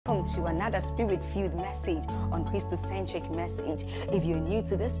to another spirit-filled message on Christocentric Message. If you're new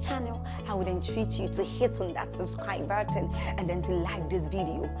to this channel, I would entreat you to hit on that subscribe button and then to like this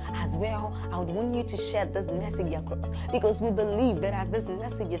video. As well, I would want you to share this message across, because we believe that as this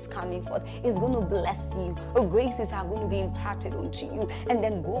message is coming forth, it's going to bless you. Graces are going to be imparted unto you, and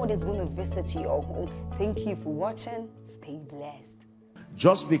then God is going to visit your home. Thank you for watching. Stay blessed.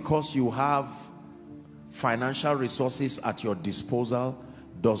 Just because you have financial resources at your disposal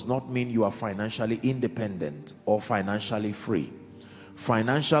does not mean you are financially independent or financially free.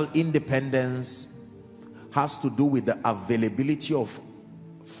 Financial independence has to do with the availability of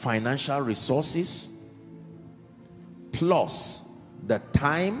financial resources plus the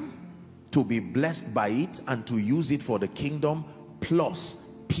time to be blessed by it and to use it for the kingdom, plus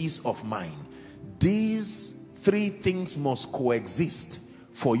peace of mind. These three things must coexist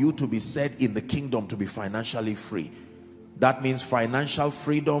for you to be said in the kingdom to be financially free. That means financial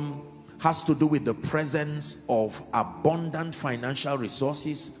freedom has to do with the presence of abundant financial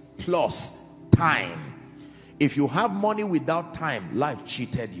resources plus time. If you have money without time, life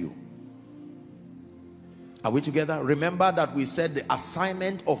cheated you. Are we together? Remember that we said the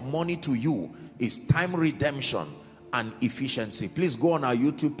assignment of money to you is time redemption and efficiency. Please go on our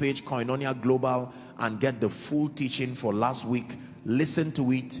YouTube page, Koinonia Global, and get the full teaching for last week. Listen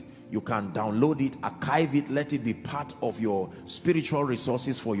to it. You can download it, archive it, let it be part of your spiritual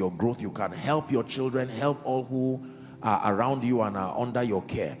resources for your growth. You can help your children, help all who are around you and are under your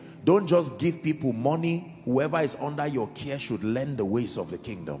care. Don't just give people money. Whoever is under your care should learn the ways of the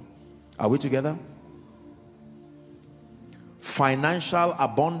kingdom. Are we together? Financial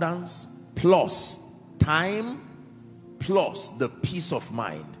abundance plus time plus the peace of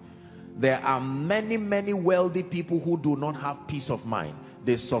mind. There are many wealthy people who do not have peace of mind.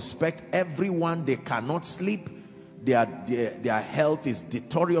 They suspect everyone, they cannot sleep, their health is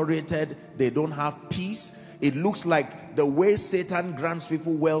deteriorated, they don't have peace. It looks like the way Satan grants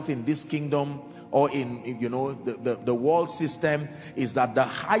people wealth in this kingdom or in the world system is that the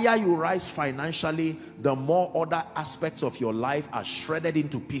higher you rise financially, the more other aspects of your life are shredded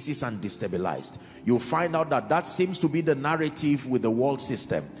into pieces and destabilized. You'll find out that that seems to be the narrative with the world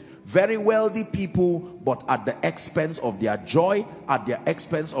system. Very wealthy people, but at the expense of their joy, at the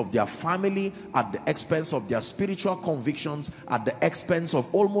expense of their family, at the expense of their spiritual convictions, at the expense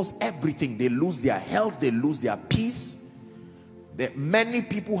of almost everything. They lose their health, they lose their peace. Many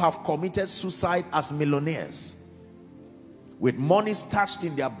people have committed suicide as millionaires with money stashed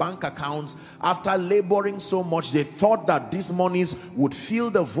in their bank accounts. After laboring so much, they thought that these monies would fill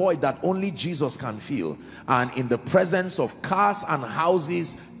the void that only Jesus can fill. And in the presence of cars and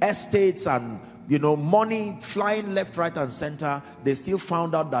houses, estates and money flying left, right and center, they still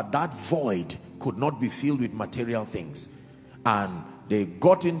found out that that void could not be filled with material things. And they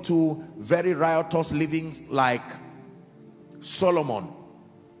got into very riotous living like Solomon.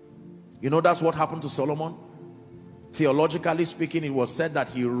 That's what happened to Solomon. Theologically speaking, it was said that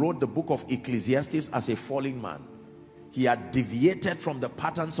he wrote the book of Ecclesiastes as a fallen man. He had deviated from the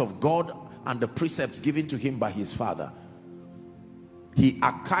patterns of God and the precepts given to him by his father. He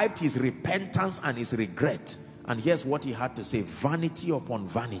archived his repentance and his regret. And here's what he had to say: vanity upon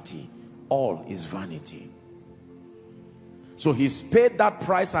vanity, all is vanity. So he's paid that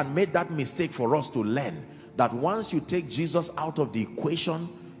price and made that mistake for us to learn that once you take Jesus out of the equation,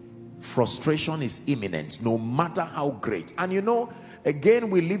 frustration is imminent, no matter how great. And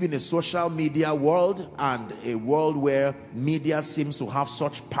again, we live in a social media world, and a world where media seems to have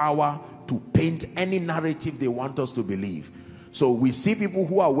such power to paint any narrative they want us to believe. So we see people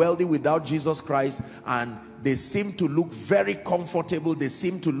who are wealthy without Jesus Christ, and they seem to look very comfortable, they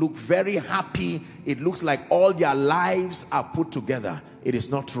seem to look very happy. It looks like all their lives are put together. It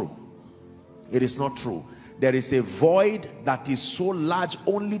is not true. It is not true. There is a void that is so large,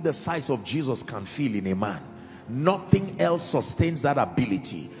 only the size of Jesus can fill in a man. Nothing else sustains that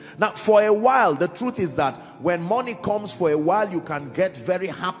ability. Now, for a while, the truth is that when money comes, for a while, you can get very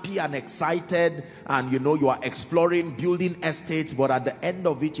happy and excited, and you are exploring, building estates, but at the end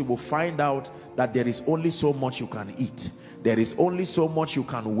of it, you will find out that there is only so much you can eat. There is only so much you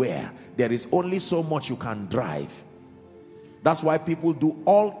can wear. There is only so much you can drive. That's why people do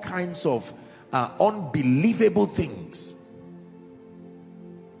all kinds of unbelievable things.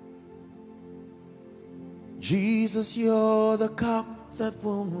 Jesus, you're the cup that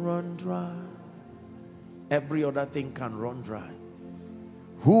won't run dry. Every other thing can run dry.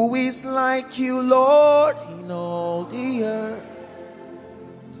 Who is like you, Lord, in all the earth?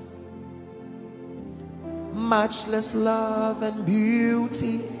 Matchless love and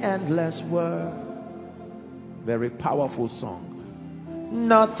beauty, endless worth. Very powerful song.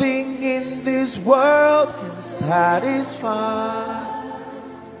 Nothing in this world can satisfy.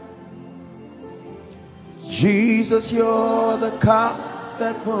 Jesus, you're the cup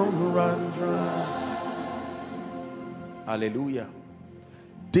that won't run dry. Hallelujah.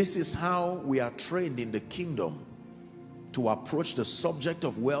 This is how we are trained in the kingdom to approach the subject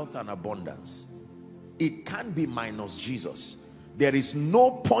of wealth and abundance. It can't be minus Jesus. There is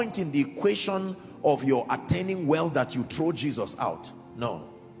no point in the equation of your attaining wealth that you throw Jesus out. No.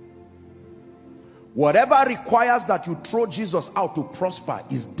 Whatever requires that you throw Jesus out to prosper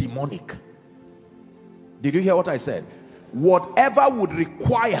is demonic. Did you hear what I said? Whatever would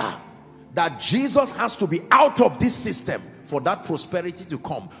require that Jesus has to be out of this system for that prosperity to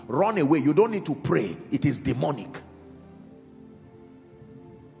come, run away. You don't need to pray. It is demonic.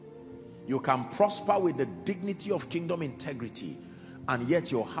 You can prosper with the dignity of kingdom integrity, and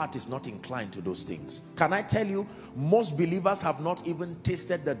yet your heart is not inclined to those things. Can I tell you, most believers have not even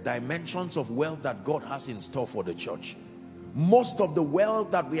tasted the dimensions of wealth that God has in store for the church. Most of the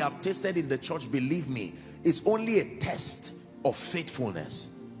wealth that we have tasted in the church, believe me, is only a test of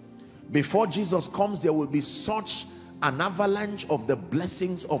faithfulness. Before Jesus comes, there will be such an avalanche of the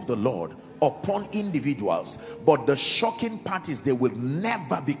blessings of the Lord upon individuals, but the shocking part is they will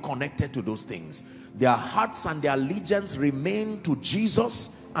never be connected to those things. Their hearts and their allegiance remain to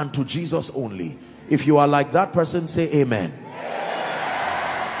Jesus and to Jesus only. If you are like that person, say amen.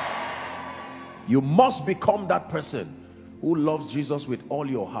 You must become that person who loves Jesus with all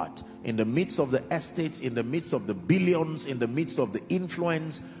your heart. In the midst of the estates, in the midst of the billions, in the midst of the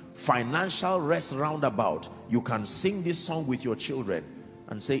influence, financial rest roundabout, you can sing this song with your children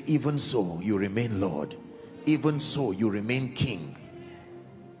and say, even so you remain Lord, even so you remain King.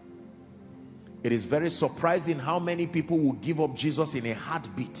 It is very surprising how many people will give up Jesus in a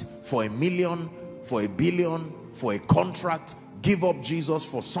heartbeat for $1 million, for $1 billion, for a contract. Give up Jesus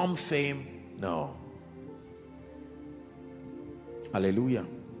for some fame. No. Hallelujah.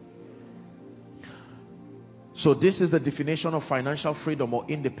 So this is the definition of financial freedom or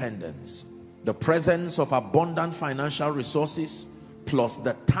independence: the presence of abundant financial resources plus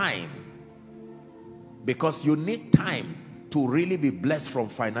the time, because you need time to really be blessed from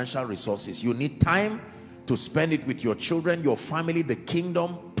financial resources. You need time to spend it with your children, your family, the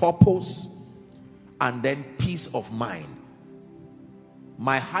kingdom, purpose, and then peace of mind.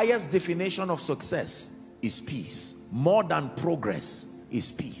 My highest definition of success is peace. More than progress is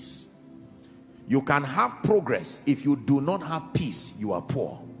peace. You can have progress. If you do not have peace, you are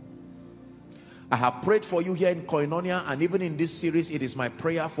poor. I have prayed for you here in Koinonia, and even in this series, it is my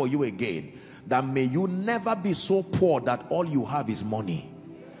prayer for you again, that may you never be so poor that all you have is money.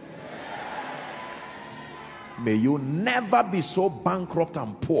 May you never be so bankrupt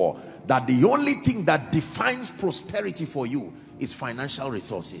and poor that the only thing that defines prosperity for you is financial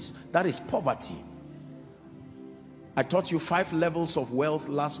resources. That is poverty. I taught you 5 levels of wealth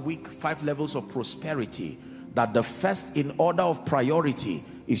last week, 5 levels of prosperity. That the first in order of priority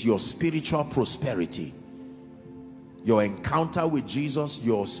is your spiritual prosperity. Your encounter with Jesus,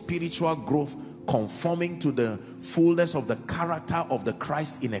 your spiritual growth, conforming to the fullness of the character of the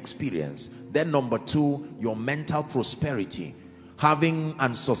Christ in experience. Then number 2, your mental prosperity. Having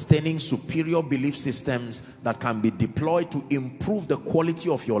and sustaining superior belief systems that can be deployed to improve the quality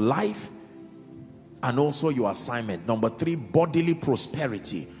of your life and also your assignment. Number 3, bodily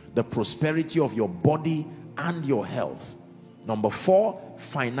prosperity. The prosperity of your body and your health. Number 4,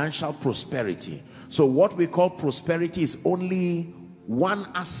 financial prosperity. So what we call prosperity is only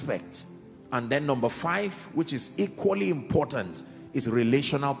one aspect. And then number 5, which is equally important, is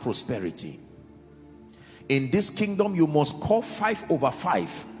relational prosperity. In this kingdom, you must call 5 over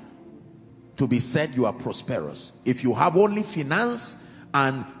 5 to be said you are prosperous. If you have only finance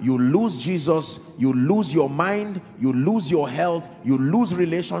and you lose Jesus, you lose your mind, you lose your health, you lose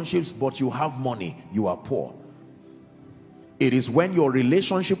relationships, but you have money, you are poor. It is when your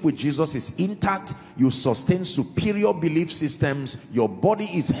relationship with Jesus is intact, you sustain superior belief systems, your body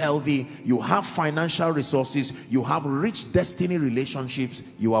is healthy, you have financial resources, you have rich destiny relationships,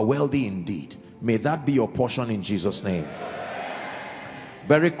 you are wealthy indeed. May that be your portion in Jesus' name.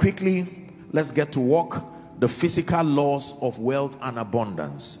 Very quickly, let's get to work. The physical laws of wealth and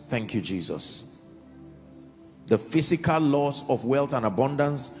abundance. Thank you, Jesus. The physical laws of wealth and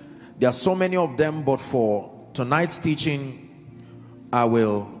abundance. There are so many of them, but for tonight's teaching, I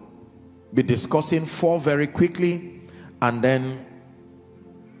will be discussing 4 very quickly, and then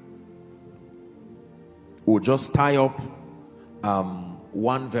we'll just tie up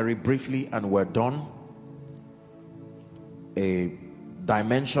one very briefly and we're done. A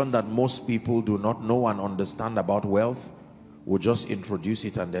dimension that most people do not know and understand about wealth. We'll just introduce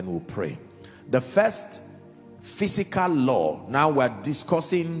it and then we'll pray. The first physical law. Now we're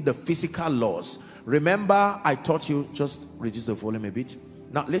discussing the physical laws. Remember, I taught you, just reduce the volume a bit.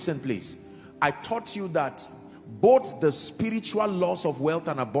 Now listen please. I taught you that both the spiritual laws of wealth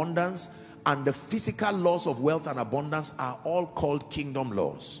and abundance and the physical laws of wealth and abundance are all called kingdom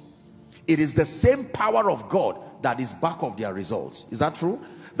laws. It is the same power of God that is back of their results. Is that true?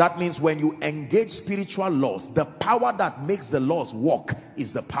 That means when you engage spiritual laws, the power that makes the laws work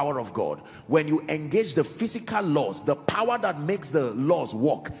is the power of God. When you engage the physical laws, the power that makes the laws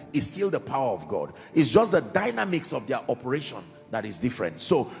work is still the power of God. It's just the dynamics of their operation that is different.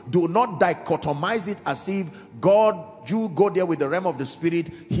 So do not dichotomize it as if God, you go there with the realm of the spirit,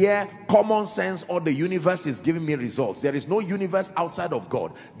 here common sense or the universe is giving me results. There is no universe outside of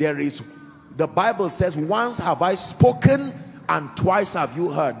God. There is, the Bible says, once have I spoken and twice have you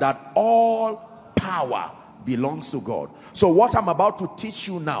heard, that all power belongs to God. So what I'm about to teach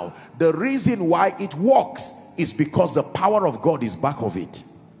you now, the reason why it works is because the power of God is back of it.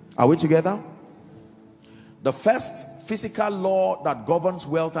 Are we together? The first physical law that governs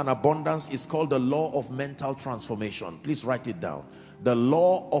wealth and abundance is called the law of mental transformation. Please write it down. The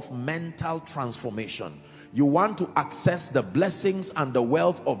law of mental transformation. You want to access the blessings and the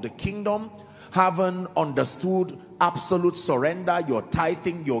wealth of the kingdom, haven't understood absolute surrender, your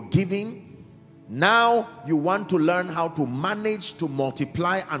tithing, your giving. Now you want to learn how to manage, to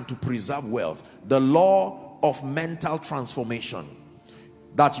multiply, and to preserve wealth. The law of mental transformation.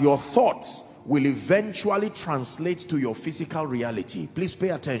 That your thoughts will eventually translate to your physical reality. Please pay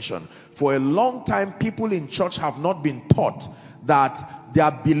attention. For a long time, people in church have not been taught that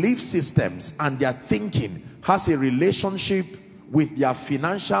their belief systems and their thinking has a relationship with their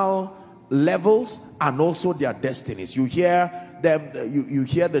financial levels and also their destinies. You hear them, you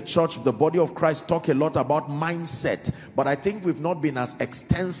hear the church, the body of Christ talk a lot about mindset, but I think we've not been as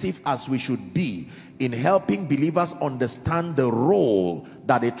extensive as we should be in helping believers understand the role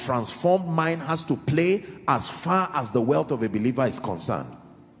that a transformed mind has to play as far as the wealth of a believer is concerned.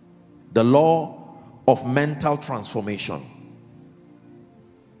 The law of mental transformation.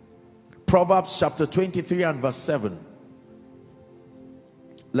 Proverbs chapter 23 and verse 7.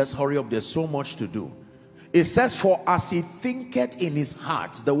 Let's hurry up, there's so much to do. It says, for as he thinketh in his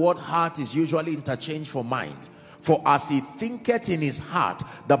heart, the word heart is usually interchanged for mind. For as he thinketh in his heart,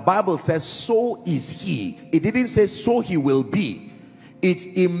 the Bible says, so is he. It didn't say so he will be. It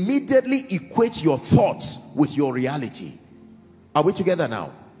immediately equates your thoughts with your reality. Are we together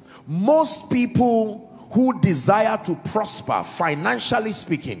now? Most people who desire to prosper, financially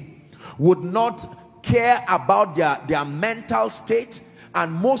speaking, would not care about their mental state.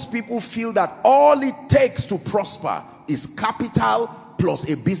 And most people feel that all it takes to prosper is capital plus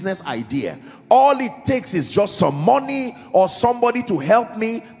a business idea. All it takes is just some money or somebody to help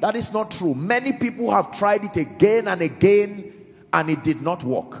me. That is not true. Many people have tried it again and again and it did not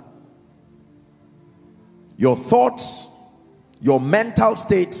work. Your thoughts, your mental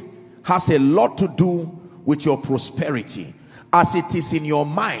state has a lot to do with your prosperity. As it is in your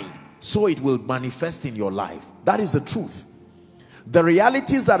mind, so it will manifest in your life. That is the truth. The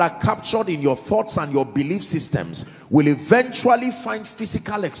realities that are captured in your thoughts and your belief systems will eventually find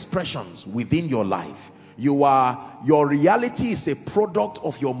physical expressions within your life. Your reality is a product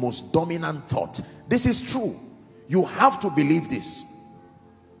of your most dominant thought. This is true. You have to believe this.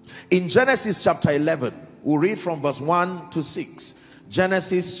 In Genesis chapter 11, we'll read from verse 1 to 6.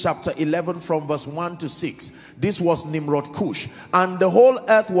 Genesis chapter 11 from verse 1 to 6. This was Nimrod Cush. And the whole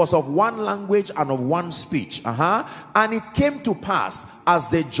earth was of one language and of one speech. And it came to pass, as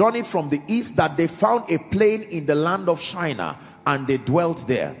they journeyed from the east, that they found a plain in the land of Shinar, and they dwelt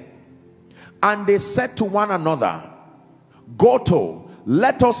there. And they said to one another, go to,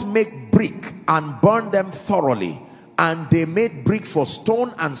 let us make brick and burn them thoroughly. And they made brick for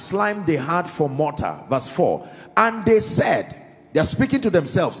stone, and slime they had for mortar. Verse 4. And they said, they are speaking to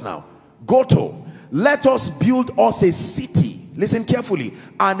themselves now, go to, let us build us a city, listen carefully,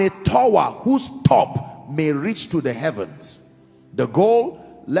 and a tower whose top may reach to the heavens. The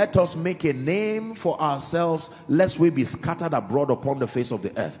goal, let us make a name for ourselves, lest we be scattered abroad upon the face of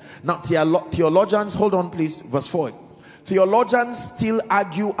the earth. Now theologians, hold on please, verse 4. Theologians still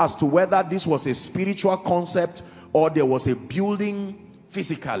argue as to whether this was a spiritual concept or there was a building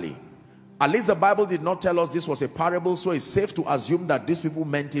physically. At least the Bible did not tell us this was a parable, so it's safe to assume that these people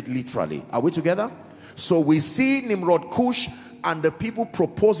meant it literally. Are we together? So we see Nimrod Cush and the people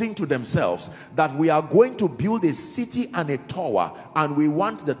proposing to themselves that we are going to build a city and a tower, and we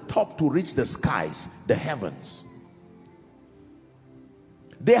want the top to reach the skies, the heavens.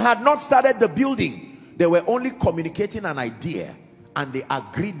 They had not started the building. They were only communicating an idea and they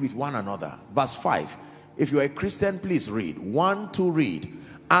agreed with one another. Verse 5. If you're a Christian, please read. 1, 2, read.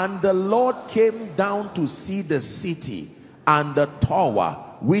 And the Lord came down to see the city and the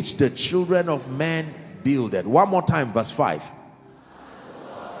tower which the children of men builded. One more time, verse 5.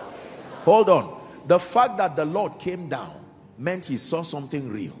 Hold on. The fact that the Lord came down meant he saw something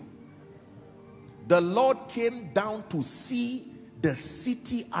real. The Lord came down to see the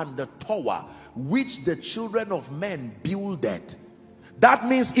city and the tower which the children of men builded. That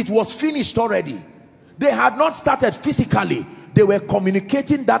means it was finished already. They had not started physically. They were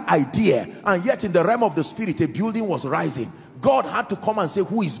communicating that idea, and yet in the realm of the spirit a building was rising. God had to come and say,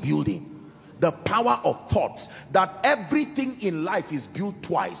 who is building? The power of thoughts, that everything in life is built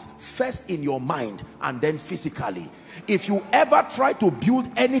twice, first in your mind and then physically. If you ever try to build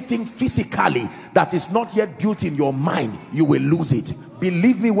anything physically that is not yet built in your mind, you will lose it.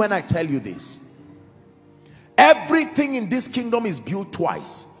 Believe me when I tell you this. Everything in this kingdom is built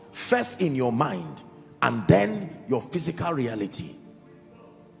twice, first in your mind and then your physical reality.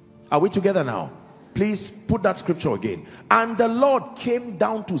 Are we together now? Please put that scripture again. And the Lord came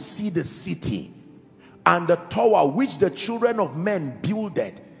down to see the city and the tower which the children of men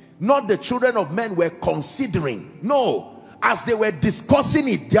builded. Not the children of men were considering. No, as they were discussing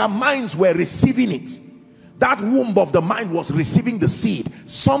it, their minds were receiving it. That womb of the mind was receiving the seed.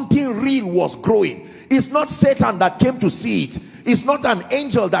 Something real was growing. It's not Satan that came to see it. It's not an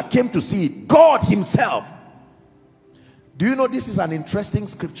angel that came to see it. God himself. Do you know this is an interesting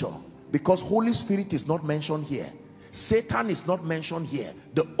scripture? Because Holy Spirit is not mentioned here. Satan is not mentioned here.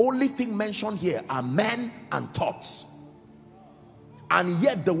 The only thing mentioned here are men and thoughts. And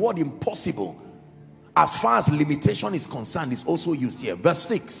yet the word impossible, as far as limitation is concerned, is also used here. Verse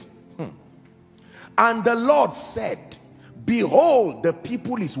 6. And the Lord said, behold, the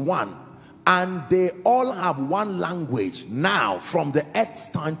people is one, and they all have one language now from the earth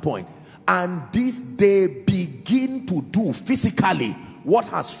standpoint. And this they begin to do physically what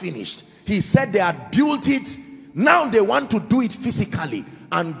has finished. He said they had built it, now they want to do it physically.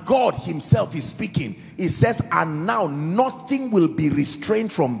 And God himself is speaking. He says, and now nothing will be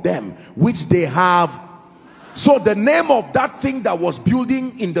restrained from them which they have. So the name of that thing that was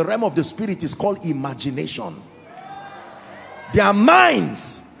building in the realm of the spirit is called imagination. Their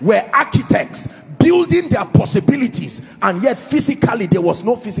minds were architects building their possibilities, and yet physically there was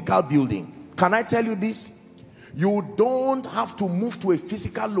no physical building. Can I tell you this? You don't have to move to a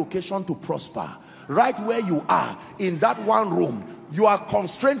physical location to prosper. Right where you are, in that one room, you are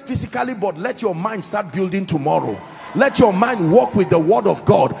constrained physically, but let your mind start building tomorrow. Let your mind walk with the word of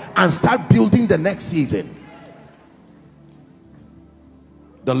God and start building the next season.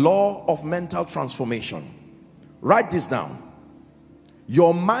 The law of mental transformation. Write this down.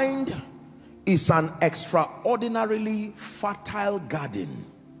 Your mind is an extraordinarily fertile garden.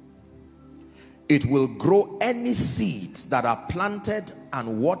 It will grow any seeds that are planted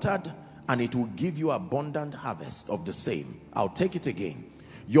and watered, and it will give you abundant harvest of the same. I'll take it again.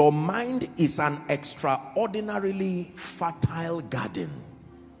 Your mind is an extraordinarily fertile garden.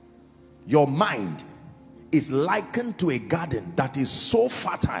 Your mind is likened to a garden that is so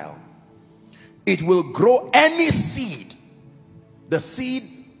fertile. It will grow any seed. The seed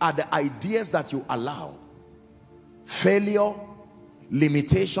are the ideas that you allow. Failure,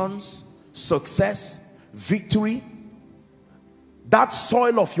 limitations, success, victory. That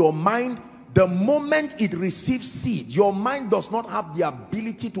soil of your mind, the moment it receives seed, your mind does not have the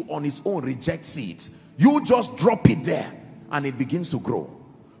ability to on its own reject seeds. You just drop it there and it begins to grow.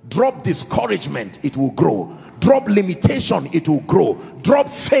 Drop discouragement, it will grow. Drop limitation, it will grow. Drop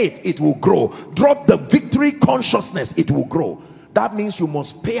faith, it will grow. Drop the victory consciousness, it will grow. That means you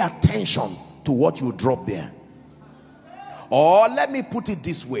must pay attention to what you drop there. Or let me put it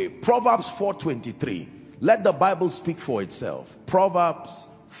this way. Proverbs 4:23. Let the Bible speak for itself. Proverbs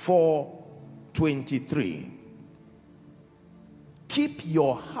 4:23. Keep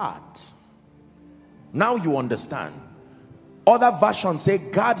your heart. Now you understand. Other versions say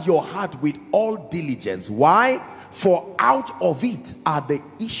guard your heart with all diligence. Why? For out of it are the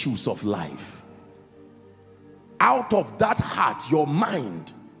issues of life. Out of that heart, your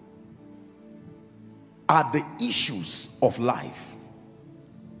mind, are the issues of life.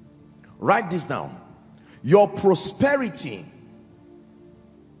 Write this down. Your prosperity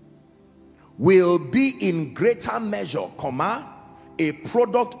will be in greater measure, a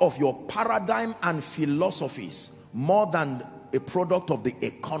product of your paradigm and philosophies more than a product of the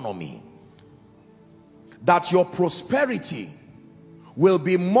economy. That your prosperity will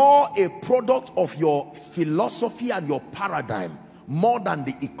be more a product of your philosophy and your paradigm more than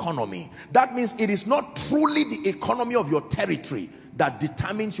the economy. That means it is not truly the economy of your territory that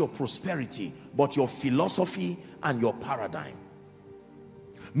determines your prosperity, but your philosophy and your paradigm.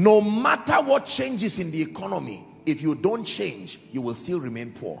 No matter what changes in the economy, if you don't change, you will still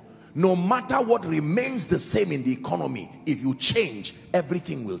remain poor. No matter what remains the same in the economy, if you change,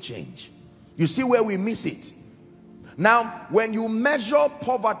 everything will change. You see where we miss it? Now, when you measure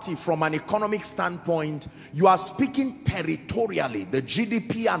poverty from an economic standpoint, you are speaking territorially, the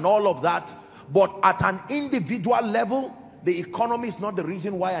GDP and all of that, but at an individual level, the economy is not the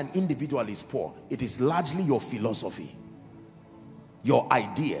reason why an individual is poor. It is largely your philosophy, your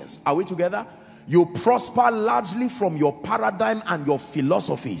ideas. Are we together? You prosper largely from your paradigm and your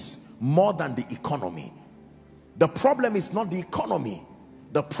philosophies more than the economy. The problem is not the economy.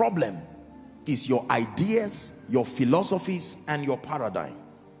 The problem is your ideas, your philosophies, and your paradigm.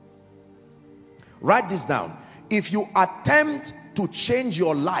 Write this down. If you attempt to change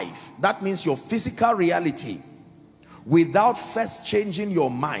your life, that means your physical reality, without first changing your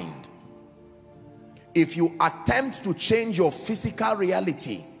mind. If you attempt to change your physical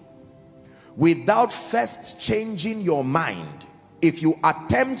reality without first changing your mind, if you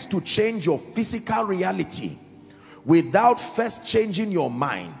attempt to change your physical reality without first changing your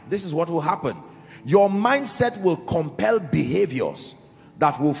mind, this is what will happen. Your mindset will compel behaviors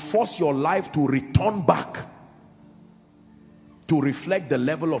that will force your life to return back to reflect the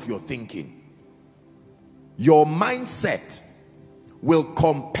level of your thinking. Your mindset will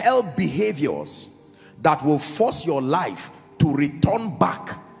compel behaviors that will force your life to return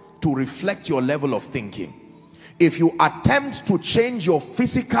back to reflect your level of thinking. If you attempt to change your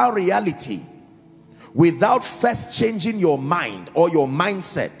physical reality without first changing your mind or your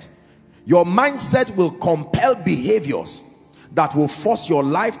mindset will compel behaviors that will force your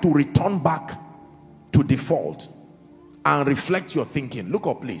life to return back to default and reflect your thinking. Look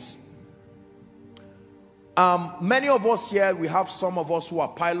up, please. Many of us here, we have some of us who are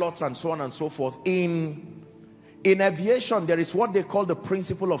pilots and so on and so forth. In aviation, there is what they call the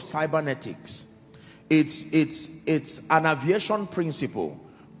principle of cybernetics. It's an aviation principle.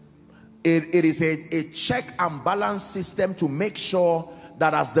 It is a check and balance system to make sure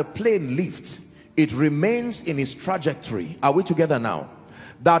that as the plane lifts, it remains in its trajectory. Are we together now?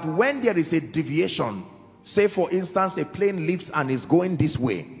 That when there is a deviation, say for instance a plane lifts and is going this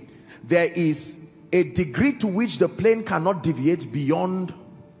way, there is a degree to which the plane cannot deviate beyond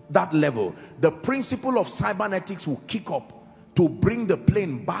that level. The principle of cybernetics will kick up to bring the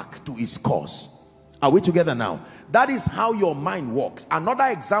plane back to its course. Are we together now? That is how your mind works. Another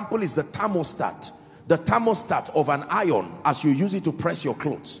example is the thermostat. The thermostat of an iron, as you use it to press your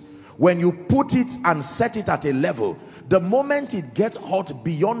clothes. When you put it and set it at a level, the moment it gets hot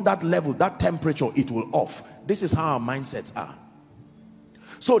beyond that level, that temperature, it will off. This is how our mindsets are.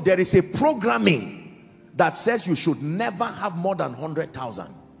 So there is a programming that says you should never have more than 100,000.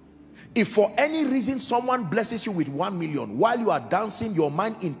 If for any reason someone blesses you with 1 million, while you are dancing, your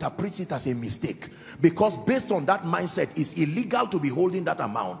mind interprets it as a mistake, because based on that mindset, it's illegal to be holding that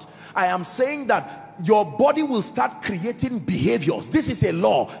amount. I am saying that your body will start creating behaviors. This is a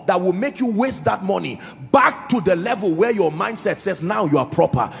law that will make you waste that money back to the level where your mindset says now you are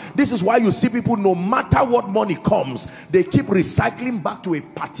proper. This is why you see people, no matter what money comes, they keep recycling back to a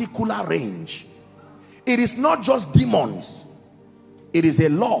particular range. It is not just demons. It is a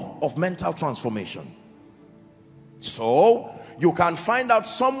law of mental transformation. So you can find out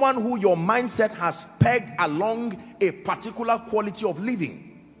someone who your mindset has pegged along a particular quality of living.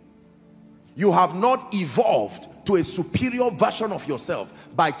 You have not evolved to a superior version of yourself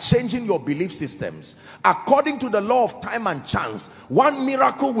by changing your belief systems. According to the law of time and chance, one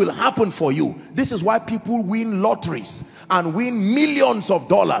miracle will happen for you. This is why people win lotteries and win millions of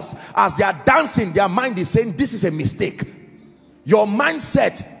dollars. As they are dancing, their mind is saying this is a mistake. Your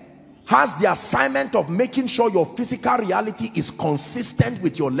mindset has the assignment of making sure your physical reality is consistent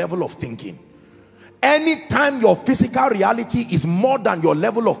with your level of thinking. Anytime your physical reality is more than your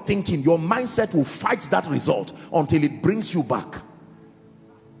level of thinking, your mindset will fight that result until it brings you back.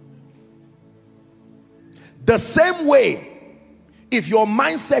 The same way, if your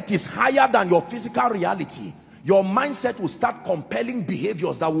mindset is higher than your physical reality, your mindset will start compelling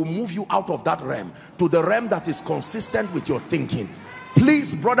behaviors that will move you out of that realm to the realm that is consistent with your thinking.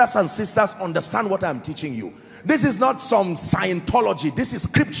 Please, brothers and sisters, understand what I'm teaching you. This is not some Scientology. This is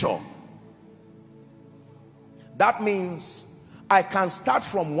scripture. That means I can start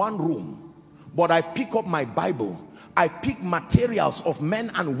from one room, but I pick up my Bible. I pick materials of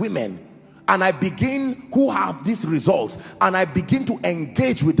men and women and I begin, who have these results, and I begin to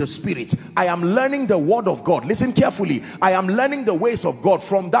engage with the Spirit. I am learning the word of God. Listen carefully. I am learning the ways of God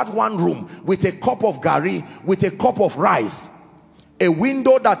from that one room with a cup of gari, with a cup of rice, a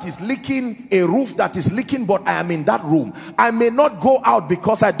window that is leaking, a roof that is leaking, but I am in that room. I may not go out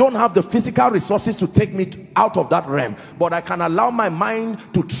because I don't have the physical resources to take me out of that realm, but I can allow my mind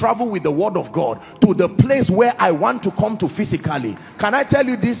to travel with the word of God to the place where I want to come to physically. Can I tell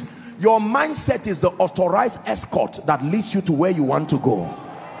you this? Your mindset is the authorized escort that leads you to where you want to go.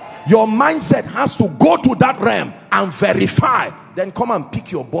 Your mindset has to go to that realm and verify, then come and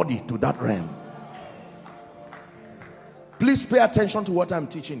pick your body to that realm. Please pay attention to what I'm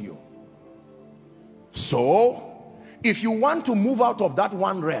teaching you. So, if you want to move out of that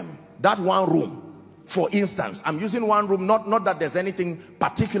one realm, that one room, for instance, I'm using one room, not that there's anything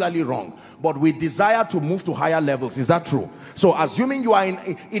particularly wrong, but we desire to move to higher levels. Is that true? So, assuming you are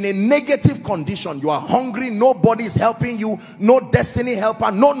in a negative condition, you are hungry, nobody is helping you, no destiny helper,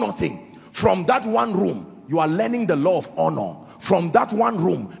 no nothing. From that one room, you are learning the law of honor. From that one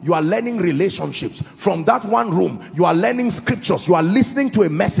room, you are learning relationships. From that one room, you are learning scriptures. You are listening to a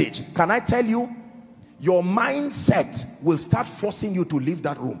message. Can I tell you? Your mindset will start forcing you to leave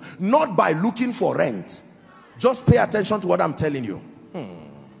that room. Not by looking for rent. Just pay attention to what I'm telling you.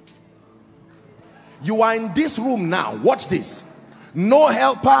 You are in this room now. Watch this. No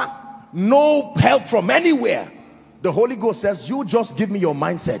helper, no help from anywhere. The Holy Ghost says, you just give me your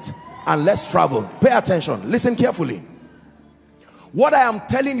mindset and let's travel. Pay attention. Listen carefully. What I am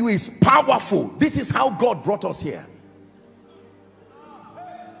telling you is powerful. This is how God brought us here.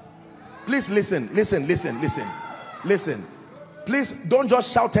 Please listen. Please don't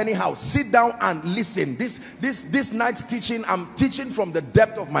just shout anyhow. Sit down and listen. This night's teaching, I'm teaching from the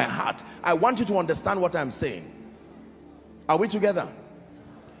depth of my heart. I want you to understand what I'm saying. Are we together?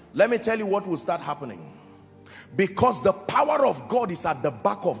 Let me tell you what will start happening. Because the power of God is at the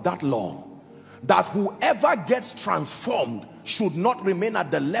back of that law, that whoever gets transformed should not remain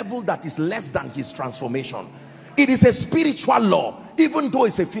at the level that is less than his transformation. It is a spiritual law, even though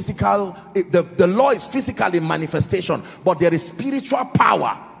it's a physical, the law is physical in manifestation, but there is spiritual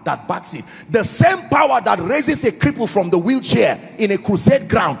power that backs it. The same power that raises a cripple from the wheelchair in a crusade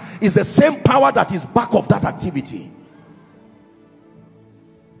ground is the same power that is back of that activity.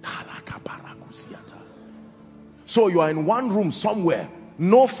 So you are in one room somewhere,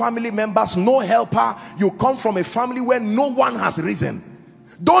 no family members, no helper. You come from a family where no one has risen.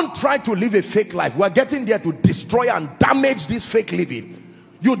 Don't try to live a fake life. We're getting there to destroy and damage this fake living.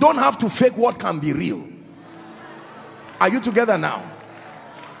 You don't have to fake what can be real. Are you together now?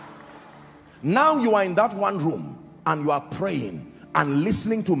 Now you are in that one room and you are praying and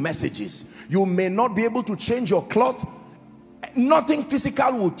listening to messages. You may not be able to change your cloth. Nothing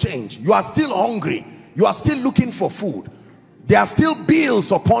physical will change. You are still hungry. You are still looking for food. There are still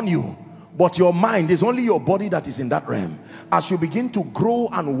bills upon you, but your mind is only your body that is in that realm. As you begin to grow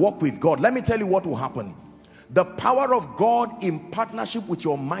and walk with God, let me tell you what will happen. The power of God in partnership with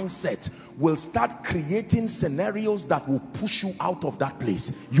your mindset will start creating scenarios that will push you out of that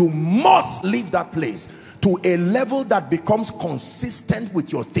place. You must leave that place to a level that becomes consistent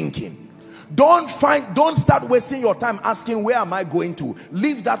with your thinking. Don't start wasting your time asking, where am I going to?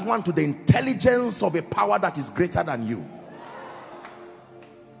 Leave that one to the intelligence of a power that is greater than you.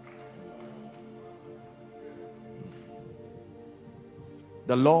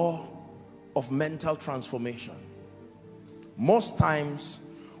 The law of mental transformation. Most times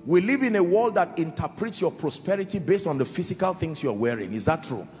we live in a world that interprets your prosperity based on the physical things you're wearing. Is that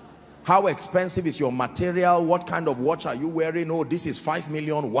true? How expensive is your material? What kind of watch are you wearing? Oh, this is 5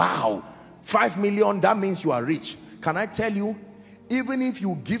 million. Wow, 5 million, that means you are rich. Can I tell you, even if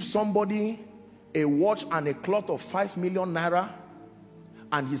you give somebody a watch and a cloth of 5 million naira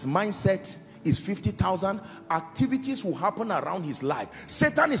and his mindset is 50,000, activities will happen around his life.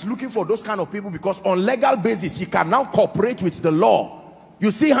 Satan is looking for those kind of people because on legal basis he can now cooperate with the law. You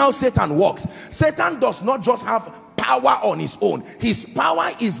see how Satan works. Satan does not just have power on his own. His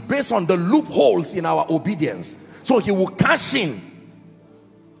power is based on the loopholes in our obedience. So he will cash in.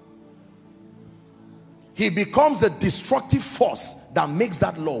 He becomes a destructive force that makes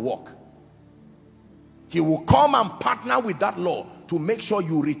that law work. He will come and partner with that law to make sure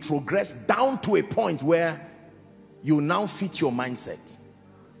you retrogress down to a point where you now fit your mindset.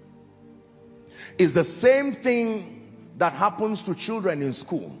 It's the same thing that happens to children in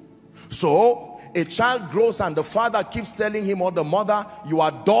school. So a child grows and the father keeps telling him or the mother, you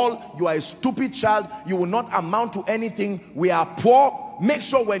are dull, you are a stupid child, you will not amount to anything, we are poor, make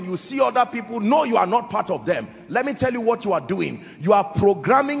sure when you see other people, know you are not part of them. Let me tell you what you are doing. You are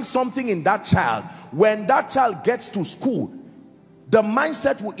programming something in that child. When that child gets to school, the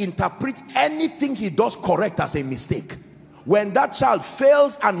mindset will interpret anything he does correct as a mistake. When that child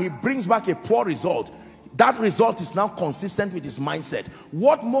fails and he brings back a poor result, that result is now consistent with his mindset.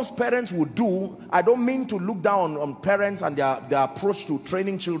 What most parents would do, I don't mean to look down on parents and their approach to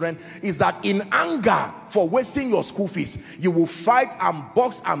training children, is that in anger for wasting your school fees, you will fight and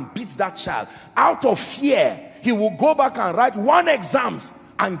box and beat that child. Out of fear, he will go back and write 1 exams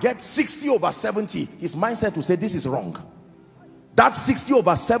and get 60 over 70. His mindset will say, this is wrong. That 60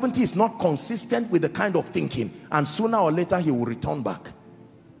 over 70 is not consistent with the kind of thinking, and sooner or later he will return back.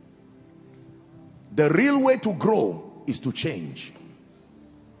 The real way to grow is to change.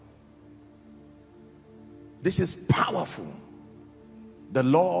 This is powerful. The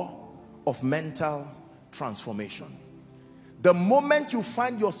law of mental transformation. The moment you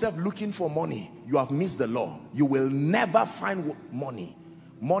find yourself looking for money, you have missed the law. You will never find money.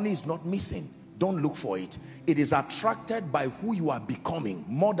 Money is not missing. Don't look for it. It is attracted by who you are becoming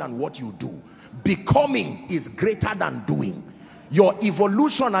more than what you do. Becoming is greater than doing. Your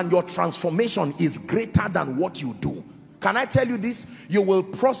evolution and your transformation is greater than what you do. Can I tell you this? You will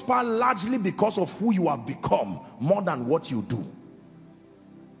prosper largely because of who you have become more than what you do.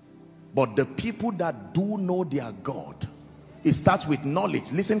 But the people that do know their God, it starts with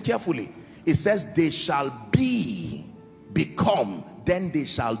knowledge. Listen carefully. It says they shall become, then they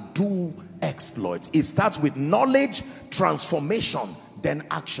shall do exploits. It starts with knowledge, transformation, then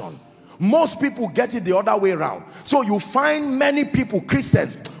action. Most people get it the other way around. So you find many people,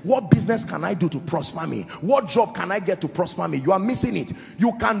 Christians, what business can I do to prosper me? What job can I get to prosper me? You are missing it.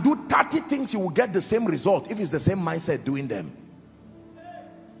 You can do 30 things, you will get the same result if it's the same mindset doing them.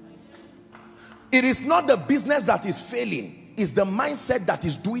 It is not the business that is failing. It's the mindset that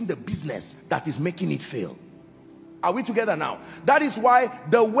is doing the business that is making it fail. Are we together now? That is why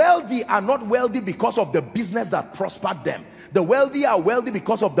the wealthy are not wealthy because of the business that prospered them. The wealthy are wealthy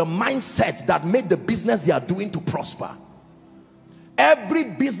because of the mindset that made the business they are doing to prosper. Every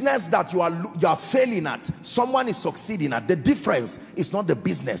business that you are failing at, someone is succeeding at. The difference is not the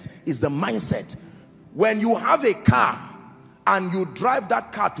business, it's the mindset. When you have a car and you drive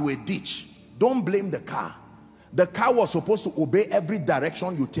that car to a ditch, don't blame the car. The car was supposed to obey every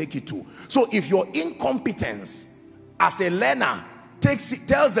direction you take it to. So if your incompetence as a learner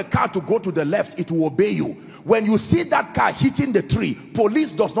tells the car to go to the left, it will obey you. When you see that car hitting the tree,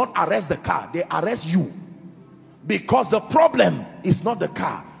 police does not arrest the car, they arrest you. Because the problem is not the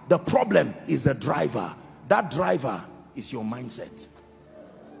car, the problem is the driver. That driver is your mindset.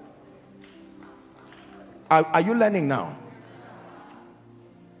 Are you learning now?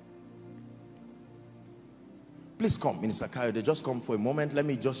 Please come, Minister Kayode, just come for a moment. Let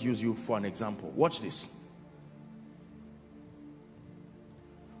me just use you for an example. Watch this.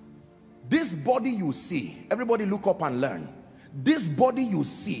 This body you see, everybody look up and learn. This body you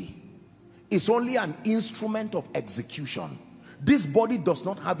see is only an instrument of execution. This body does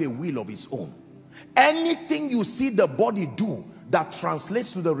not have a will of its own. Anything you see the body do that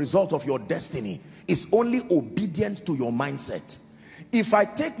translates to the result of your destiny is only obedient to your mindset. If I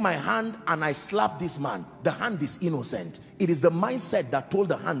take my hand and I slap this man, the hand is innocent. It is the mindset that told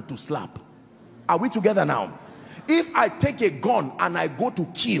the hand to slap. Are we together now? If I take a gun and I go to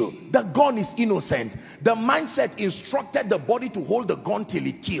kill, the gun is innocent. The mindset instructed the body to hold the gun till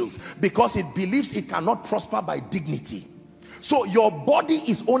it kills because it believes it cannot prosper by dignity. So your body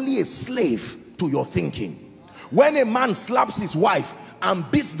is only a slave to your thinking. When a man slaps his wife and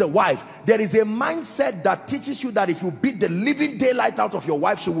beats the wife, there is a mindset that teaches you that if you beat the living daylight out of your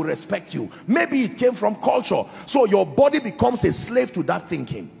wife, she will respect you. Maybe it came from culture. So your body becomes a slave to that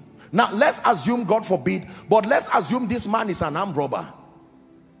thinking. Now let's assume, God forbid, but let's assume this man is an armed robber.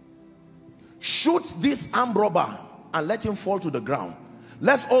 Shoot this armed robber and let him fall to the ground.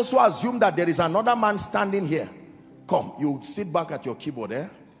 Let's also assume that there is another man standing here. Come, you sit back at your keyboard, eh?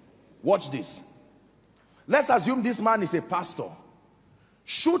 Watch this. Let's assume this man is a pastor.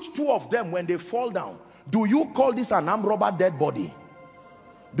 Shoot two of them when they fall down. Do you call this an armed robber dead body?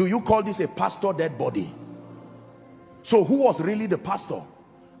 Do you call this a pastor dead body? So who was really the pastor?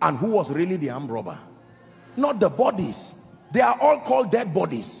 And who was really the armed robber? Not the bodies. They are all called dead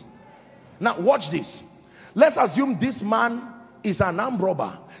bodies. Now watch this. Let's assume this man is an armed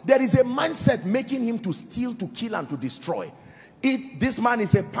robber. There is a mindset making him to steal, to kill, and to destroy. This man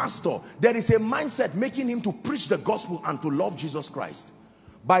is a pastor. There is a mindset making him to preach the gospel and to love Jesus Christ.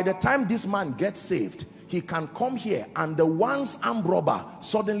 By the time this man gets saved, he can come here and the once armed robber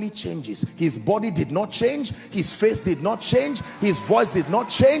suddenly changes. His body did not change, his face did not change, his voice did not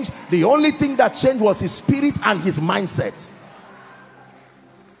change. The only thing that changed was his spirit and his mindset.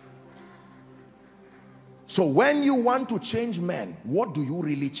 So when you want to change men, what do you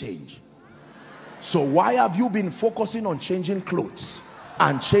really change? So why have you been focusing on changing clothes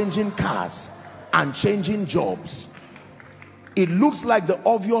and changing cars and changing jobs? It looks like the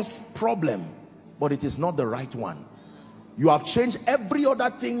obvious problem, but it is not the right one. You have changed every other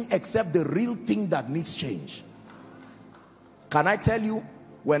thing except the real thing that needs change. Can I tell you,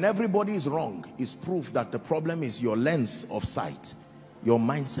 when everybody is wrong, it's proof that the problem is your lens of sight, your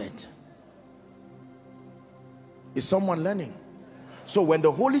mindset. Is someone learning? So when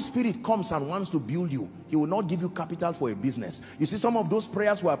the Holy Spirit comes and wants to build you, he will not give you capital for a business. You see, some of those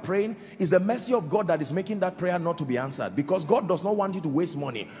prayers we are praying is the mercy of God that is making that prayer not to be answered, because God does not want you to waste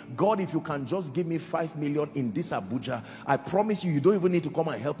money. God, if you can just give me 5 million in this Abuja, I promise you, you don't even need to come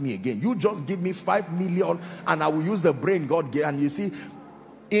and help me again. You just give me 5 million and I will use the brain God gave. And you see,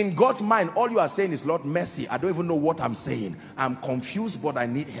 in God's mind, all you are saying is, Lord, mercy. I don't even know what I'm saying. I'm confused, but I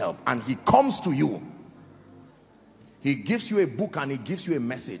need help. And he comes to you. He gives you a book and he gives you a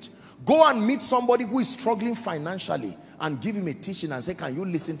message. Go and meet somebody who is struggling financially and give him a teaching and say, can you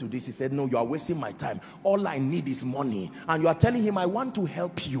listen to this? He said, no, you are wasting my time. All I need is money. And you are telling him, I want to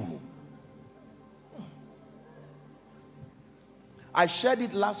help you. I shared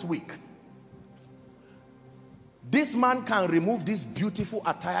it last week. This man can remove this beautiful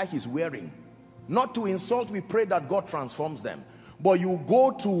attire he's wearing. Not to insult, we pray that God transforms them. But you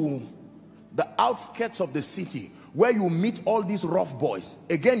go to the outskirts of the city where you meet all these rough boys.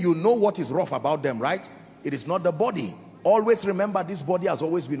 Again, you know what is rough about them, right? It is not the body. Always remember, this body has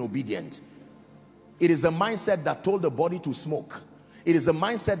always been obedient. It is the mindset that told the body to smoke. It is the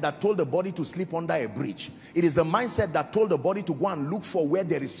mindset that told the body to sleep under a bridge. It is the mindset that told the body to go and look for where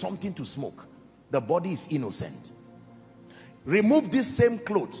there is something to smoke. The body is innocent. Remove this same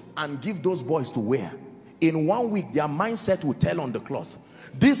cloth and give those boys to wear. In 1 week, their mindset will tell on the cloth.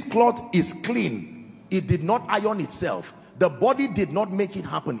 This cloth is clean. It did not iron itself. The body did not make it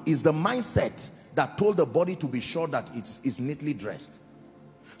happen. It's the mindset that told the body to be sure that it's neatly dressed.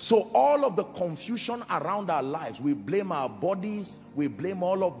 So all of the confusion around our lives, we blame our bodies, we blame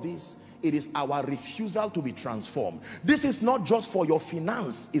all of this. It is our refusal to be transformed. This is not just for your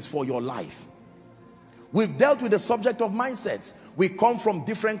finance, it's for your life. We've dealt with the subject of mindsets. We come from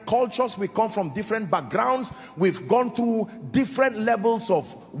different cultures, we come from different backgrounds, we've gone through different levels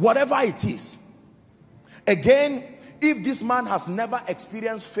of whatever it is. Again, if this man has never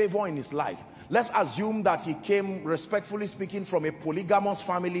experienced favor in his life, let's assume that he came, respectfully speaking, from a polygamous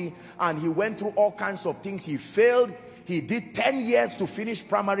family and he went through all kinds of things. He failed. He did 10 years to finish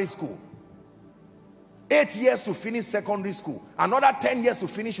primary school, 8 years to finish secondary school, another 10 years to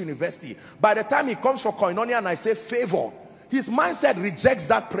finish university. By the time he comes for koinonia and I say favor, his mindset rejects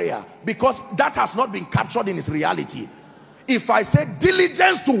that prayer because that has not been captured in his reality. If I say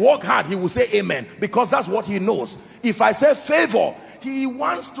diligence to work hard, he will say amen, because that's what he knows. If I say favor, he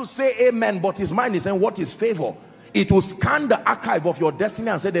wants to say amen, but his mind is saying, what is favor? It will scan the archive of your destiny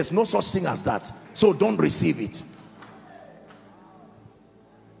and say, there's no such thing as that, so don't receive it.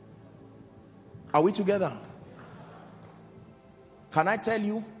 Are we together? Can I tell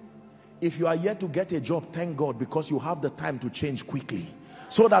you, if you are yet to get a job, thank God, because you have the time to change quickly.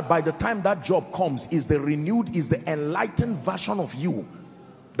 So that by the time that job comes, is the renewed, is the enlightened version of you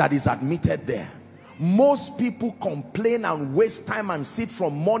that is admitted there. Most people complain and waste time and sit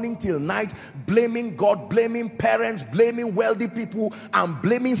from morning till night blaming God, blaming parents, blaming wealthy people, and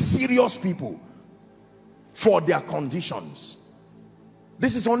blaming serious people for their conditions.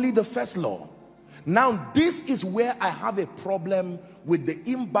 This is only the first law. Now, this is where I have a problem with the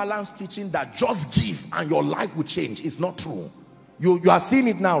imbalanced teaching that just give and your life will change. It's not true. You are seeing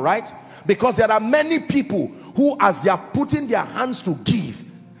it now, right? Because there are many people who, as they are putting their hands to give,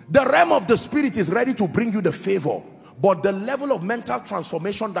 the realm of the spirit is ready to bring you the favor, but the level of mental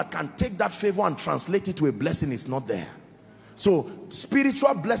transformation that can take that favor and translate it to a blessing is not there. So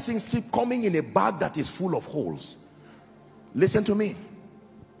spiritual blessings keep coming in a bag that is full of holes. Listen to me.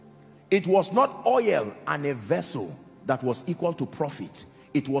 It was not oil and a vessel that was equal to profit.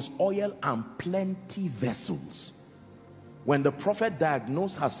 It was oil and plenty vessels. When the prophet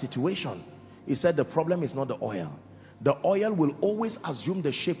diagnosed her situation, he said the problem is not the oil. The oil will always assume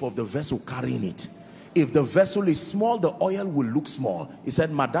the shape of the vessel carrying it. If the vessel is small, the oil will look small. He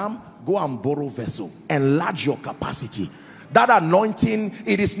said, Madam, go and borrow vessel. Enlarge your capacity. That anointing,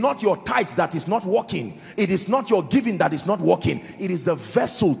 it is not your tithes that is not working. It is not your giving that is not working. It is the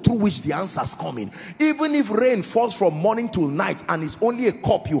vessel through which the answers come in. Even if rain falls from morning till night and it's only a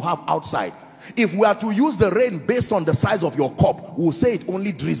cup you have outside, if we are to use the rain based on the size of your cup, we'll say it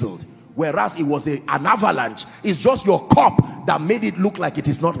only drizzled, whereas it was an avalanche. It's just your cup that made it look like it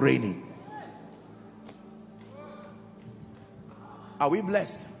is not raining. Are we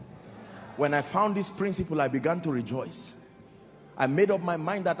blessed? When I found this principle, I began to rejoice. I made up my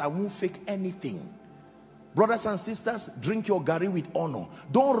mind that I won't fake anything. Brothers and sisters, drink your garri with honor.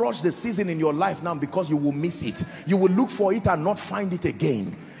 Don't rush the season in your life now, because you will miss it. You will look for it and not find it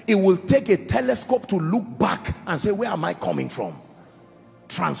again. It will take a telescope to look back and say, where am I coming from?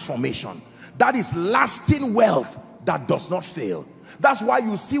 Transformation. That is lasting wealth that does not fail. That's why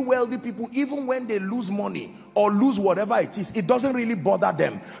you see wealthy people, even when they lose money or lose whatever it is, it doesn't really bother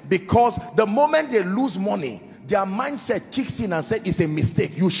them, because the moment they lose money, their mindset kicks in and says, it's a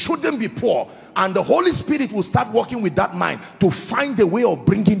mistake, you shouldn't be poor, and the Holy Spirit will start working with that mind to find a way of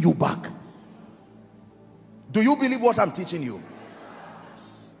bringing you back. Do you believe what I'm teaching you?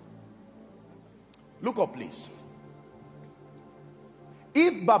 Yes. Look up, please.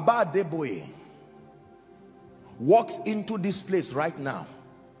 If Baba Adeboye walks into this place right now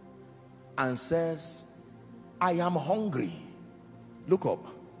and says, I am hungry, look up.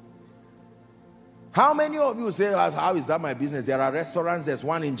 How many of you say, how is that my business? There are restaurants, there's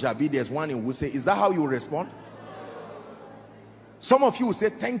one in Jabi, there's one in Wuse. Is that how you respond? Some of you will say,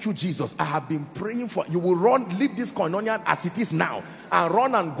 thank you, Jesus. I have been praying for you. Will run, leave this koinonia as it is now, and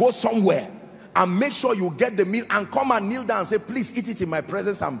run and go somewhere and make sure you get the meal and come and kneel down and say, please eat it in my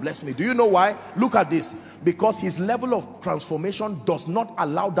presence and bless me. Do you know why? Look at this. Because his level of transformation does not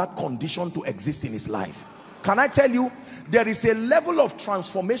allow that condition to exist in his life. Can I tell you, there is a level of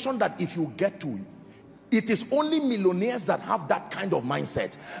transformation that if you get to, it is only millionaires that have that kind of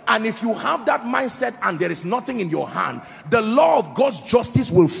mindset. And if you have that mindset and there is nothing in your hand, the law of God's justice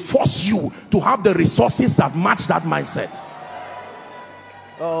will force you to have the resources that match that mindset.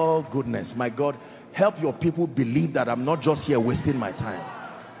 Oh goodness, my God, help your people believe that I'm not just here wasting my time.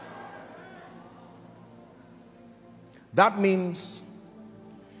 That means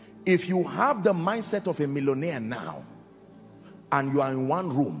if you have the mindset of a millionaire now and you are in one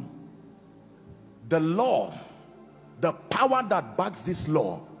room, the law, the power that backs this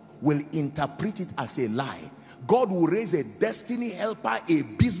law will interpret it as a lie. God will raise a destiny helper, a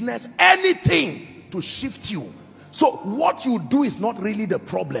business, anything to shift you. So what you do is not really the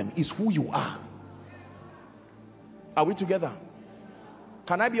problem, it's who you are. Are we together?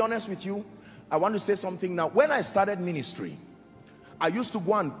 Can I be honest with you? I want to say something now. When I started ministry, I used to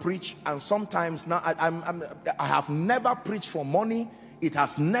go and preach, and sometimes now I have never preached for money. It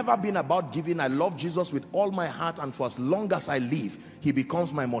has never been about giving. I love Jesus with all my heart, and for as long as I live, he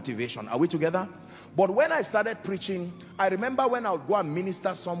becomes my motivation. Are we together? But when I started preaching, I remember when I would go and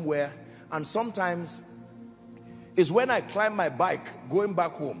minister somewhere, and sometimes it's when I climb my bike going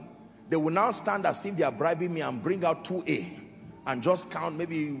back home, they will now stand as if they are bribing me and bring out 2A and just count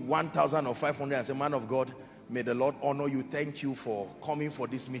maybe 1,000 or 500 and say, man of God, may the Lord honor you. Thank you for coming for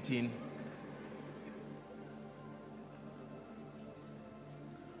this meeting.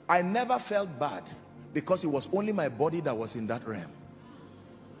 I never felt bad because it was only my body that was in that realm.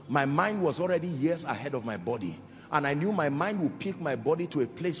 My mind was already years ahead of my body, and I knew my mind would pick my body to a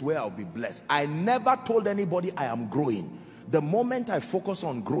place where I'll be blessed. I never told anybody I am growing. The moment I focus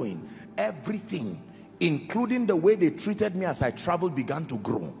on growing, everything, including the way they treated me as I traveled, began to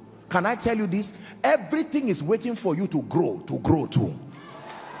grow. Can I tell you this? Everything is waiting for you to grow too.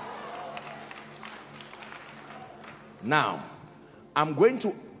 Now, I'm going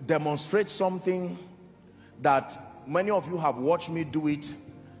to demonstrate something that many of you have watched me do it.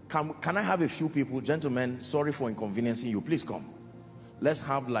 Can I have a few people? Gentlemen, sorry for inconveniencing you. Please come. Let's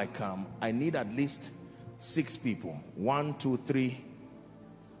have like, I need at least 6 people. 1, 2, 3.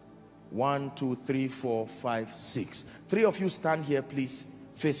 1, 2, 3, 4, 5, 6. 3 of you stand here, please,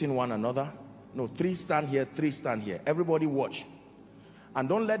 facing one another. No, 3 stand here, 3 stand here. Everybody watch. And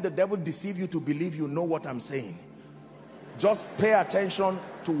don't let the devil deceive you to believe you know what I'm saying. Just pay attention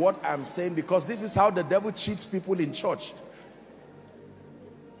to what I'm saying, because this is how the devil cheats people in church.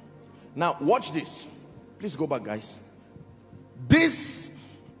 Now watch this. Please go back, guys. This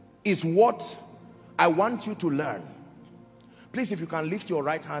is what I want you to learn. Please, if you can lift your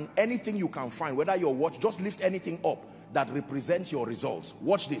right hand, anything you can find, whether your watch, just lift anything up that represents your results.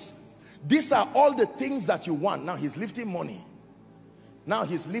 Watch this. These are all the things that you want. Now he's lifting money. Now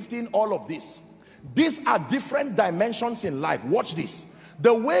he's lifting all of this. These are different dimensions in life. Watch this.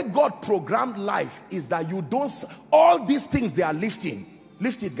 The way God programmed life is that you don't, all these things they are lifted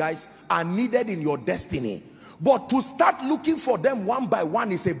guys, are needed in your destiny. But to start looking for them one by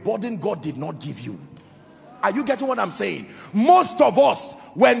one is a burden God did not give you. Are you getting what I'm saying? Most of us,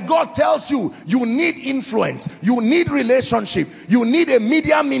 when God tells you, you need influence, you need relationship, you need a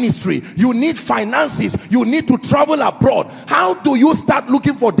media ministry, you need finances, you need to travel abroad. How do you start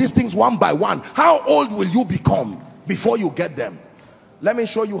looking for these things one by one? How old will you become before you get them? Let me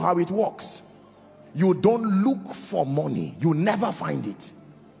show you how it works. You don't look for money. You never find it.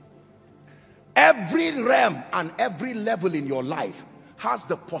 Every realm and every level in your life has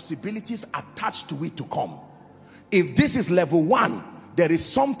the possibilities attached to it to come. If this is level 1, there is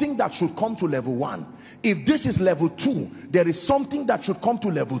something that should come to level 1. If this is level 2, there is something that should come to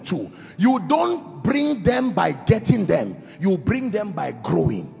level 2. You don't bring them by getting them. You bring them by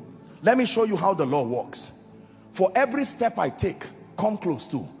growing. Let me show you how the law works. For every step I take, come close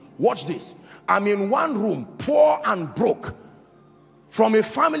to. Watch this. I'm in one room, poor and broke, from a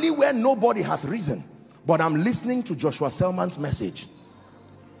family where nobody has risen. But I'm listening to Joshua Selman's message.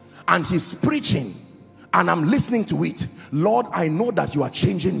 And he's preaching. And I'm listening to it. Lord, I know that you are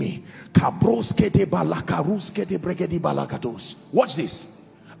changing me. Watch this.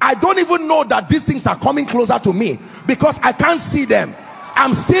 I don't even know that these things are coming closer to me because I can't see them.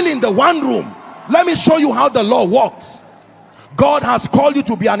 I'm still in the one room. Let me show you how the law works. God has called you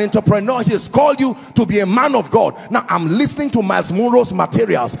to be an entrepreneur. He has called you to be a man of God. Now I'm listening to Miles Monroe's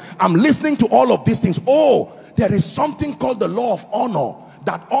materials. I'm listening to all of these things. Oh, there is something called the law of honor.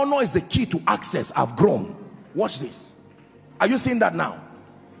 That honor is the key to access. I've grown. Watch this. Are you seeing that now?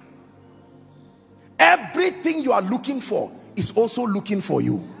 Everything you are looking for is also looking for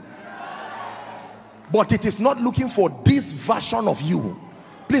you. But it is not looking for this version of you.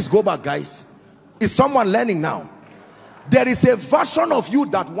 Please go back, guys. Is someone learning now? There is a version of you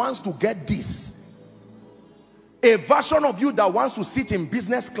that wants to get this. A version of you that wants to sit in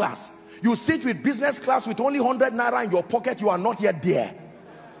business class. You sit with business class with only 100 naira in your pocket. You are not yet there.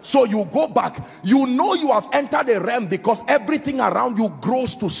 So you go back. You know you have entered a realm because everything around you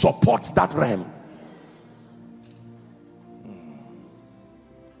grows to support that realm.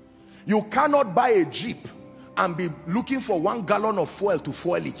 You cannot buy a Jeep and be looking for 1 gallon of fuel to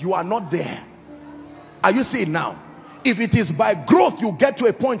fuel it. You are not there. Are you seeing now? If it is by growth you get to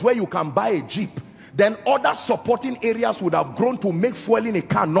a point where you can buy a Jeep, then other supporting areas would have grown to make fueling a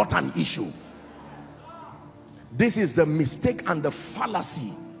car not an issue. This is the mistake and the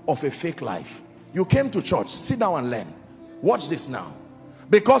fallacy of a fake life. You came to church, sit down and learn. Watch this now.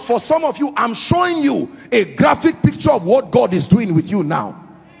 Because for some of you, I'm showing you a graphic picture of what God is doing with you now.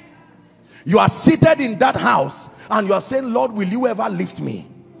 You are seated in that house and you are saying, Lord, will you ever lift me?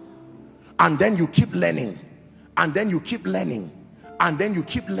 And then you keep learning. And then you keep learning. And then you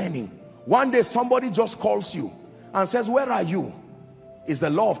keep learning. One day somebody just calls you and says, where are you? It's the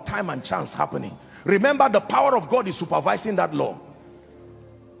law of time and chance happening. Remember, the power of God is supervising that law.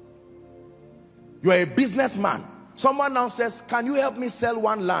 You are a businessman. Someone now says, can you help me sell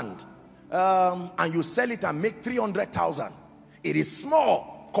one land? And you sell it and make 300,000. It is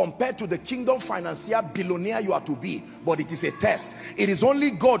small compared to the kingdom financier billionaire you are to be, but it is a test. It is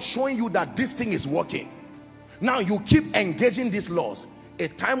only God showing you that this thing is working. Now you keep engaging these laws. A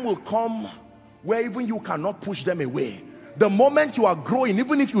time will come where even you cannot push them away. The moment you are growing,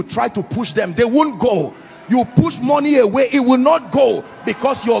 even if you try to push them, they won't go. You push money away, it will not go,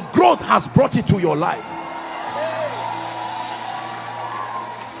 because your growth has brought it to your life.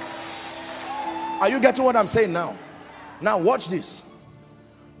 Are you getting what I'm saying now? Now watch this.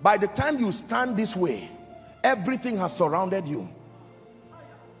 By the time you stand this way, everything has surrounded you.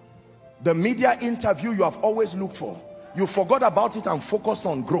 The media interview you have always looked for, you forgot about it and focused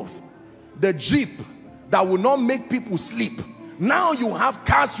on growth. The Jeep that will not make people sleep. Now you have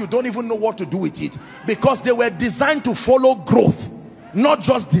cars, you don't even know what to do with it, because they were designed to follow growth, not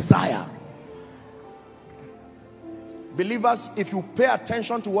just desire. Believers, if you pay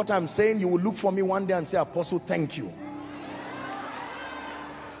attention to what I'm saying, you will look for me one day and say, Apostle, thank you.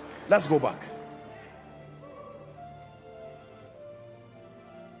 Let's go back.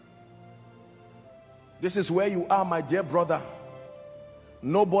 This is where you are, my dear brother.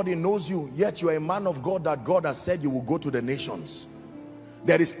 Nobody knows you, yet you are a man of God that God has said you will go to the nations.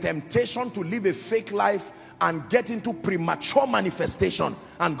 There is temptation to live a fake life and get into premature manifestation,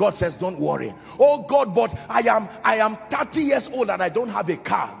 and God says, don't worry. Oh God, but I am 30 years old and I don't have a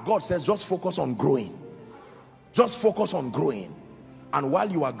car. God says, just focus on growing. Just focus on growing. And while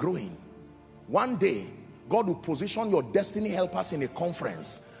you are growing, one day God will position your destiny helpers in a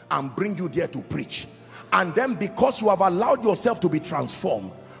conference, and bring you there to preach. And then because you have allowed yourself to be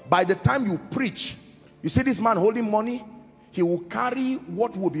transformed, by the time you preach, you see this man holding money, he will carry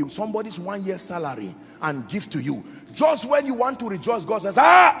what will be somebody's 1 year salary and give to you. Just when you want to rejoice, God says,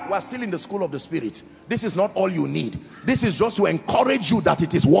 we're still in the school of the Spirit. This is not all you need. This is just to encourage you that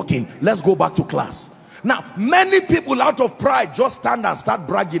it is working. Let's go back to class. Now, many people out of pride just stand and start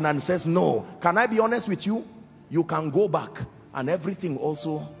bragging and says, no. Can I be honest with you? You can go back and everything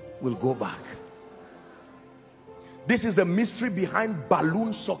also will go back. This is the mystery behind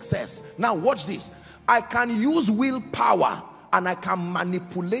balloon success. Now watch this. I can use willpower and I can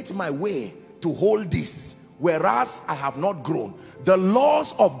manipulate my way to hold this, whereas I have not grown. The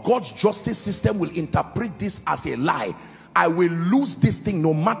laws of God's justice system will interpret this as a lie. I will lose this thing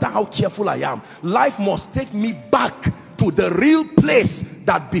no matter how careful I am. Life must take me back to the real place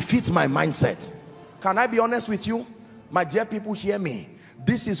that befits my mindset. Can I be honest with you? My dear people, hear me.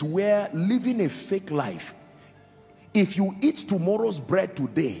 This is where living a fake life, if you eat tomorrow's bread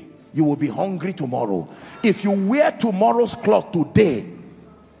today, you will be hungry tomorrow. If you wear tomorrow's cloth today,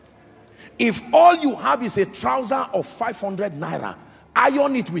 if all you have is a trouser of 500 naira,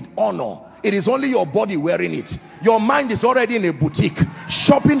 iron it with honor. It is only your body wearing it. Your mind is already in a boutique,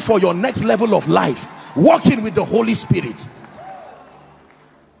 shopping for your next level of life, walking with the Holy Spirit.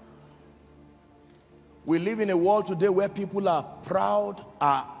 We live in a world today where people are proud,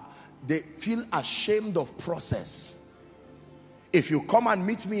 they feel ashamed of process. If you come and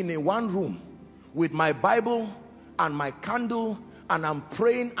meet me in one room with my Bible and my candle and I'm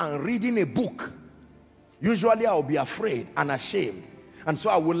praying and reading a book, usually I'll be afraid and ashamed. And so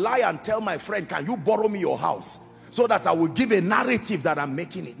I will lie and tell my friend, can you borrow me your house? So that I will give a narrative that I'm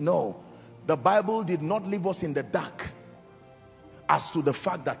making it. No, the Bible did not leave us in the dark as to the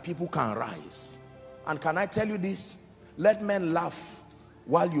fact that people can rise. And can I tell you this? Let men laugh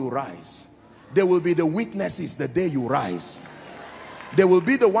while you rise. They will be the witnesses the day you rise. They will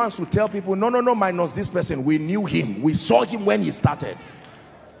be the ones who tell people, no, minus this person. We knew him. We saw him when he started.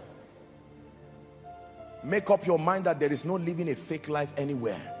 Make up your mind that there is no living a fake life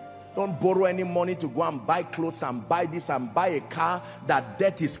anywhere. Don't borrow any money to go and buy clothes and buy this and buy a car. That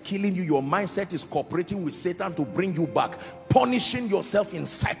debt is killing you. Your mindset is cooperating with Satan to bring you back. Punishing yourself in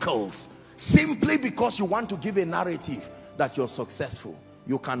cycles. Simply because you want to give a narrative that you're successful.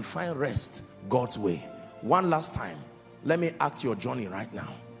 You can find rest God's way. One last time. Let me act your journey right now.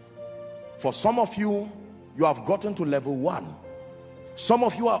 For some of you, you have gotten to level 1. Some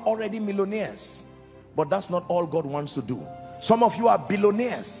of you are already millionaires, but that's not all God wants to do. Some of you are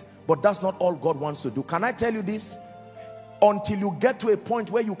billionaires, but that's not all God wants to do. Can I tell you this? Until you get to a point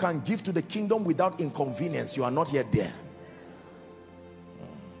where you can give to the kingdom without inconvenience, you are not yet there.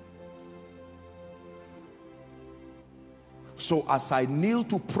 So as I kneel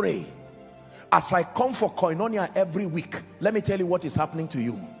to pray, as I come for koinonia every week, let me tell you what is happening to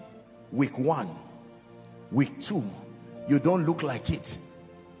you. Week 1, week 2, you don't look like it.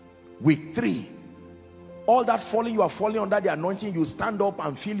 Week 3, all that falling, you are falling under the anointing, you stand up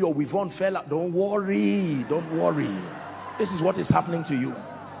and feel your weave on fell out. Don't worry, don't worry. This is what is happening to you.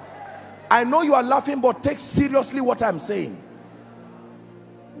 I know you are laughing, but take seriously what I'm saying.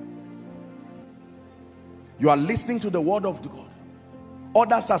 You are listening to the word of God.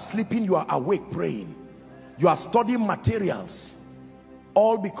 Others are sleeping, you are awake praying. You are studying materials,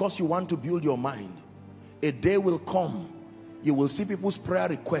 all because you want to build your mind. A day will come, you will see people's prayer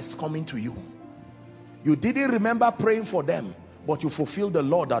requests coming to you. You didn't remember praying for them, but you fulfilled the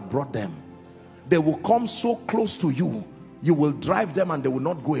law that brought them. They will come so close to you, you will drive them and they will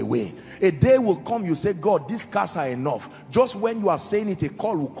not go away. A day will come, you say, God, these cars are enough. Just when you are saying it, a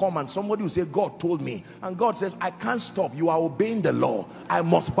call will come and somebody will say, God told me. And God says, I can't stop. You are obeying the law. I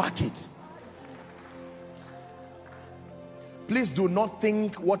must back it. Please do not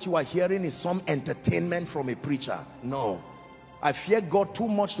think what you are hearing is some entertainment from a preacher. No. I fear God too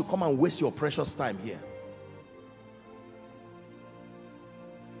much to come and waste your precious time here.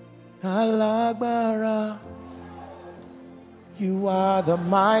 Alagbara. You are the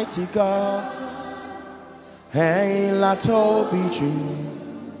mighty God. Hey, Latobiju.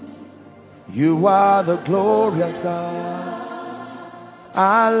 You are the glorious God.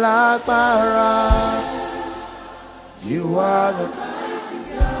 Alagbara. You are the mighty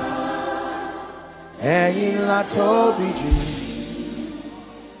God. Hey, Latobiju.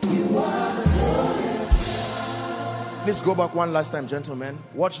 You are the glorious God. Let's go back one last time, gentlemen.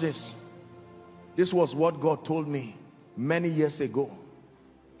 Watch this. This was what God told me many years ago.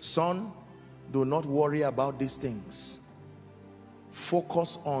 Son, do not worry about these things.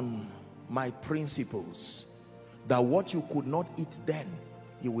 Focus on my principles. That what you could not eat then,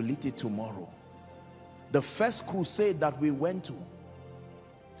 you will eat it tomorrow. The first crusade that we went to,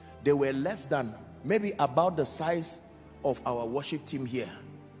 they were less than, maybe about the size of our worship team here.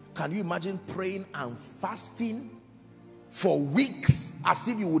 Can you imagine praying and fasting for weeks as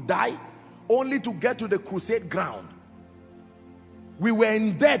if you would die, only to get to the crusade ground? We were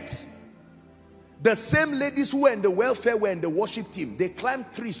in debt. The same ladies who were in the welfare were in the worship team. They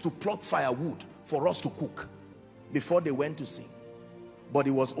climbed trees to pluck firewood for us to cook before they went to sing. But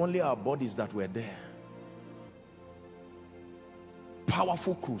it was only our bodies that were there.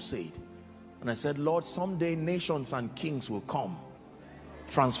 Powerful crusade. And I said, Lord, someday nations and kings will come.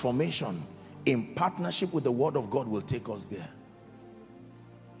 Transformation in partnership with the word of God will take us there.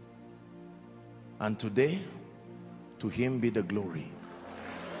 And today, to him be the glory.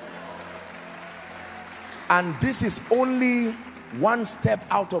 And this is only one step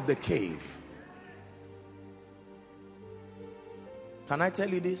out of the cave. Can I tell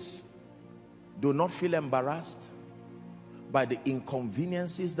you this? Do not feel embarrassed by the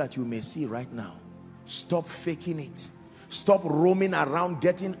inconveniences that you may see right now. Stop faking it. Stop roaming around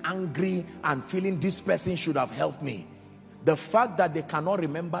getting angry and feeling this person should have helped me. The fact that they cannot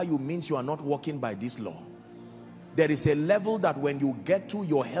remember you means you are not walking by this law. There is a level that when you get to,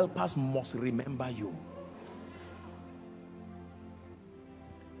 your helpers must remember you.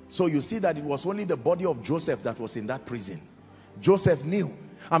 So you see that it was only the body of Joseph that was in that prison. Joseph knew.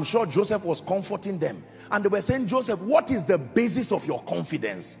 I'm sure Joseph was comforting them. And they were saying, Joseph, what is the basis of your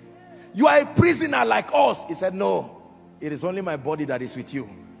confidence? You are a prisoner like us. He said, no, it is only my body that is with you.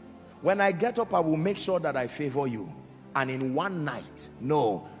 When I get up, I will make sure that I favor you. And in one night,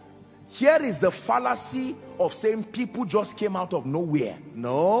 no. Here is the fallacy of saying people just came out of nowhere.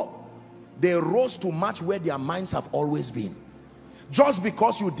 No, they rose to match where their minds have always been. Just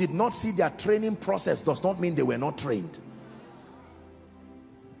because you did not see their training process does not mean they were not trained.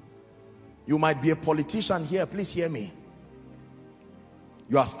 You might be a politician here, please hear me.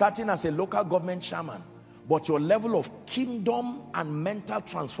 You are starting as a local government chairman, but your level of kingdom and mental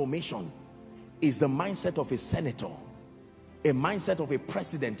transformation is the mindset of a senator, a mindset of a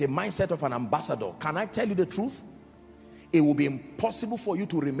president, a mindset of an ambassador. Can I tell you the truth? It will be impossible for you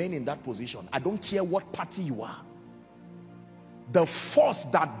to remain in that position. I don't care what party you are. The force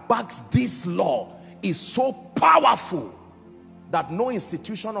that backs this law is so powerful that no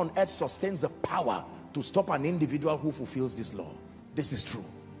institution on earth sustains the power to stop an individual who fulfills this law. This is true.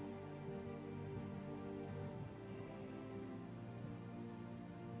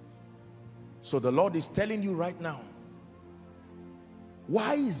 So the Lord is telling you right now,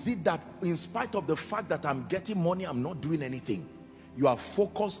 why is it that in spite of the fact that I'm getting money, I'm not doing anything? You are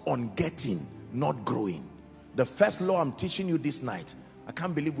focused on getting, not growing. The first law I'm teaching you this night, I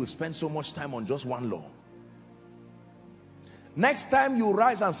can't believe we've spent so much time on just one law. Next time you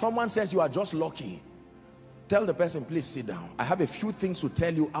rise and someone says you are just lucky, tell the person, please sit down. I have a few things to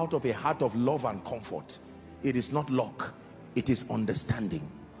tell you out of a heart of love and comfort. It is not luck, it is understanding.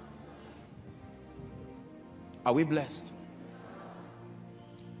 Are we blessed?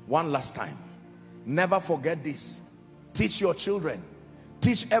 One last time, never forget this. Teach your children,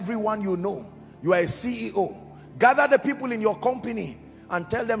 teach everyone you know. You are a CEO. Gather the people in your company and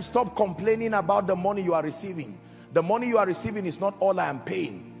tell them, stop complaining about the money you are receiving. The money you are receiving is not all I am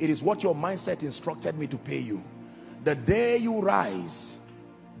paying. It is what your mindset instructed me to pay you. The day you rise,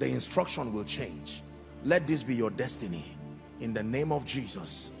 the instruction will change. Let this be your destiny in the name of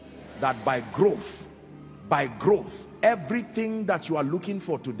Jesus. That by growth, everything that you are looking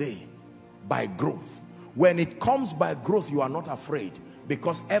for today, by growth. When it comes by growth, you are not afraid,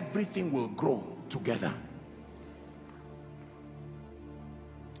 because everything will grow together.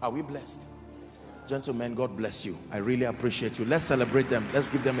 Are we blessed? Gentlemen, God bless you. I really appreciate you. Let's celebrate them. Let's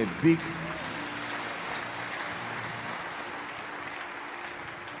give them a big...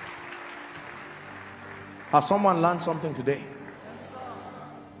 Has someone learned something today?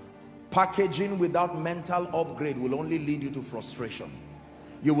 Packaging without mental upgrade will only lead you to frustration.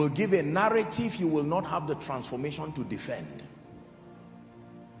 You will give a narrative, you will not have the transformation to defend.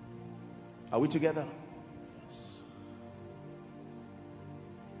 Are we together? Yes.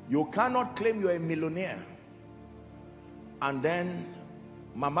 You cannot claim you're a millionaire and then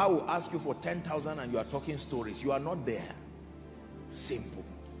mama will ask you for 10,000 and you are talking stories. You are not there. Simple.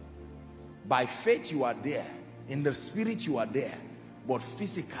 By faith you are there. In the spirit you are there. But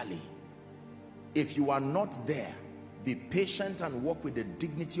physically, if you are not there, be patient and walk with the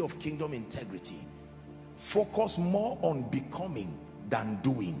dignity of kingdom integrity. Focus more on becoming than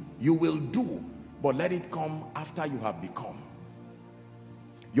doing. You will do, but let it come after you have become.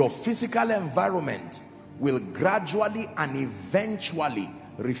 Your physical environment will gradually and eventually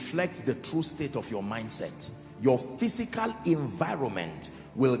reflects the true state of your mindset. Your physical environment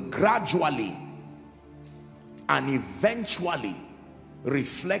will gradually and eventually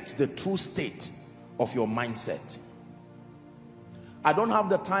reflect the true state of your mindset. I don't have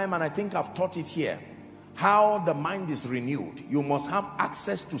the time, and I think I've taught it here, how the mind is renewed. You must have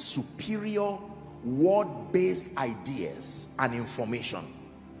access to superior word-based ideas and information.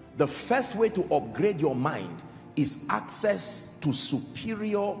 The first way to upgrade your mind is access to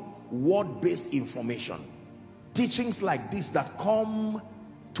superior word-based information. Teachings like this that come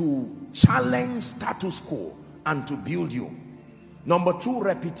to challenge status quo and to build you. Number two,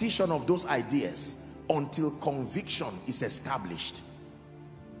 repetition of those ideas until conviction is established.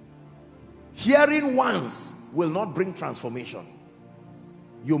 Hearing once will not bring transformation.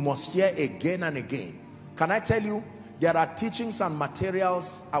 You must hear again and again. Can I tell you, there are teachings and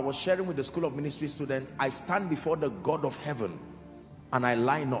materials I was sharing with the School of Ministry students. I stand before the God of heaven and I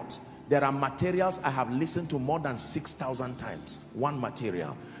lie not. There are materials I have listened to more than 6,000 times. One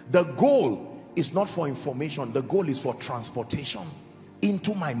material. The goal is not for information. The goal is for transportation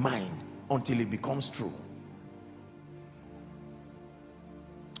into my mind until it becomes true.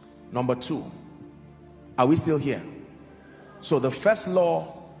 Number two, are we still here? So the first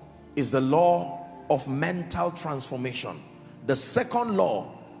law is the law of mental transformation. The second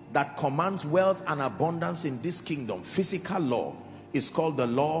law that commands wealth and abundance in this kingdom, physical law, is called the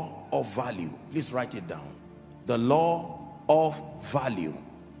law of value. Please write it down. The law of value.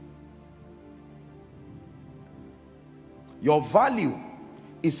 Your value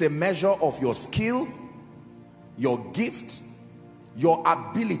is a measure of your skill, your gift, your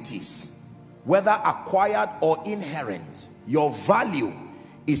abilities, whether acquired or inherent. Your value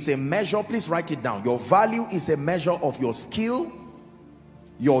is a measure, please write it down. Your value is a measure of your skill,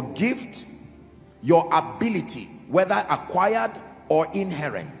 your gift, your ability, whether acquired or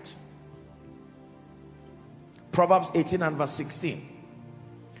inherent. Proverbs 18 and verse 16.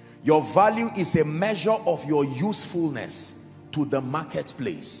 Your value is a measure of your usefulness to the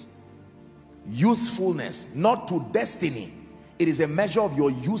marketplace. Usefulness, not to destiny. It is a measure of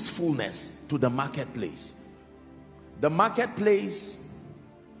your usefulness to the marketplace. The marketplace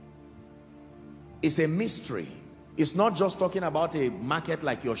is a mystery. It's not just talking about a market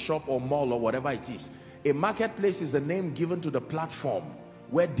like your shop or mall or whatever it is. A marketplace is a name given to the platform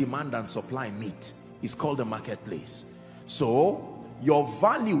where demand and supply meet. It's called a marketplace. So your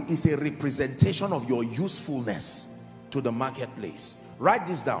value is a representation of your usefulness to the marketplace. Write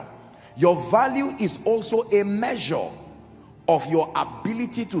this down. Your value is also a measure of your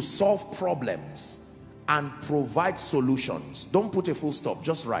ability to solve problems and provide solutions. Don't put a full stop,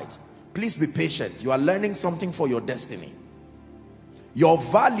 just write. Please be patient. You are learning something for your destiny. Your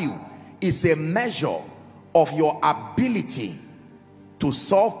value is a measure of your ability to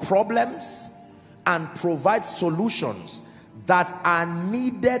solve problems and provide solutions that are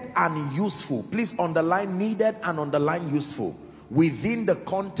needed and useful. Please underline needed and underline useful within the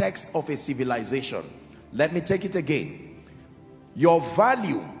context of a civilization. Let me take it again. Your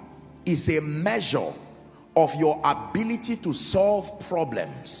value is a measure of your ability to solve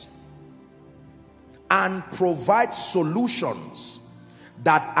problems and provide solutions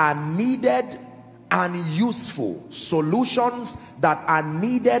that are needed and useful. Solutions that are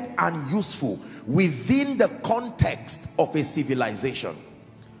needed and useful within the context of a civilization.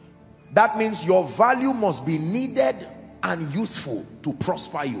 That means your value must be needed and useful to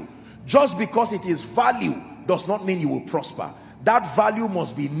prosper you. Just because it is value does not mean you will prosper. That value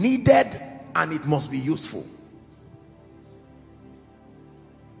must be needed and it must be useful.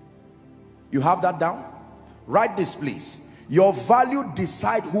 You have that down? Write this, please. Your value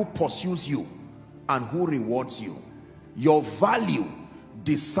decides who pursues you and who rewards you. Your value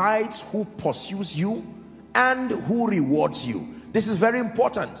decides who pursues you and who rewards you. This is very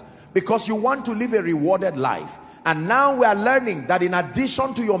important because you want to live a rewarded life. And now we are learning that in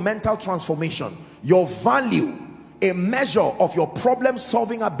addition to your mental transformation, your value, a measure of your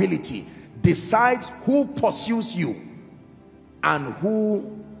problem-solving ability, decides who pursues you and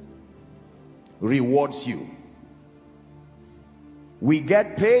who rewards you. We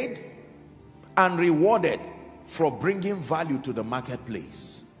get paid and rewarded for bringing value to the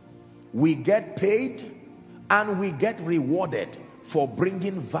marketplace. We get paid and we get rewarded for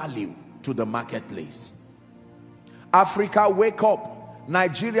bringing value to the marketplace. Africa, wake up.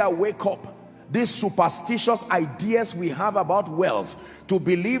 Nigeria, wake up. These superstitious ideas we have about wealth, to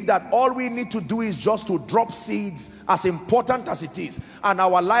believe that all we need to do is just to drop seeds, as important as it is, and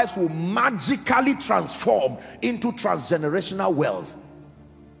our lives will magically transform into transgenerational wealth.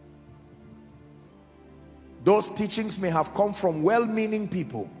 Those teachings may have come from well-meaning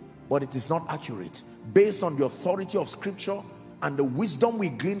people, but it is not accurate, based on the authority of scripture and the wisdom we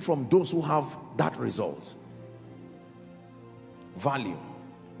glean from those who have that result. Value.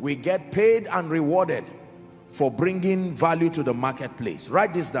 We get paid and rewarded for bringing value to the marketplace.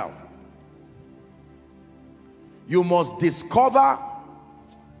 Write this down. You must discover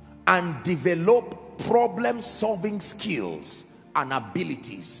and develop problem-solving skills and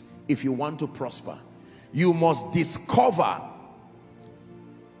abilities if you want to prosper. You must discover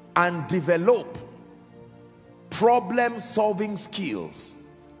and develop problem-solving skills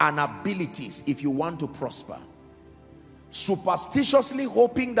and abilities if you want to prosper. Superstitiously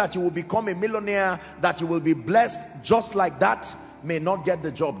hoping that you will become a millionaire, that you will be blessed just like that, may not get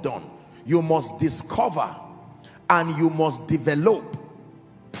the job done. You must discover and you must develop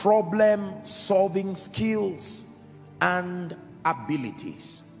problem-solving skills and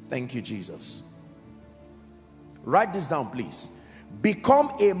abilities. Thank you, Jesus. Write this down, please.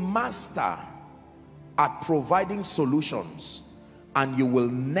 Become a master at providing solutions and you will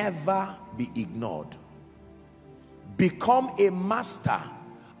never be ignored. Become a master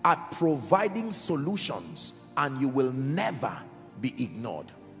at providing solutions and you will never be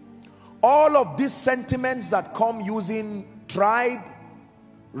ignored. All of these sentiments that come using tribe,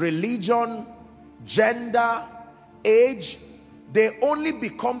 religion, gender, age, they only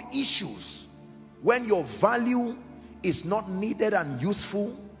become issues when your value is not needed and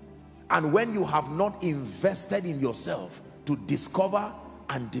useful, and when you have not invested in yourself to discover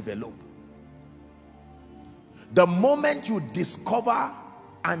and develop. The moment you discover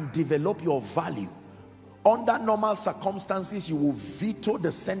and develop your value, under normal circumstances, you will veto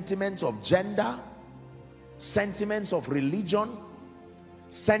the sentiments of gender, sentiments of religion,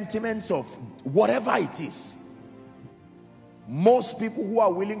 sentiments of whatever it is. Most people who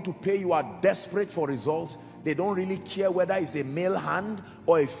are willing to pay you are desperate for results. They don't really care whether it's a male hand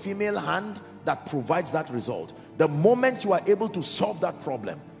or a female hand that provides that result. The moment you are able to solve that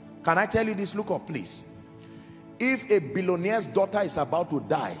problem, can I tell you this? Look up, please. If a billionaire's daughter is about to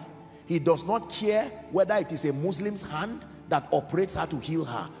die, he does not care whether it is a Muslim's hand that operates her to heal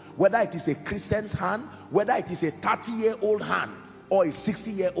her, whether it is a Christian's hand, whether it is a 30-year-old hand or a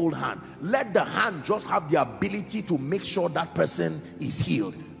 60-year-old hand. Let the hand just have the ability to make sure that person is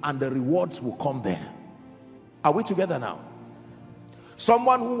healed, and the rewards will come there. Are we together now?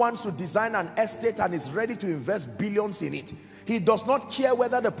 Someone who wants to design an estate and is ready to invest billions in it, he does not care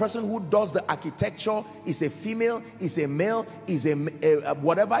whether the person who does the architecture is a female, is a male, is a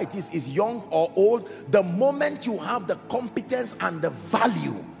whatever it is young or old. The moment you have the competence and the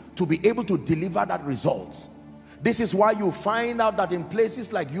value to be able to deliver that result. This is why you find out that in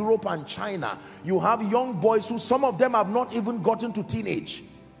places like Europe and China, you have young boys who, some of them have not even gotten to teenage,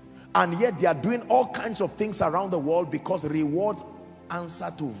 and yet they are doing all kinds of things around the world, because rewards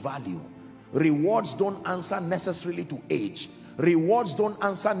answer to value. Rewards don't answer necessarily to age. Rewards don't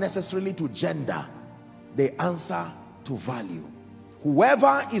answer necessarily to gender. They answer to value.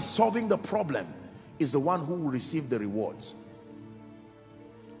 Whoever is solving the problem is the one who will receive the rewards.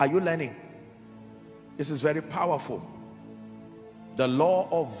 Are you learning? This is very powerful. The law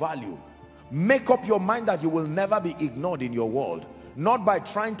of value. Make up your mind that you will never be ignored in your world. Not by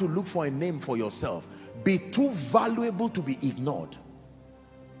trying to look for a name for yourself. Be too valuable to be ignored.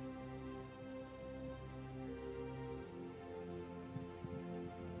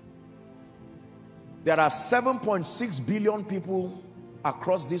 There are 7.6 billion people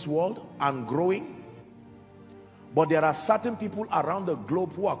across this world and growing. But there are certain people around the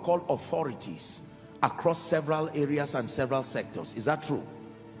globe who are called authorities across several areas and several sectors. Is that true?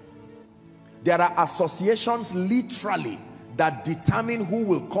 There are associations literally that determine who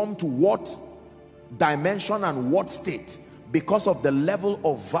will come to what dimension and what state, because of the level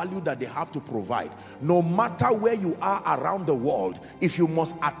of value that they have to provide. No matter where you are around the world, if you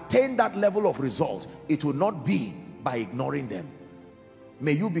must attain that level of result, it will not be by ignoring them.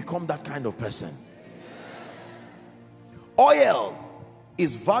 May you become that kind of person. Oil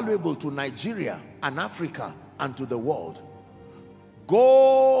is valuable to Nigeria and Africa and to the world.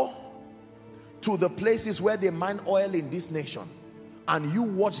 Go to the places where they mine oil in this nation and you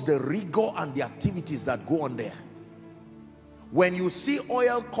watch the rigor and the activities that go on there. When you see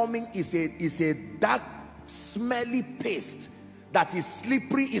oil coming, is a dark, smelly paste that is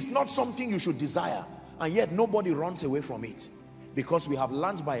slippery. It's not something you should desire, and yet nobody runs away from it, because we have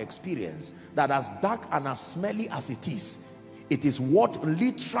learned by experience that as dark and as smelly as it is what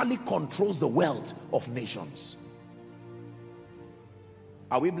literally controls the wealth of nations.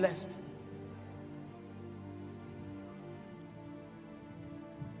 Are we blessed?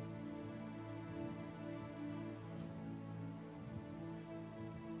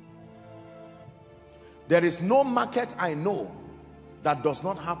 There is no market I know that does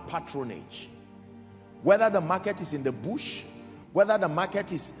not have patronage. Whether the market is in the bush, whether the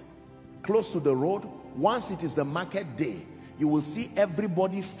market is close to the road, once it is the market day, you will see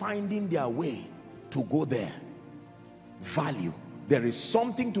everybody finding their way to go there. Value. There is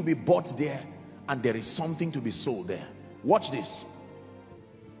something to be bought there, and there is something to be sold there. Watch this.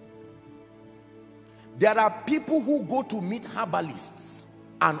 There are people who go to meet herbalists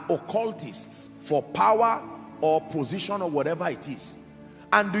and occultists for power or position or whatever it is.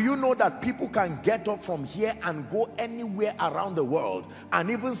 And do you know that people can get up from here and go anywhere around the world,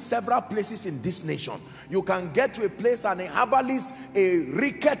 and even several places in this nation? You can get to a place and a herbalist, a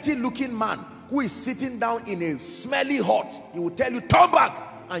rickety looking man who is sitting down in a smelly hut, he will tell you, turn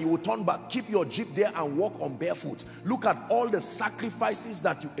back, and you will turn back. Keep your jeep there and walk on barefoot. Look at all the sacrifices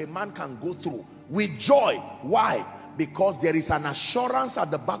that a man can go through with joy. Why? Because there is an assurance at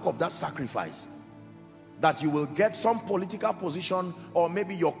the back of that sacrifice that you will get some political position, or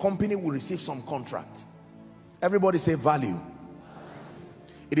maybe your company will receive some contract. Everybody say value.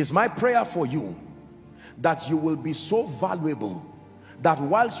 It is my prayer for you that you will be so valuable that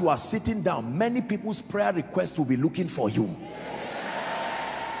whilst you are sitting down, many people's prayer requests will be looking for you.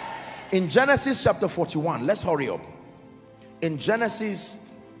 In Genesis chapter 41, let's hurry up. In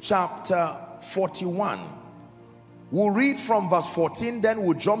Genesis chapter 41, we'll read from verse 14, then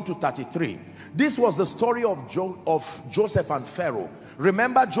we'll jump to 33. This was the story of Joseph and Pharaoh.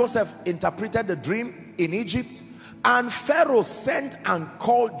 Remember, Joseph interpreted the dream in Egypt, and Pharaoh sent and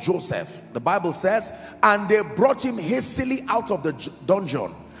called Joseph. The Bible says, and they brought him hastily out of the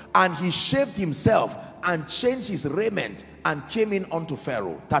dungeon, and he shaved himself and changed his raiment and came in unto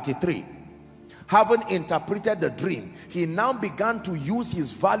Pharaoh. 33. Having interpreted the dream, he now began to use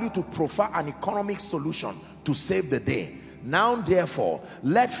his value to proffer an economic solution to save the day. Now therefore,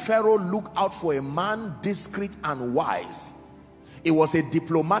 let Pharaoh look out for a man discreet and wise. It was a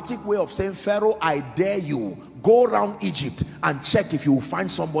diplomatic way of saying, Pharaoh, I dare you, go around Egypt and check if you will find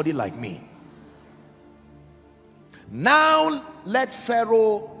somebody like me. Now let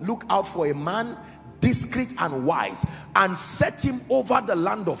Pharaoh look out for a man discreet and wise, and set him over the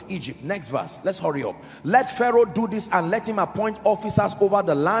land of Egypt. Next verse, let's hurry up. Let Pharaoh do this, and let him appoint officers over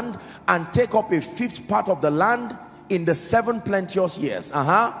the land, and take up a fifth part of the land in the 7 plenteous years.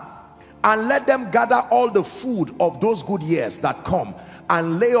 And let them gather all the food of those good years that come,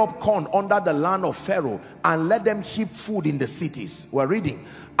 and lay up corn under the land of Pharaoh, and let them heap food in the cities. We're reading.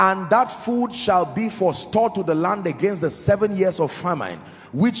 And that food shall be for store to the land against the 7 years of famine,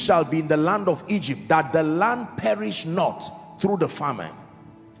 which shall be in the land of Egypt, that the land perish not through the famine.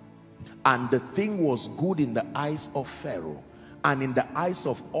 And the thing was good in the eyes of Pharaoh, and in the eyes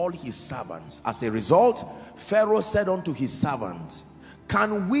of all his servants. As a result, Pharaoh said unto his servants,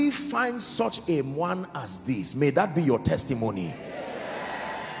 can we find such a one as this? May that be your testimony.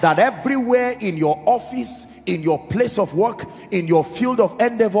 That everywhere in your office, in your place of work, in your field of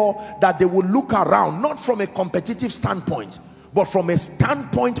endeavor, that they will look around, not from a competitive standpoint, but from a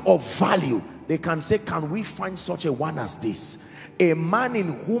standpoint of value. They can say, can we find such a one as this? A man in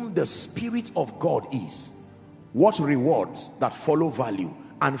whom the Spirit of God is. What rewards that follow value?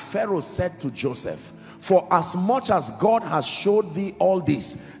 And Pharaoh said to Joseph, for as much as God has showed thee all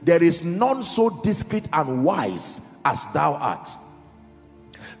this, there is none so discreet and wise as thou art.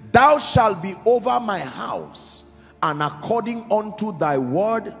 Thou shalt be over my house, and according unto thy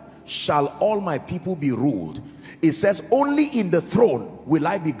word shall all my people be ruled. It says, only in the throne will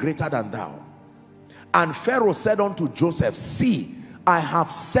I be greater than thou. And Pharaoh said unto Joseph, see, I have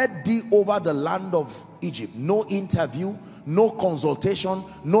set thee over the land of Egypt. No interview, no consultation,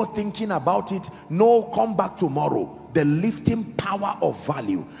 no thinking about it, no come back tomorrow. The lifting power of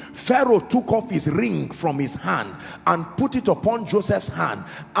value. Pharaoh took off his ring from his hand and put it upon Joseph's hand,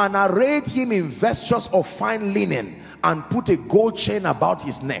 and arrayed him in vestures of fine linen, and put a gold chain about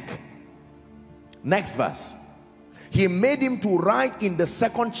his neck. Next verse. He made him to ride in the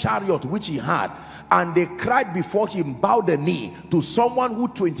second chariot which he had, and they cried before him, bow the knee to someone who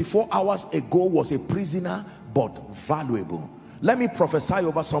 24 hours ago was a prisoner but valuable. Let me prophesy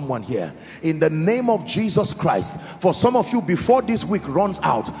over someone here in the name of Jesus Christ. For some of you, before this week runs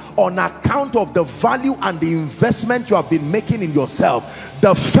out, on account of the value and the investment you have been making in yourself,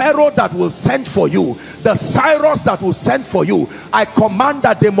 the Pharaoh that will send for you, the Cyrus that will send for you, I command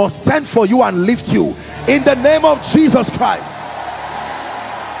that they must send for you and lift you in the name of Jesus Christ.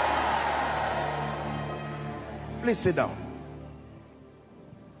 Please sit down.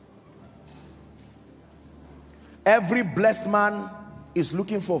 Every blessed man is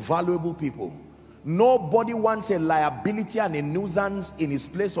looking for valuable people. Nobody wants a liability and a nuisance in his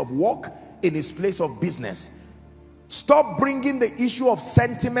place of work, in his place of business. Stop bringing the issue of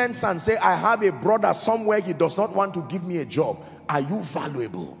sentiments and say, I have a brother somewhere, he does not want to give me a job. Are you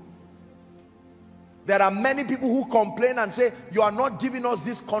valuable? There are many people who complain and say, you are not giving us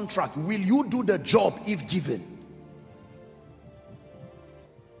this contract. Will you do the job if given?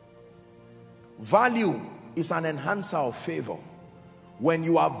 Value is an enhancer of favor. When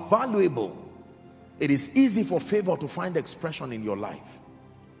you are valuable, it is easy for favor to find expression in your life.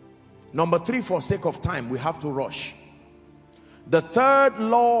 Number 3, for sake of time, we have to rush. The third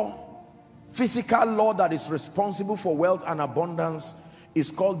law, physical law that is responsible for wealth and abundance, is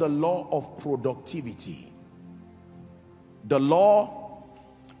called the law of productivity. The law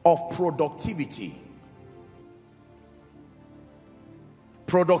of productivity.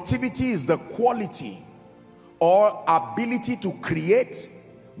 Productivity is the quality or ability to create,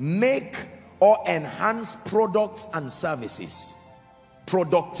 make, or enhance products and services.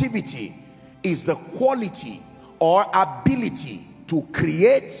 Productivity is the quality or ability to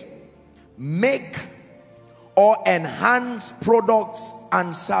create, make, or enhance products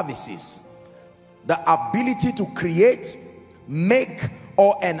and services. The ability to create, make,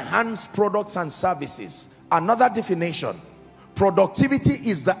 or enhance products and services. Another definition: productivity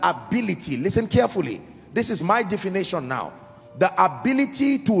is the ability, listen carefully, this is my definition now, the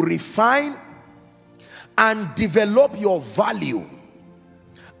ability to refine and develop your value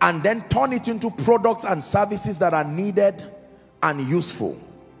and then turn it into products and services that are needed and useful,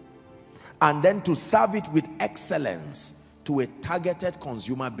 and then to serve it with excellence to a targeted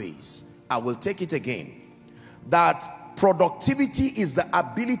consumer base. I will take it again. That productivity is the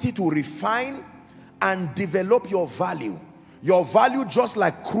ability to refine and develop your value. Your value, just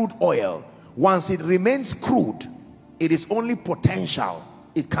like crude oil, once it remains crude, it is only potential.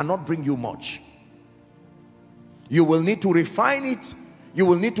 It cannot bring you much. You will need to refine it. You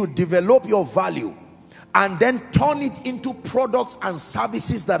will need to develop your value and then turn it into products and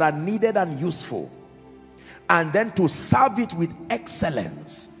services that are needed and useful, and then to serve it with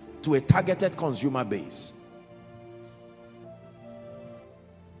excellence to a targeted consumer base.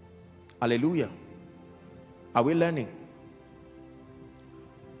 Hallelujah. Are we learning?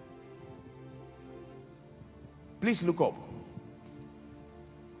 Please look up.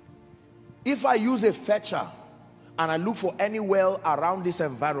 If I use a fetcher and I look for any well around this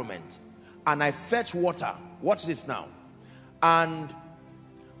environment and I fetch water, watch this now, and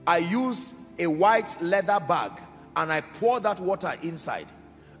I use a white leather bag and I pour that water inside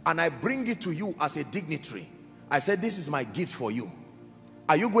and I bring it to you as a dignitary, I say, this is my gift for you.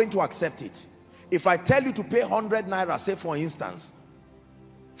 Are you going to accept it? If I tell you to pay 100 naira, say for instance,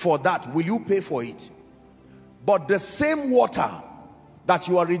 for that, will you pay for it? But the same water that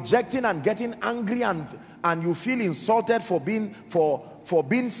you are rejecting and getting angry and you feel insulted for being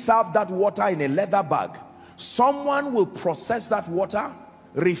served that water in a leather bag, someone will process that water,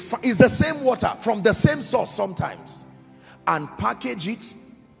 it's the same water from the same source sometimes, and package it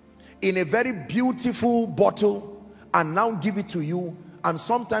in a very beautiful bottle and now give it to you. And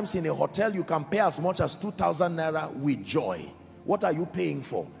sometimes in a hotel you can pay as much as 2,000 naira with joy. What are you paying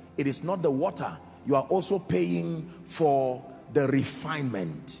for? It is not the water. You are also paying for the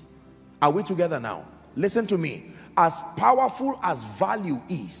refinement. Are we together now? Listen to me. As powerful as value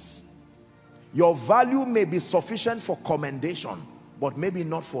is, your value may be sufficient for commendation, but maybe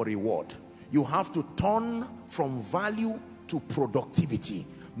not for reward. You have to turn from value to productivity.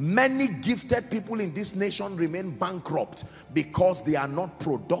 Many gifted people in this nation remain bankrupt because they are not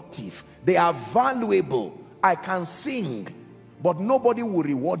productive. They are valuable. I can sing, but nobody will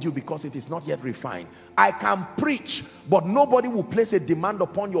reward you because it is not yet refined. I can preach, but nobody will place a demand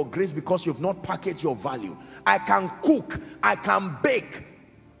upon your grace because you've not packaged your value. I can cook, I can bake,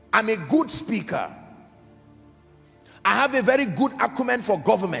 I'm a good speaker, I have a very good acumen for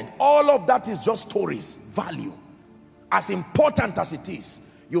government. All of that is just stories. Value, as important as it is,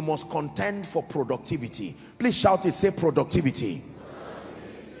 you must contend for productivity. Please shout it, say productivity.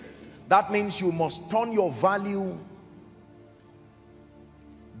 That means you must turn your value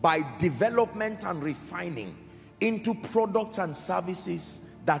by development and refining into products and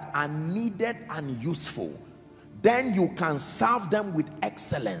services that are needed and useful. Then you can serve them with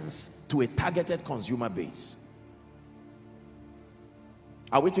excellence to a targeted consumer base.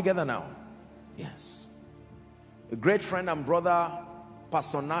 Are we together now? Yes. A great friend and brother,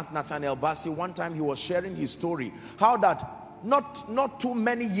 Pastor Nathaniel Bassi, one time he was sharing his story, how that not too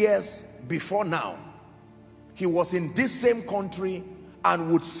many years before now, he was in this same country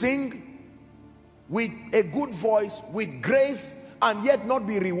and would sing with a good voice, with grace, and yet not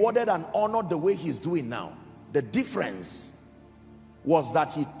be rewarded and honored the way he's doing now. The difference was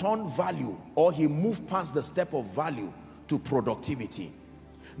that he turned value, or he moved past the step of value to productivity.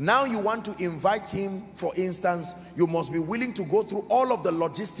 Now you want to invite him, for instance, you must be willing to go through all of the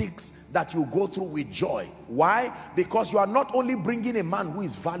logistics that you go through with joy. Why? Because you are not only bringing a man who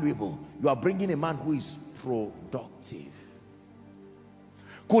is valuable, you are bringing a man who is productive.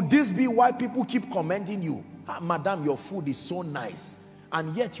 Could this be why people keep commending you? Ah, madam, your food is so nice,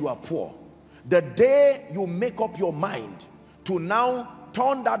 and yet you are poor. The day you make up your mind to now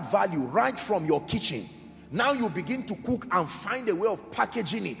turn that value right from your kitchen, now you begin to cook and find a way of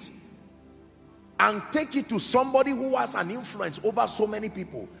packaging it and take it to somebody who has an influence over so many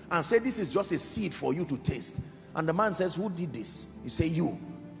people and say, this is just a seed for you to taste. And the man says, who did this? You say, you.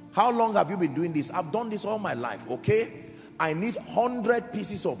 How long have you been doing this? I've done this all my life. Okay, I need 100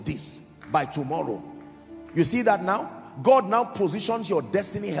 pieces of this by tomorrow. You see that now? God now positions your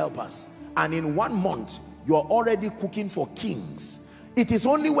destiny helpers, and in 1 month you are already cooking for kings. It is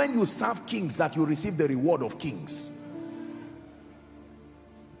only when you serve kings that you receive the reward of kings.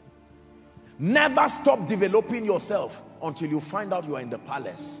 Never stop developing yourself until you find out you are in the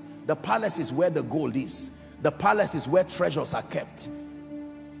palace. The palace is where the gold is. The palace is where treasures are kept.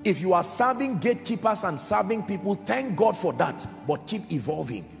 If you are serving gatekeepers and serving people, thank God for that, but keep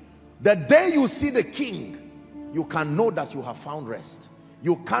evolving. The day you see the king, you can know that you have found rest.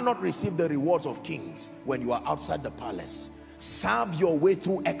 You cannot receive the rewards of kings when you are outside the palace. Serve your way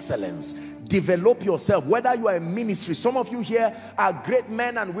through excellence. Develop yourself. Whether you are in ministry, some of you here are great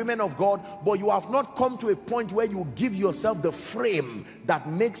men and women of God, but you have not come to a point where you give yourself the frame that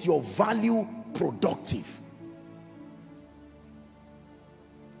makes your value productive.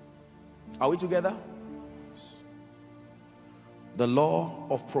 Are we together? The law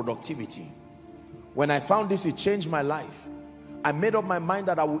of productivity. When I found this, it changed my life. I made up my mind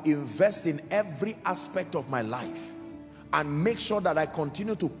that I will invest in every aspect of my life and make sure that I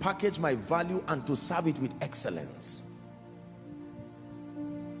continue to package my value and to serve it with excellence.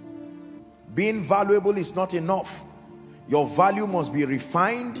 Being valuable is not enough. Your value must be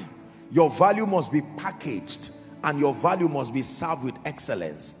refined, your value must be packaged, and your value must be served with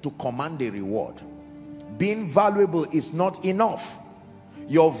excellence to command a reward. Being valuable is not enough.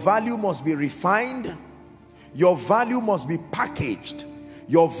 Your value must be refined, your value must be packaged,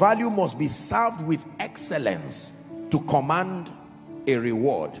 your value must be served with excellence to command a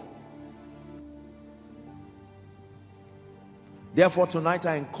reward. Therefore, tonight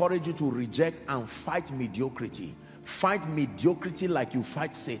I encourage you to reject and fight mediocrity. Fight mediocrity like you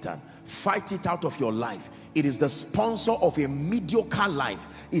fight Satan. Fight it out of your life. It is the sponsor of a mediocre life.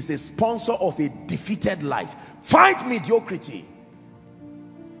 It's a sponsor of a defeated life. Fight mediocrity.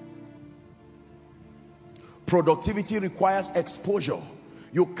 Productivity requires exposure.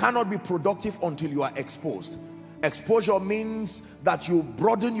 You cannot be productive until you are exposed. Exposure means that you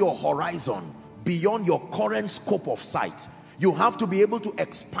broaden your horizon beyond your current scope of sight. You have to be able to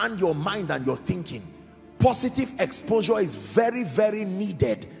expand your mind and your thinking. Positive exposure is very, very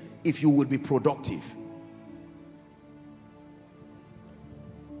needed if you will be productive.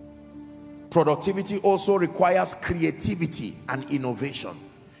 Productivity also requires creativity and innovation.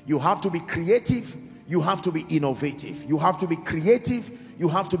 You have to be creative, you have to be innovative. You have to be creative, you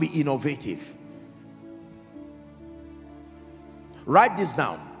have to be innovative. Write this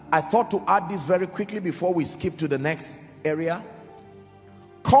down. I thought to add this very quickly before we skip to the next area.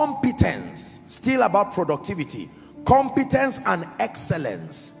 Competence, still about productivity. Competence and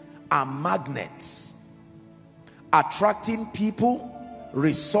excellence are magnets, attracting people,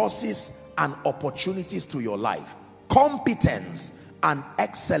 resources, and opportunities to your life. Competence and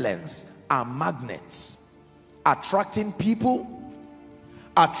excellence are magnets, attracting people,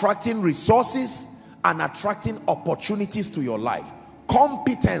 attracting resources, and attracting opportunities to your life.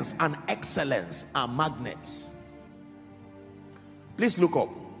 Competence and excellence are magnets. Please look up.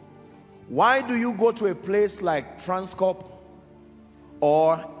 Why do you go to a place like Transcorp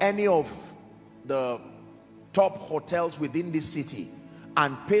or any of the top hotels within this city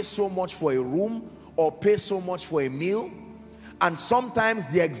and pay so much for a room or pay so much for a meal, and sometimes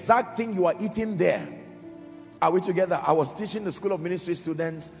the exact thing you are eating there? Are we together? I was teaching the School of Ministry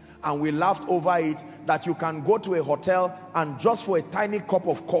students and we laughed over it, that you can go to a hotel and just for a tiny cup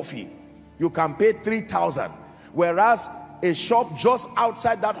of coffee you can pay 3,000, whereas a shop just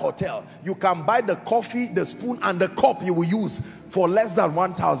outside that hotel, you can buy the coffee, the spoon, and the cup you will use for less than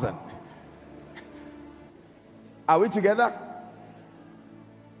 1,000. Are we together?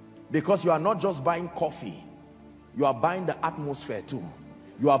 Because you are not just buying coffee, you are buying the atmosphere too.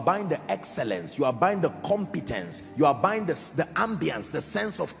 You are buying the excellence. You are buying the competence. You are buying the ambience, the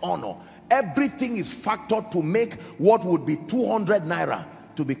sense of honor. Everything is factored to make what would be 200 naira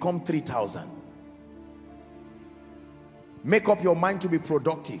to become 3,000. Make up your mind to be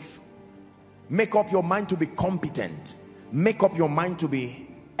productive. Make up your mind to be competent. Make up your mind to be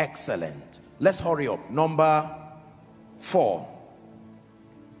excellent. Let's hurry up. Number 4.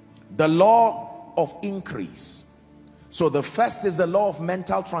 The law of increase. So the first is the law of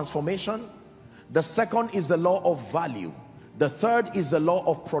mental transformation. The second is the law of value. The third is the law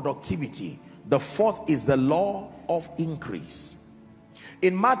of productivity. The fourth is the law of increase.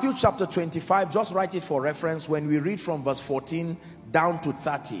 In Matthew chapter 25, just write it for reference when we read from verse 14 down to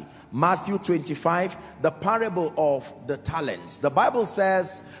 30. Matthew 25, the parable of the talents. The Bible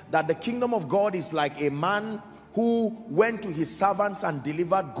says that the kingdom of God is like a man who went to his servants and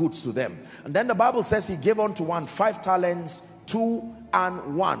delivered goods to them. And then the Bible says he gave unto one 5 talents, 2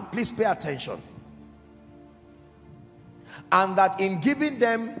 and 1. Please pay attention. And that in giving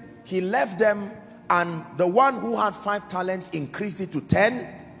them, he left them, and the one who had 5 talents increased it to 10.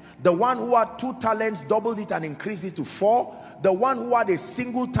 The one who had 2 talents doubled it and increased it to 4. The one who had a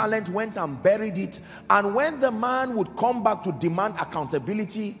single talent went and buried it. And when the man would come back to demand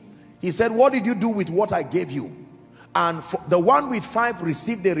accountability, he said, what did you do with what I gave you? And the one with 5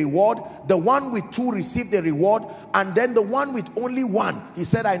 received the reward, the one with 2 received the reward, and then the one with only 1, he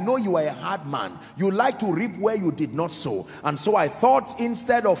said, I know you are a hard man. You like to reap where you did not sow. And so I thought,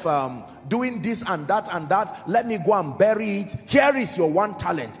 instead of doing this and that, let me go and bury it. Here is your 1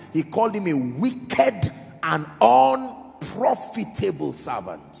 talent. He called him a wicked and unprofitable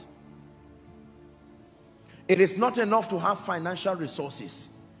servant. It is not enough to have financial resources.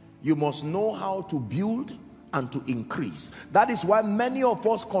 You must know how to build and to increase. That is why many of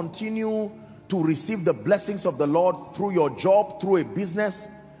us continue to receive the blessings of the Lord through your job, through a business,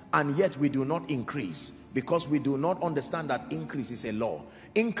 and yet we do not increase, because we do not understand that increase is a law.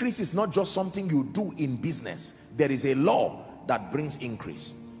 Increase is not just something you do in business. There is a law that brings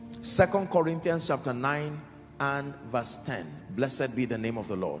increase. 2 Corinthians chapter 9 and verse 10. Blessed be the name of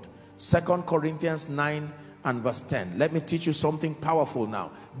the Lord. 2 Corinthians 9 and verse 10. Let me teach you something powerful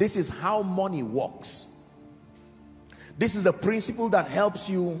now. This is how money works. This is the principle that helps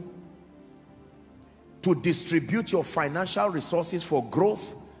you to distribute your financial resources for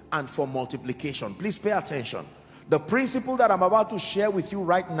growth and for multiplication. Please pay attention. The principle that I'm about to share with you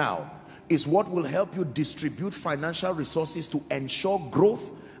right now is what will help you distribute financial resources to ensure growth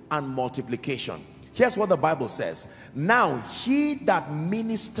and multiplication. Here's what the Bible says. Now he that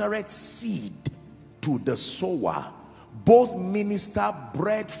ministereth seed to the sower, both minister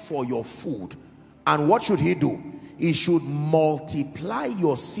bread for your food. And what should he do? He should multiply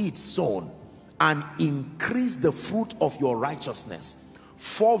your seed sown and increase the fruit of your righteousness.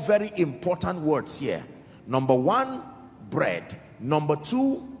 4 very important words here. Number 1, bread. Number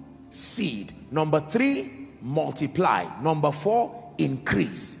 2, seed. Number 3, multiply. Number 4,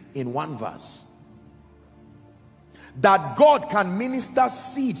 increase, in 1 verse. That God can minister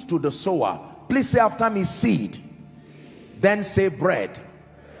seed to the sower. Please say after me, seed. Then say bread.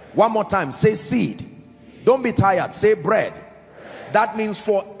 One more time, say seed. Don't be tired, say bread. That means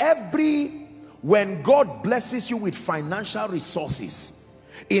for when God blesses you with financial resources,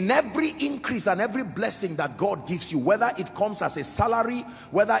 in every increase and every blessing that God gives you, whether it comes as a salary,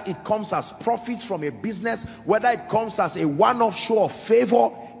 whether it comes as profits from a business, whether it comes as a one-off show of favor,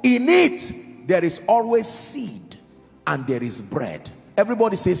 in it there is always seed and there is bread.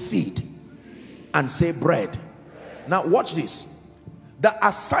 Everybody say seed and say bread. Now watch this. The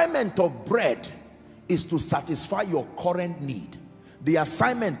assignment of bread is to satisfy your current need. The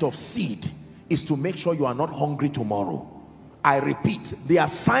assignment of seed is to make sure you are not hungry tomorrow. I repeat, the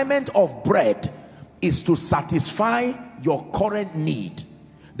assignment of bread is to satisfy your current need.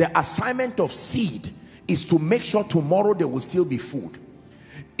 The assignment of seed is to make sure tomorrow there will still be food.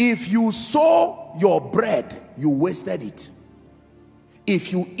 If you sow your bread, you wasted it.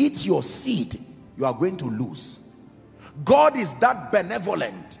 If you eat your seed, you are going to lose. God is that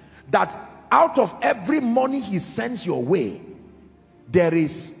benevolent that out of every money he sends your way, there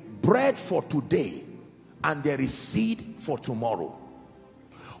is bread for today and there is seed for tomorrow.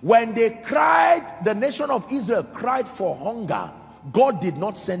 When they cried, the nation of Israel cried for hunger, God did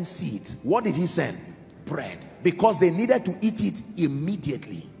not send seeds. What did he send? Bread. Because they needed to eat it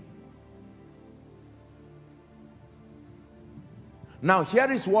immediately. Now here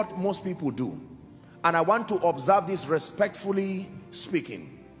is what most people do, and I want to observe this respectfully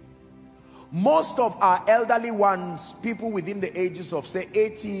speaking. Most of our elderly ones, people within the ages of say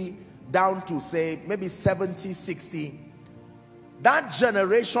 80 down to say maybe 70, 60, That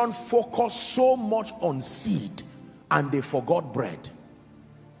generation focused so much on seed and they forgot bread.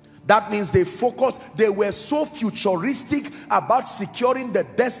 That means they were so futuristic about securing the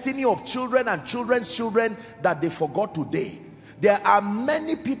destiny of children and children's children that they forgot today. There are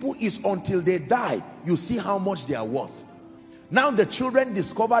many people, it's until they die, you see how much they are worth. Now the children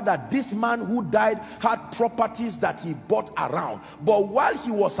discover that this man who died had properties that he bought around. But while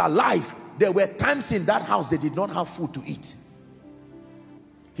he was alive, there were times in that house they did not have food to eat.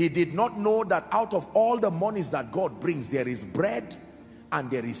 He did not know that out of all the monies that God brings, there is bread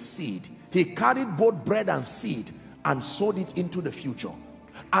and there is seed. He carried both bread and seed and sowed it into the future.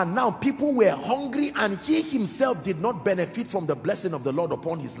 And now people were hungry and he himself did not benefit from the blessing of the Lord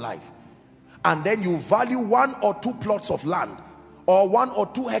upon his life. And then you value 1 or 2 plots of land or 1 or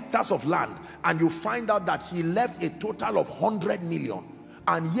 2 hectares of land, and you find out that he left a total of 100 million.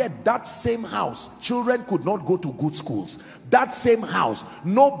 And yet that same house, children could not go to good schools. That same house,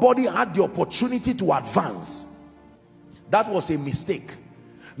 nobody had the opportunity to advance. That was a mistake.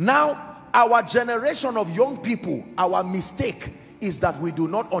 Now, our generation of young people, our mistake is that we do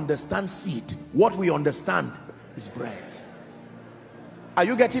not understand seed. What we understand is bread. Are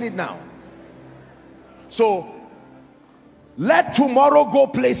you getting it now? So, let tomorrow go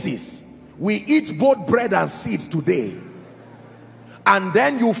places. We eat both bread and seed today. And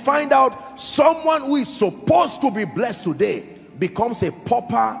then you find out someone who is supposed to be blessed today becomes a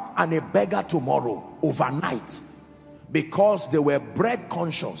pauper and a beggar tomorrow, overnight. Because they were bread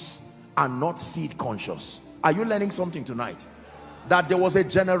conscious and not seed conscious. Are you learning something tonight? That there was a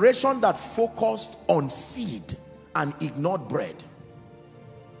generation that focused on seed and ignored bread.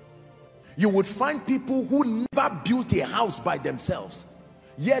 You would find people who never built a house by themselves,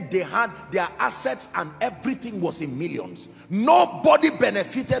 yet they had their assets and everything was in millions. Nobody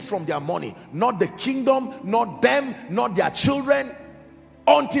benefited from their money, not the kingdom, not them, not their children,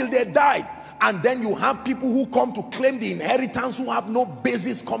 until they died. And then you have people who come to claim the inheritance who have no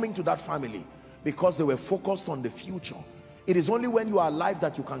basis coming to that family because they were focused on the future. It is only when you are alive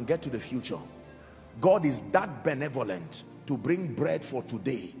that you can get to the future. God is that benevolent to bring bread for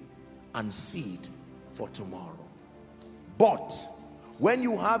today and seed for tomorrow. But when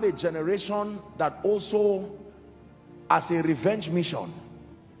you have a generation that also, as a revenge mission,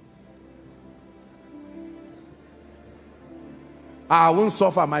 I won't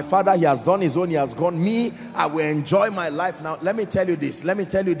suffer. My father, he has done his own, he has gone. Me, I will enjoy my life now. Let me tell you this. Let me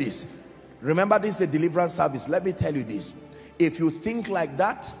tell you this. Remember, this is a deliverance service. Let me tell you this. If you think like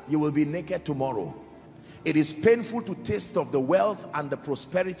that, you will be naked tomorrow. It is painful to taste of the wealth and the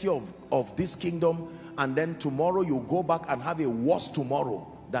prosperity of this kingdom, and then tomorrow you go back and have a worse tomorrow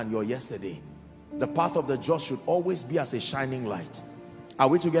than your yesterday. The path of the just should always be as a shining light. Are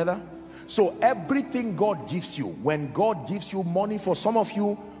we together? So everything God gives you, when God gives you money, for some of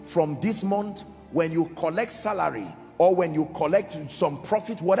you from this month, when you collect salary or when you collect some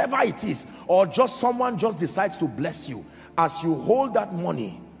profit, whatever it is, or just someone just decides to bless you, as you hold that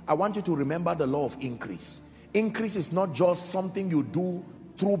money, I want you to remember the law of increase. Increase is not just something you do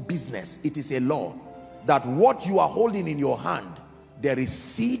through business. It is a law that what you are holding in your hand, there is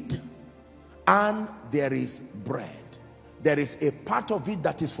seed and there is bread. There is a part of it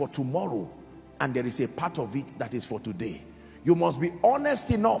that is for tomorrow and there is a part of it that is for today. You must be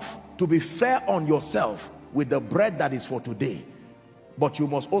honest enough to be fair on yourself with the bread that is for today, but you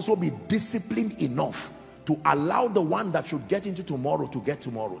must also be disciplined enough to allow the one that should get into tomorrow to get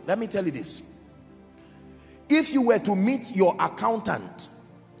tomorrow. Let me tell you this. If you were to meet your accountant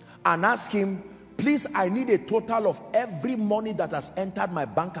and ask him, please, I need a total of every money that has entered my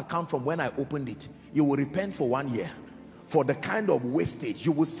bank account from when I opened it, you will repent for 1 year for the kind of wastage.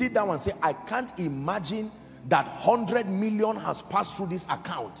 You will sit down and say, I can't imagine that 100 million has passed through this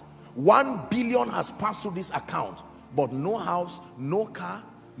account. 1 billion has passed through this account, but no house, no car,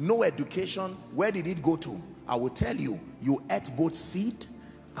 no education. Where did it go to? I will tell you, you ate both seed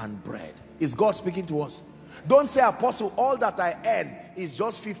and bread. Is God speaking to us? Don't say, Apostle, all that I earn is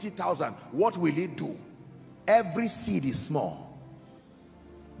just 50,000. What will it do? Every seed is small.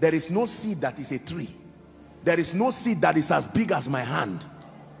 There is no seed that is a tree. There is no seed that is as big as my hand.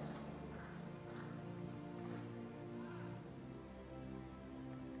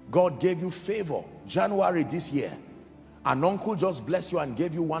 God gave you favor. January this year, an uncle just blessed you and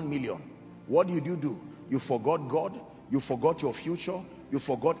gave you 1 million. What did you do? You forgot God, you forgot your future, you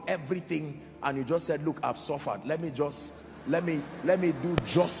forgot everything, and you just said, look, I've suffered. Let me do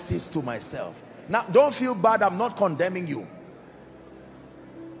justice to myself. Now, don't feel bad. I'm not condemning you.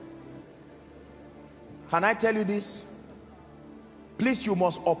 Can I tell you this? Please, you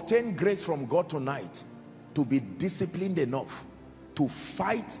must obtain grace from God tonight to be disciplined enough to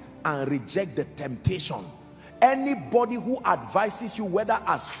fight and reject the temptation. Anybody who advises you, whether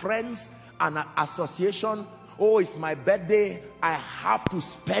as friends and an association, oh, it's my birthday, I have to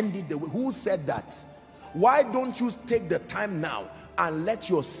spend it the way. Who said that? Why don't you take the time now and let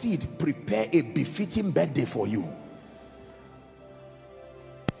your seed prepare a befitting birthday for you?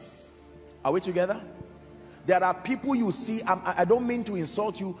 Are we together? There are people you see, I don't mean to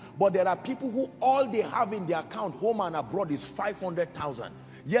insult you, but there are people who all they have in their account, home and abroad, is 500,000.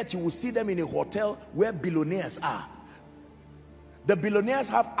 Yet you will see them in a hotel where billionaires are. The billionaires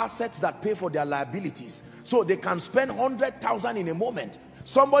have assets that pay for their liabilities. So they can spend 100,000 in a moment.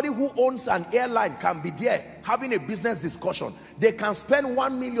 Somebody who owns an airline can be there having a business discussion. They can spend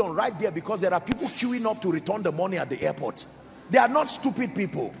 1 million right there because there are people queuing up to return the money at the airport. They are not stupid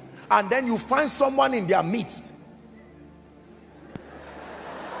people. And then you find someone in their midst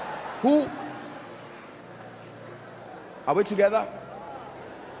who, are we together?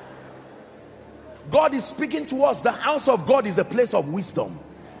 God is speaking to us. The house of God is a place of wisdom.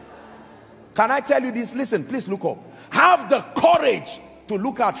 Can I tell you this? Listen, please look up. Have the courage to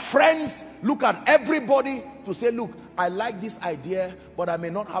look at friends, look at everybody, to say, look, I like this idea, but I may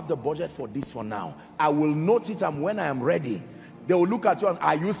not have the budget for this for now. I will note it, and when I am ready, they will look at you and,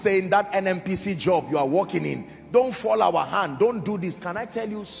 are you saying that NMPC job you are working in, don't fall our hand, don't do this? Can I tell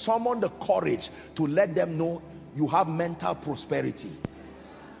you, summon the courage to let them know you have mental prosperity.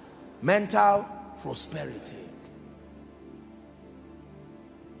 Mental prosperity.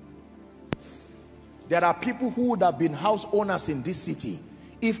 There are people who would have been house owners in this city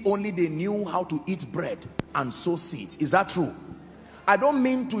if only they knew how to eat bread and sow seeds. Is that true? I don't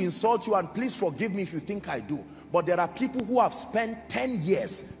mean to insult you, and please forgive me if you think I do, but there are people who have spent 10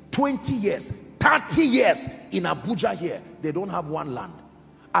 years, 20 years, 30 years in Abuja here. They don't have one land.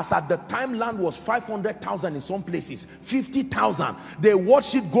 As at the time, land was 500,000 in some places, 50,000. They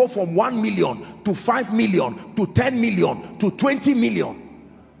watched it go from 1 million to 5 million to 10 million to 20 million.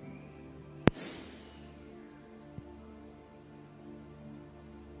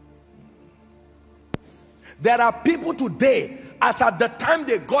 There are people today, as at the time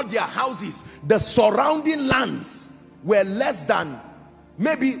they got their houses, the surrounding lands were less than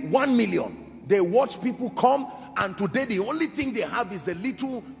maybe 1 million. They watch people come, and today the only thing they have is a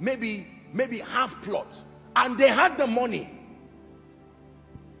little, maybe half plot, and they had the money.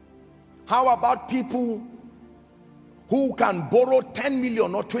 How about people who can borrow 10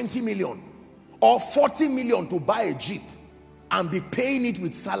 million or 20 million or 40 million to buy a Jeep and be paying it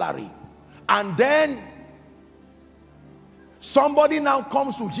with salary, and then somebody now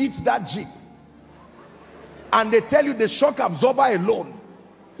comes to hit that Jeep and they tell you the shock absorber alone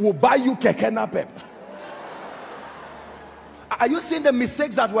will buy you keke napep? Are you seeing the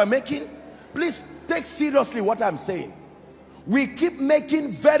mistakes that we're making? Please take seriously what I'm saying. We keep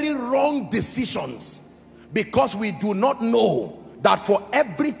making very wrong decisions because we do not know that for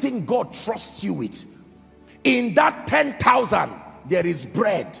everything God trusts you with, in that 10,000 there is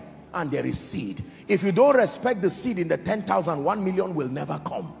bread and there is seed. If you don't respect the seed in the 10,000, 1 million will never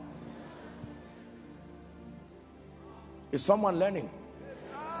come. Is someone learning?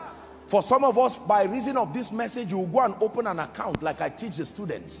 For some of us, by reason of this message, you will go and open an account like I teach the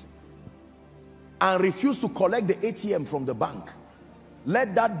students and refuse to collect the ATM from the bank.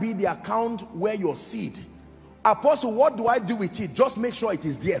 Let that be the account where your seed. Apostle, what do I do with it? Just make sure it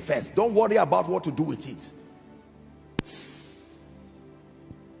is there first. Don't worry about what to do with it.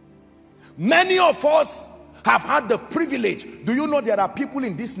 Many of us have had the privilege. Do you know there are people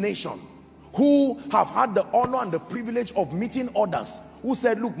in this nation who have had the honor and the privilege of meeting others who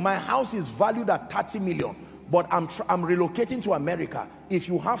said, look, my house is valued at 30 million, but I'm relocating to America. If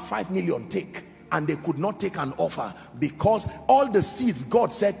you have 5 million, take. And they could not take an offer because all the seeds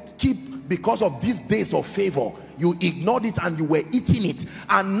God said keep because of these days of favor, you ignored it and you were eating it.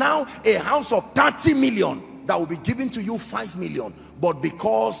 And now a house of 30 million that will be given to you 5 million, but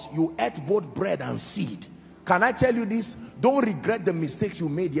because you ate both bread and seed. Can I tell you this? Don't regret the mistakes you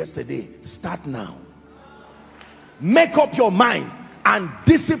made yesterday. Start now. Make up your mind and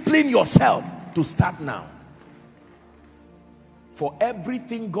discipline yourself to start now. For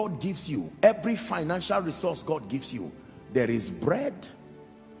everything God gives you, every financial resource God gives you, there is bread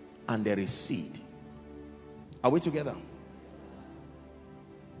and there is seed. Are we together?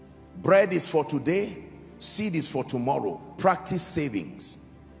 Bread is for today, seed is for tomorrow. Practice savings.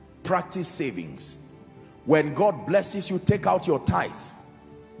 Practice savings. When God blesses you, take out your tithe.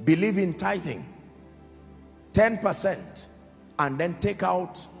 Believe in tithing. 10%, and then take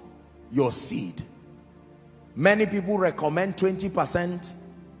out your seed. Many people recommend 20%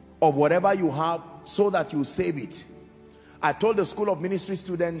 of whatever you have so that you save it. I told the School of Ministry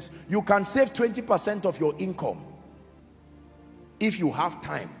students, you can save 20% of your income if you have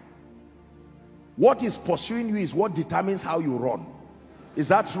time. What is pursuing you is what determines how you run. Is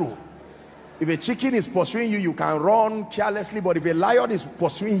that true? If a chicken is pursuing you, you can run carelessly, but if a lion is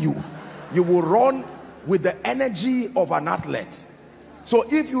pursuing you, you will run with the energy of an athlete. So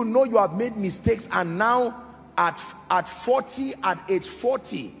if you know you have made mistakes and now at age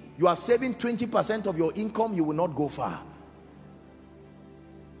 40, you are saving 20% of your income, you will not go far.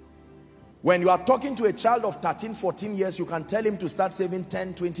 When you are talking to a child of 13, 14 years, you can tell him to start saving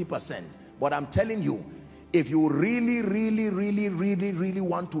 10, 20%. But I'm telling you, if you really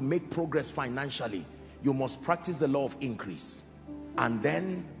want to make progress financially, you must practice the law of increase and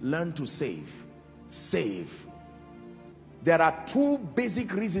then learn to save. Save. There are two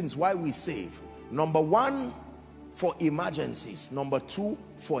basic reasons why we save. Number one, for emergencies. Number two,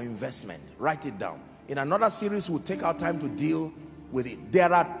 for investment. Write it down. In another series, we'll take our time to deal with it.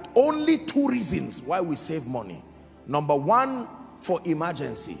 There are only two reasons why we save money. Number one, for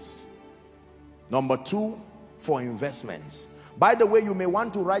emergencies. Number two, for investments. By the way, you may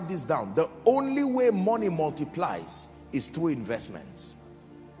want to write this down. The only way money multiplies is through investments.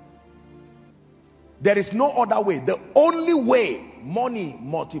 There is no other way. The only way money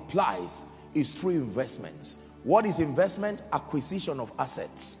multiplies is through investments. What is investment? Acquisition of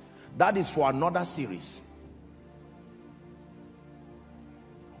assets. That is for another series.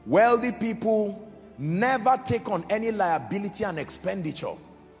 Wealthy people never take on any liability and expenditure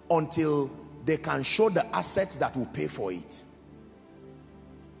until they can show the assets that will pay for it.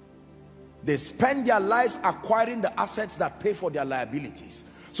 They spend their lives acquiring the assets that pay for their liabilities.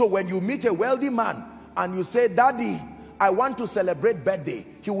 So when you meet a wealthy man and you say, "Daddy, I want to celebrate birthday,"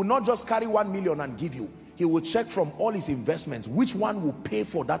 he will not just carry 1 million and give you. He will check from all his investments which one will pay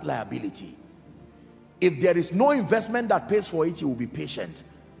for that liability. If there is no investment that pays for it, he will be patient.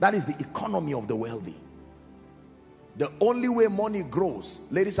 That is the economy of the wealthy. The only way money grows,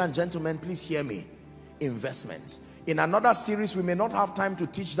 ladies and gentlemen, please hear me, investments. In another series, we may not have time to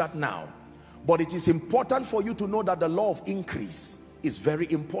teach that now, but it is important for you to know that the law of increase is very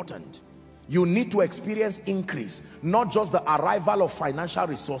important. You need to experience increase, not just the arrival of financial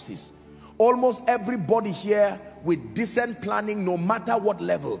resources. Almost everybody here with decent planning, no matter what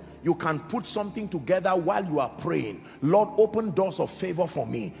level, you can put something together while you are praying. Lord, open doors of favor for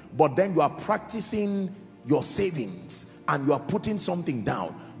me. But then you are practicing your savings and you are putting something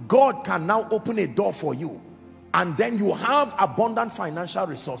down. God can now open a door for you, and then you have abundant financial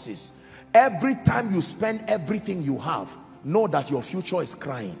resources. Every time you spend everything you have, know that your future is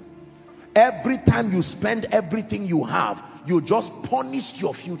crying. Every time you spend everything you have, you just punished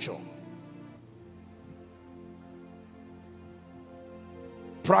your future.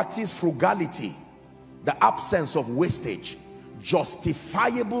 Practice frugality, the absence of wastage,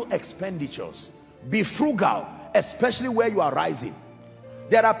 justifiable expenditures. Be frugal, especially where you are rising.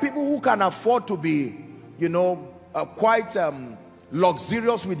 There are people who can afford to be, quite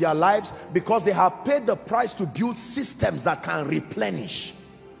luxurious with their lives because they have paid the price to build systems that can replenish.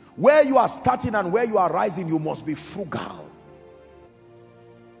 Where you are starting and where you are rising, you must be frugal.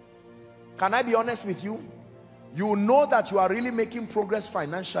 Can I be honest with you? You know that you are really making progress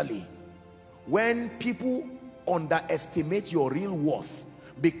financially when people underestimate your real worth,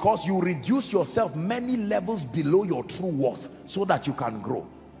 because you reduce yourself many levels below your true worth so that you can grow.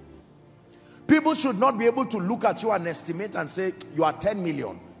 People should not be able to look at you and estimate and say, you are 10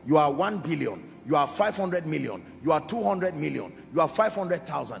 million, you are 1 billion, you are 500 million, you are 200 million, you are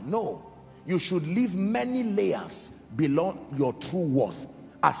 500,000. No, you should leave many layers below your true worth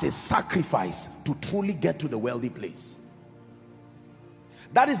as a sacrifice to truly get to the wealthy place.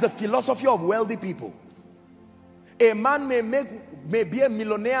 That is the philosophy of wealthy people. A man may be a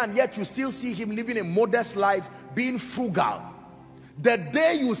millionaire and yet you still see him living a modest life, being frugal. The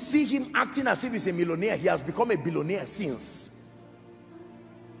day you see him acting as if he's a millionaire, he has become a billionaire since.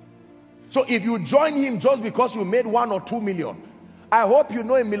 So if you join him just because you made 1 or 2 million, I hope you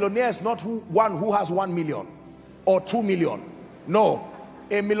know a millionaire is not one who has 1 million or 2 million. No,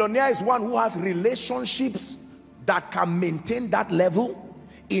 a millionaire is one who has relationships that can maintain that level,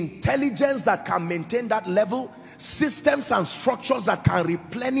 intelligence that can maintain that level, systems and structures that can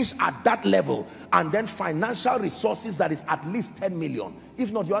replenish at that level, and then financial resources that is at least 10 million.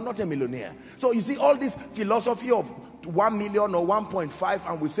 If not, you are not a millionaire. So you see all this philosophy of 1 million or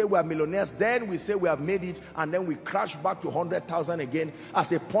 1.5, and we say we are millionaires, then we say we have made it, and then we crash back to 100,000 again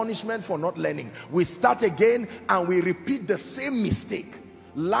as a punishment for not learning. We start again and we repeat the same mistake.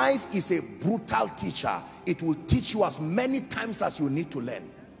 Life is a brutal teacher. It will teach you as many times as you need to learn.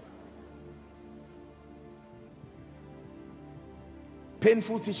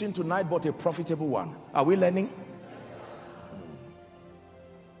 Painful teaching tonight, but a profitable one. Are we learning?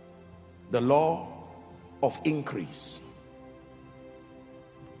 The law of increase.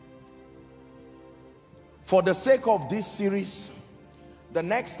 For the sake of this series, the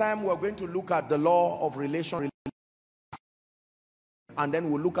next time we're going to look at the law of relation, and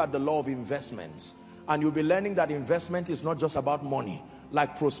then we'll look at the law of investments. And you'll be learning that investment is not just about money.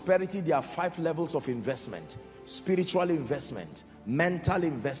 Like prosperity, there are 5 levels of investment: spiritual investment, mental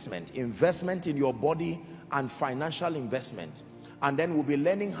investment, investment in your body, and financial investment. And then we'll be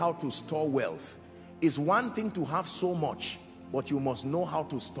learning how to store wealth. It's one thing to have so much, but you must know how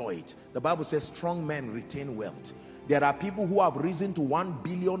to store it. The Bible says strong men retain wealth. There are people who have risen to 1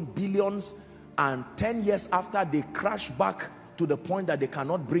 billion, billions, and 10 years after they crash back to the point that they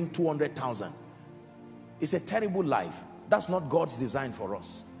cannot bring 200,000. It's a terrible life. That's not God's design for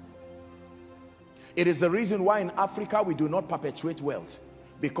us. It is the reason why in Africa we do not perpetuate wealth,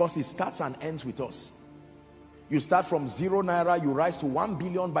 because it starts and ends with us. You start from 0 naira, you rise to 1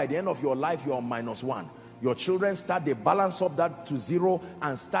 billion. By the end of your life, you are -1. Your children start, they balance up that to 0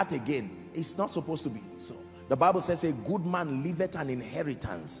 and start again. It's not supposed to be so. The Bible says a good man leaveth an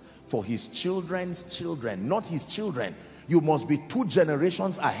inheritance for his children's children, not his children. You must be 2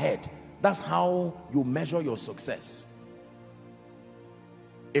 generations ahead. That's how you measure your success.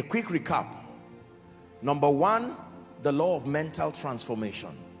 A quick recap. Number 1, the law of mental transformation.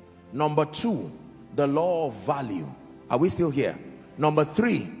 Number 2, the law of value. Are we still here? Number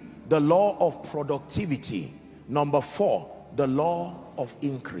 3, the law of productivity. Number 4, the law of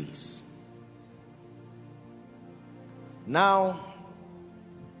increase. Now,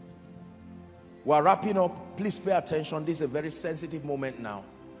 we're wrapping up. Please pay attention. This is a very sensitive moment now.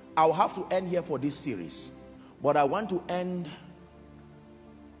 I'll have to end here for this series, but I want to end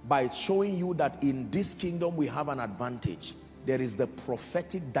by showing you that in this kingdom we have an advantage. There is the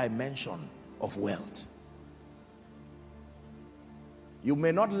prophetic dimension of wealth. You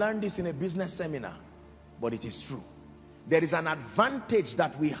may not learn this in a business seminar, but it is true. There is an advantage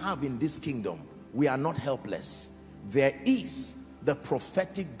that we have in this kingdom. We are not helpless. There is the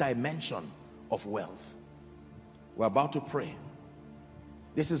prophetic dimension of wealth. We're about to pray.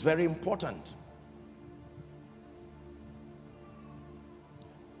 This is very important.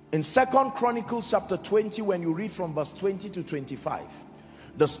 In 2 Chronicles chapter 20, when you read from verse 20 to 25,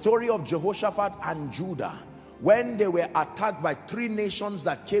 the story of Jehoshaphat and Judah, when they were attacked by 3 nations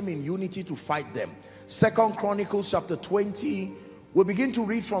that came in unity to fight them. 2 Chronicles chapter 20, we'll begin to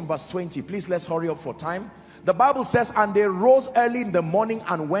read from verse 20. Please, let's hurry up for time. The Bible says, and they rose early in the morning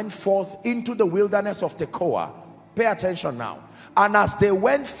and went forth into the wilderness of Tekoa. Pay attention now. And as they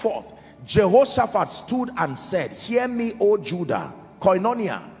went forth, Jehoshaphat stood and said, hear me, O Judah.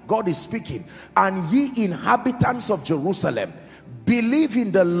 Koinonia, God is speaking. And ye inhabitants of Jerusalem, believe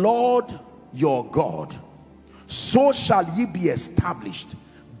in the Lord your God, so shall ye be established.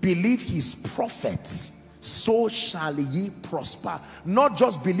 Believe his prophets, so shall ye prosper. Not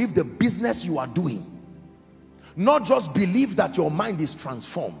just believe the business you are doing, not just believe that your mind is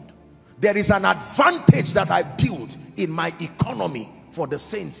transformed. There is an advantage that I build in my economy for the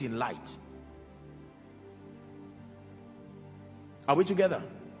saints in light. Are we together?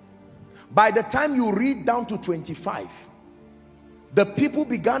 By the time you read down to 25, the people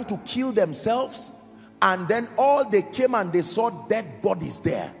began to kill themselves, and then all they came and they saw dead bodies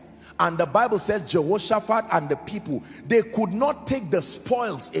there. And the Bible says Jehoshaphat and the people, they could not take the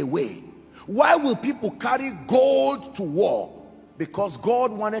spoils away. Why will people carry gold to war? Because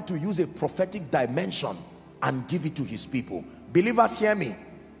God wanted to use a prophetic dimension and give it to his people. Believers, hear me.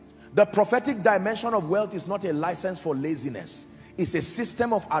 The prophetic dimension of wealth is not a license for laziness. It's a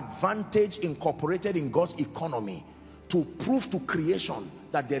system of advantage incorporated in God's economy to prove to creation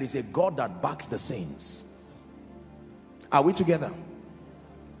that there is a God that backs the saints. Are we together?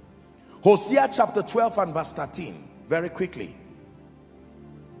 Hosea chapter 12 and verse 13, very quickly.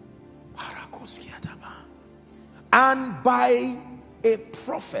 And by a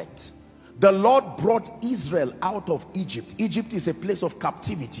prophet the Lord brought Israel out of Egypt. Egypt is a place of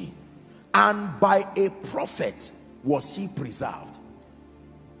captivity. And by a prophet was he preserved.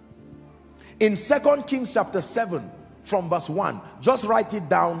 In 2 Kings chapter 7 from verse 1, just write it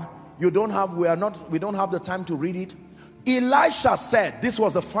down. You don't have, we don't have the time to read it. Elisha said, this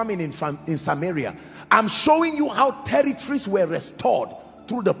was a famine in Samaria. I'm showing you how territories were restored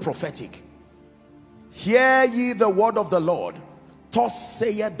through the prophetic. Hear ye the word of the Lord. Thus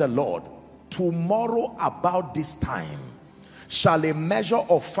saith the Lord, tomorrow about this time shall a measure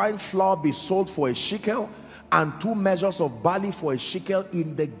of fine flour be sold for a shekel, and 2 measures of barley for a shekel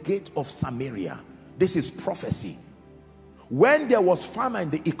in the gate of Samaria. This is prophecy. When there was famine,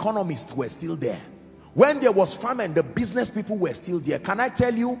 the economists were still there. When there was famine, the business people were still there. Can I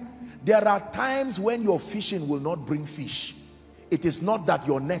tell you, there are times when your fishing will not bring fish. It is not that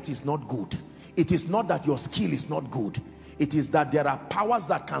your net is not good. It is not that your skill is not good. It is that there are powers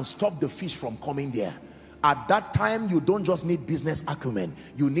that can stop the fish from coming there. At that time, you don't just need business acumen.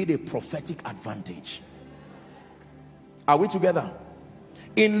 You need a prophetic advantage. Are we together?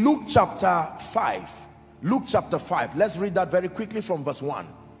 In Luke chapter 5, let's read that very quickly from verse 1.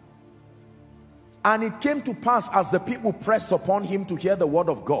 And it came to pass, as the people pressed upon him to hear the word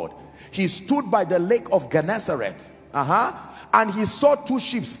of God, he stood by the lake of Gennesareth, and he saw two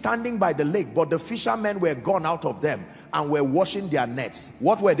ships standing by the lake, but the fishermen were gone out of them and were washing their nets.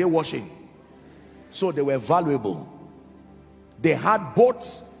 What were they washing? So they were valuable. They had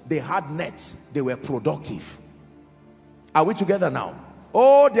boats, they had nets, they were productive. Are we together now?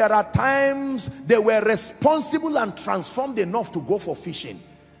 Oh, there are times they were responsible and transformed enough to go for fishing.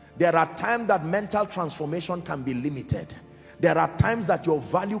 There are times that mental transformation can be limited. There are times that your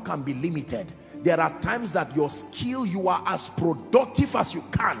value can be limited. There are times that your skill, you are as productive as you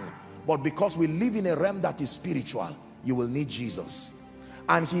can. But because we live in a realm that is spiritual, you will need Jesus.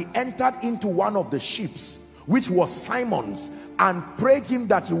 And he entered into one of the ships, which was Simon's, and prayed him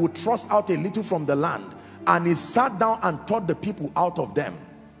that he would thrust out a little from the land. And he sat down and taught the people out of them.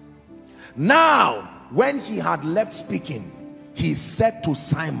 Now, when he had left speaking, he said to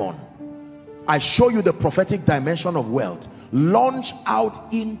Simon, I show you the prophetic dimension of wealth. Launch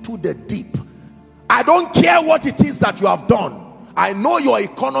out into the deep. I don't care what it is that you have done. I know your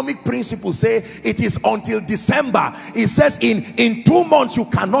economic principles say it is until December. It says in 2 months you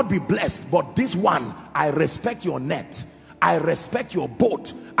cannot be blessed. But this one, I respect your net. I respect your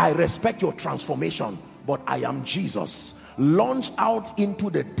boat. I respect your transformation. But I am Jesus. Launch out into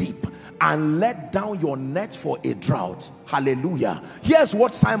the deep and let down your net for a drought. Hallelujah. Here's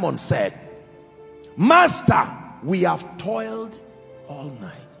what Simon said. Master, we have toiled all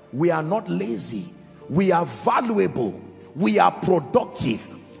night. We are not lazy. We are valuable. We are productive.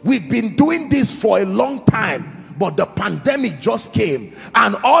 We've been doing this for a long time, but the pandemic just came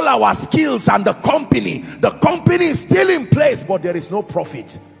and all our skills and the company is still in place, but there is no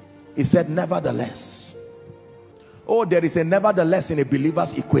profit. He said, nevertheless. Oh, there is a nevertheless in a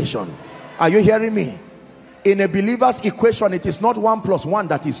believer's equation. Are you hearing me? In a believer's equation, it is not 1 plus 1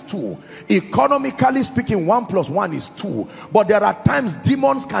 that is 2. Economically speaking, 1 plus 1 is 2. But there are times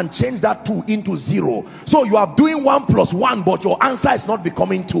demons can change that 2 into 0. So you are doing 1 plus 1, but your answer is not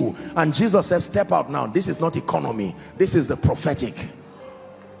becoming 2. And Jesus says, step out now. This is not economy. This is the prophetic.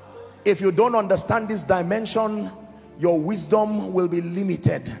 If you don't understand this dimension, your wisdom will be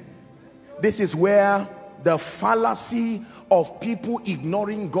limited. This is where the fallacy of people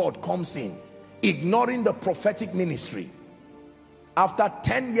ignoring God comes in. Ignoring the prophetic ministry. After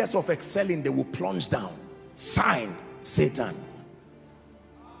 10 years of excelling, they will plunge down. Signed, Satan.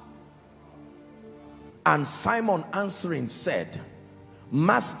 And Simon answering said,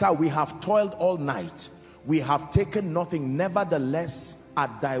 Master, we have toiled all night. We have taken nothing. Nevertheless,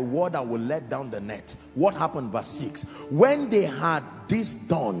 at thy word I will let down the net. What happened? Verse 6. When they had this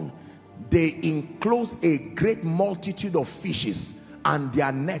done, they enclosed a great multitude of fishes, and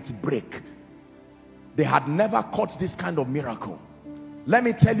their net brake. They had never caught this kind of miracle. Let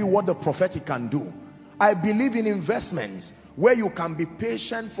me tell you what the prophetic can do. I believe in investments where you can be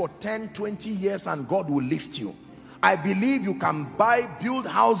patient for 10, 20 years and God will lift you. I believe you can build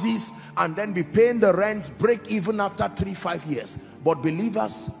houses and then be paying the rent, break even after 3, 5 years. But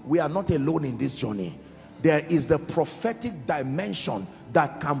believers, we are not alone in this journey. There is the prophetic dimension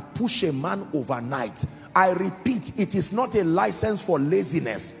that can push a man overnight. I repeat, it is not a license for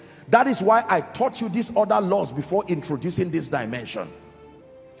laziness. That is why I taught you these other laws before introducing this dimension.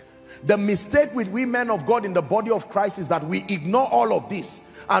 The mistake with we men of God in the body of Christ is that we ignore all of this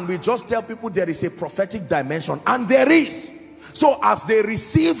and we just tell people there is a prophetic dimension, and there is. So as they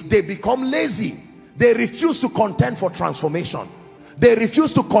receive, they become lazy. They refuse to contend for transformation. They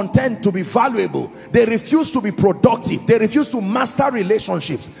refuse to contend to be valuable. They refuse to be productive. They refuse to master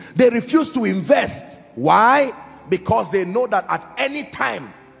relationships. They refuse to invest. Why? Because they know that at any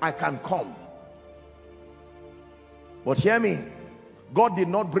time I can come. But hear me, God did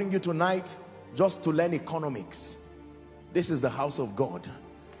not bring you tonight just to learn economics. This is the house of God.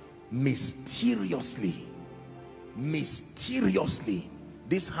 Mysteriously,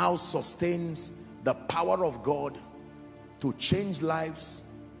 this house sustains the power of God to change lives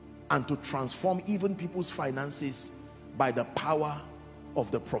and to transform even people's finances by the power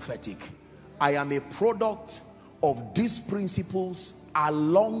of the prophetic. I am a product of these principles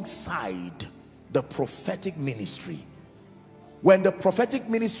alongside the prophetic ministry. When the prophetic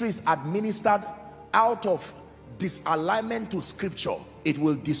ministry is administered out of disalignment to scripture, it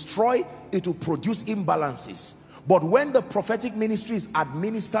will destroy, it will produce imbalances. But when the prophetic ministry is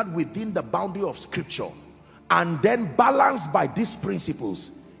administered within the boundary of scripture and then balanced by these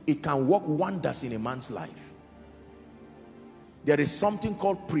principles, it can work wonders in a man's life. There is something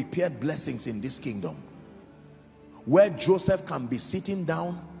called prepared blessings in this kingdom, where Joseph can be sitting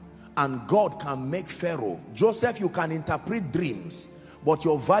down and God can make Pharaoh. Joseph, you can interpret dreams, but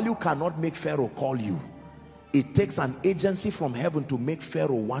your value cannot make Pharaoh call you. It takes an agency from heaven to make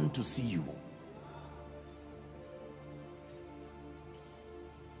Pharaoh want to see you.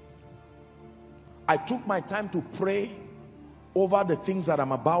 I took my time to pray over the things that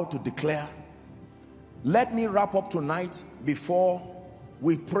I'm about to declare. Let me wrap up tonight before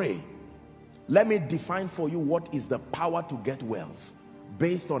we pray. Let me define for you what is the power to get wealth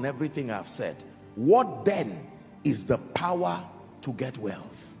based on everything I've said. What then is the power to get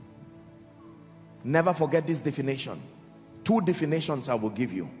wealth? Never forget this definition. Two definitions I will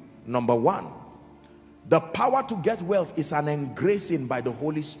give you. Number one, the power to get wealth is an engracing by the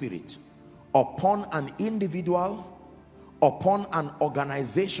Holy Spirit upon an individual, upon an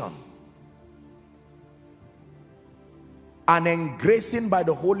organization. An engracing by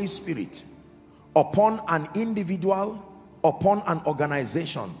the Holy Spirit upon an individual, upon an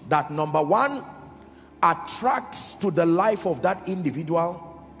organization that, number one, attracts to the life of that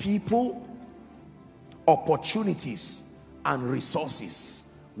individual people, opportunities and resources.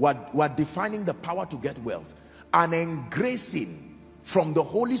 We're defining the power to get wealth. An engracing from the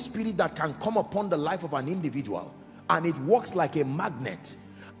Holy Spirit that can come upon the life of an individual, and it works like a magnet,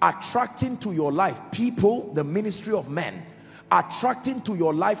 attracting to your life people, the ministry of men, attracting to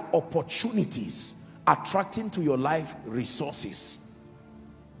your life opportunities, attracting to your life resources.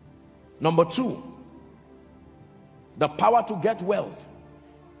 Number two, the power to get wealth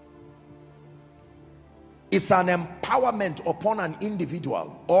is an empowerment upon an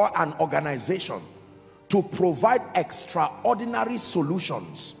individual or an organization to provide extraordinary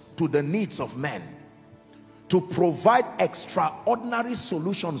solutions to the needs of men. To provide extraordinary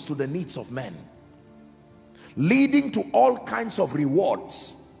solutions to the needs of men, leading to all kinds of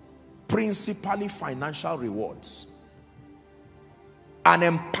rewards, principally financial rewards. An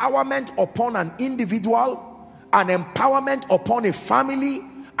empowerment upon an individual, an empowerment upon a family,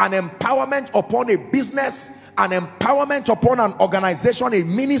 an empowerment upon a business, an empowerment upon an organization, a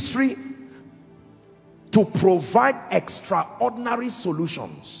ministry, to provide extraordinary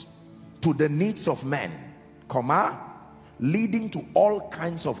solutions to the needs of men, leading to all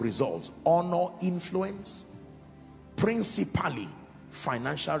kinds of results, honor, influence, principally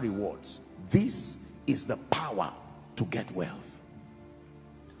financial rewards. This is the power to get wealth.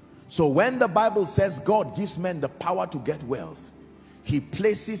 So when the Bible says God gives men the power to get wealth, he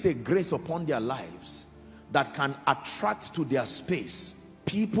places a grace upon their lives that can attract to their space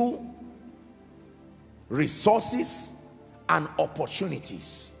people, resources and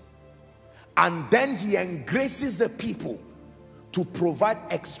opportunities. And then he engraces the people to provide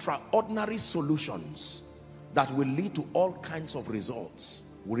extraordinary solutions that will lead to all kinds of results,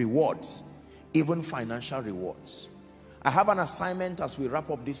 rewards, even financial rewards. I have an assignment as we wrap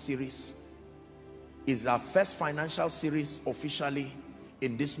up this series. It's our first financial series officially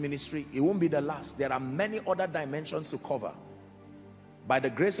in this ministry. It won't be the last. There are many other dimensions to cover. By the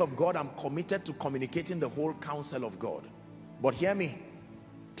grace of God, I'm committed to communicating the whole counsel of God. But hear me.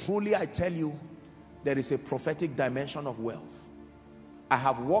 Truly, I tell you, there is a prophetic dimension of wealth. I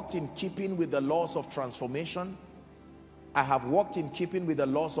have walked in keeping with the laws of transformation. I have walked in keeping with the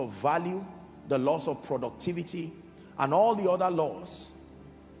laws of value, the laws of productivity, and all the other laws.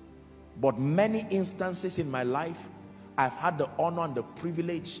 But many instances in my life, I've had the honor and the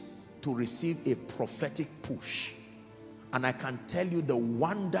privilege to receive a prophetic push. And I can tell you the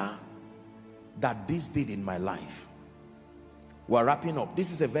wonder that this did in my life. We're wrapping up.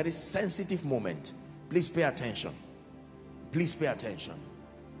 This is a very sensitive moment. Please pay attention. Please pay attention.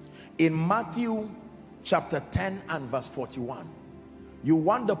 In Matthew chapter 10 and verse 41, you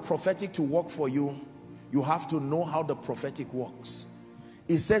want the prophetic to work for you, you have to know how the prophetic works.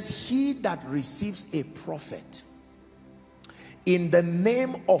 It says, he that receives a prophet in the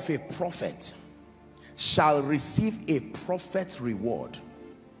name of a prophet shall receive a prophet's reward.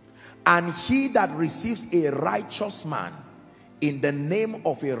 And he that receives a righteous man in the name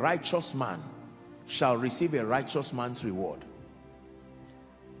of a righteous man shall receive a righteous man's reward.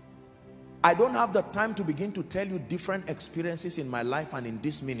 I don't have the time to begin to tell you different experiences in my life and in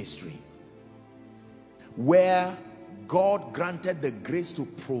this ministry where God granted the grace to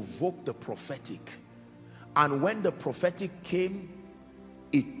provoke the prophetic And when the prophetic came,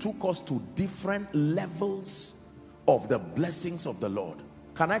 it took us to different levels of the blessings of the Lord.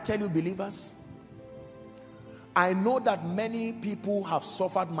 Can I tell you, believers? I know that many people have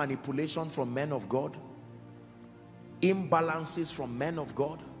suffered manipulation from men of God, imbalances from men of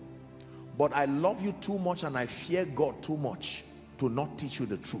God, but I love you too much and I fear God too much to not teach you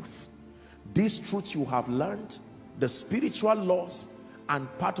the truth. These truths you have learned, the spiritual laws and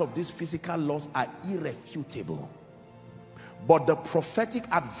part of these physical laws, are irrefutable. But the prophetic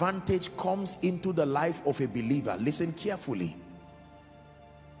advantage comes into the life of a believer. Listen carefully.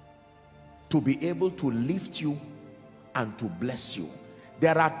 To be able to lift you and to bless you.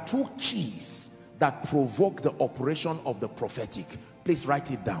 There are two keys that provoke the operation of the prophetic. Please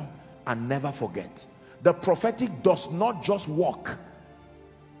write it down and never forget. The prophetic does not just work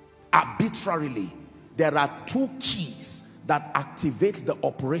arbitrarily. There are two keys that activate the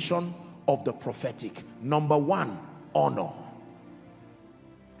operation of the prophetic. Number one, honor.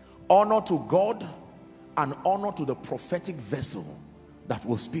 Honor to God and honor to the prophetic vessel that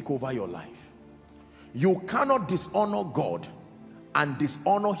will speak over your life. You cannot dishonor God and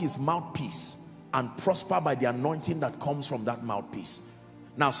dishonor his mouthpiece and prosper by the anointing that comes from that mouthpiece.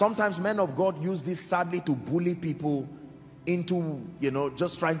 Now, sometimes men of God use this sadly to bully people into,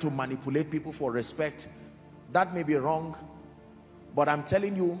 just trying to manipulate people for respect. That may be wrong, but I'm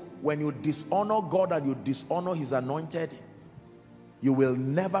telling you, when you dishonor God and you dishonor his anointed, you will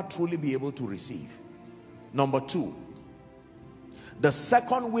never truly be able to receive. Number two, the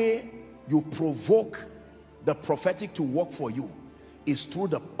second way you provoke the prophetic to work for you is through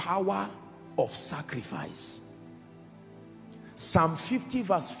the power of sacrifice. Psalm 50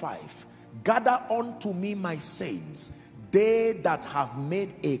 verse 5, gather unto me my saints, they that have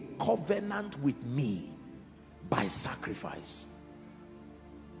made a covenant with me by sacrifice.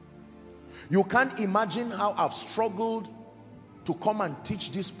 You can't imagine how I've struggled to come and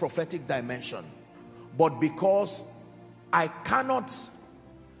teach this prophetic dimension, but because I cannot,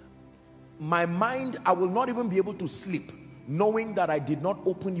 my mind, I will not even be able to sleep knowing that I did not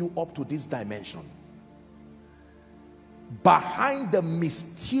open you up to this dimension. Behind the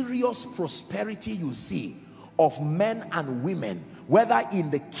mysterious prosperity you see of men and women, whether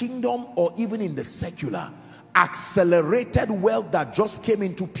in the kingdom or even in the secular, accelerated wealth that just came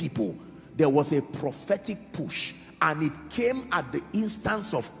into people, there was a prophetic push, and it came at the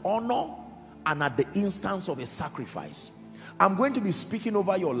instance of honor and at the instance of a sacrifice. I'm going to be speaking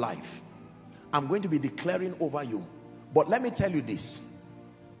over your life. I'm going to be declaring over you. But let me tell you this.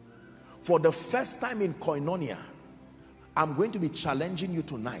 For the first time in Koinonia, I'm going to be challenging you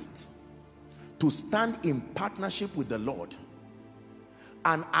tonight to stand in partnership with the Lord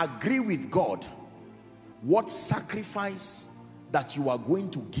and agree with God what sacrifice that you are going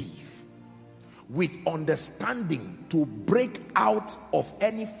to give, with understanding to break out of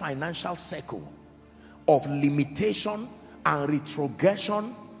any financial circle of limitation and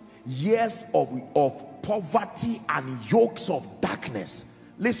retrogression, years of poverty and yokes of darkness.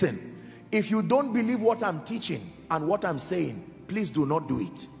 Listen, if you don't believe what I'm teaching and what I'm saying, please do not do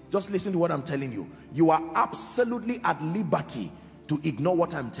it. Just listen to what I'm telling you. You are absolutely at liberty to ignore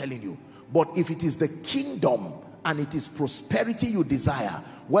what I'm telling you. But if it is the kingdom and it is prosperity you desire,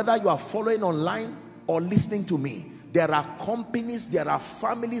 whether you are following online or listening to me, there are companies, there are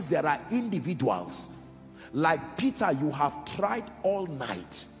families, there are individuals. Like Peter, you have tried all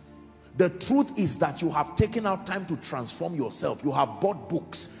night. The truth is that you have taken out time to transform yourself. You have bought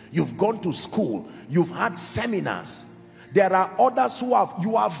books, you've gone to school, you've had seminars. There are others who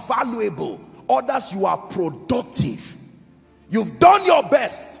you are valuable, others you are productive. You've done your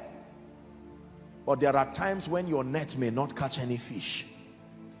best. But there are times when your net may not catch any fish.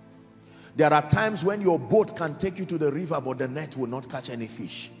 There are times when your boat can take you to the river, but the net will not catch any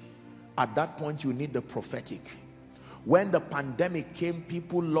fish. At that point, you need the prophetic. When the pandemic came,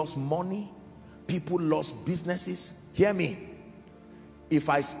 people lost money, people lost businesses. Hear me. If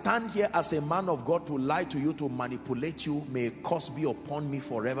I stand here as a man of God to lie to you, to manipulate you, may a curse be upon me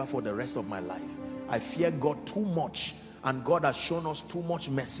forever for the rest of my life. I fear God too much, and God has shown us too much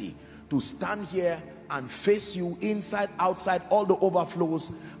mercy to stand here and face you inside, outside, all the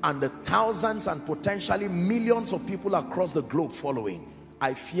overflows, and the thousands and potentially millions of people across the globe following.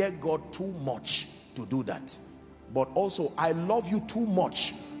 I fear God too much to do that. But also, I love you too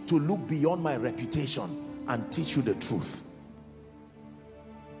much to look beyond my reputation and teach you the truth.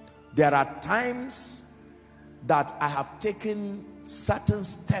 There are times that I have taken certain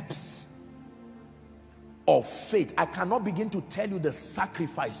steps of faith. I cannot begin to tell you the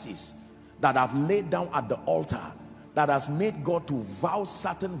sacrifices that I've laid down at the altar that has made God to vow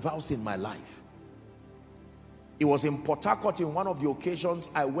certain vows in my life. It was in Port Harcourt in one of the occasions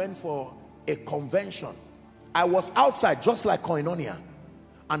I went for a convention. I was outside just like Koinonia,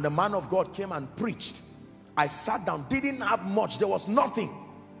 and the man of God came and preached. I sat down, didn't have much, there was nothing,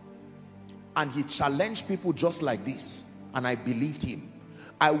 and he challenged people just like this, and I believed him.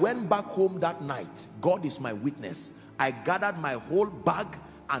 I went back home that night. God is my witness. I gathered my whole bag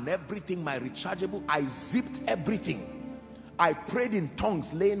and everything, my rechargeable. I zipped everything. I prayed in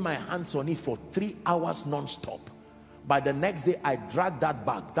tongues, laying my hands on it for 3 hours non-stop. By the next day, I dragged that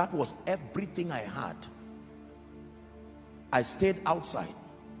bag. That was everything I had. I stayed outside.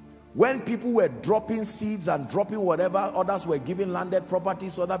 When people were dropping seeds and dropping whatever, others were giving landed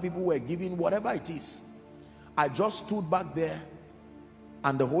properties, other people were giving whatever it is, I just stood back there,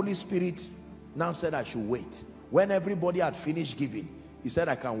 and the Holy Spirit now said I should wait. When everybody had finished giving, he said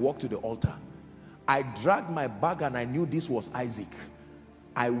I can walk to the altar. I dragged my bag, and I knew this was Isaac.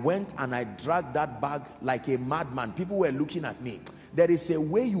 I went and I dragged that bag like a madman. People were looking at me. There is a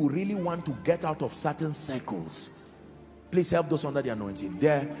way you really want to get out of certain circles. Please help those under the anointing.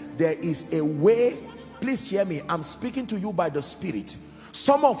 There is a way. Please hear me. I'm speaking to you by the Spirit.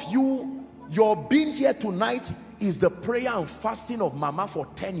 Some of you, your being here tonight is the prayer and fasting of Mama for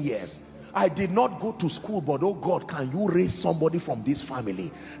 10 years. I did not go to school, but oh God, can you raise somebody from this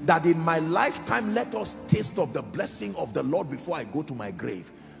family that in my lifetime, let us taste of the blessing of the Lord before I go to my grave.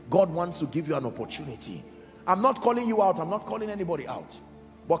 God wants to give you an opportunity. I'm not calling you out. I'm not calling anybody out.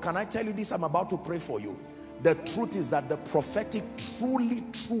 But can I tell you this? I'm about to pray for you. The truth is that the prophetic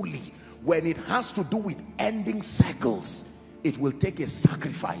truly, when it has to do with ending cycles, it will take a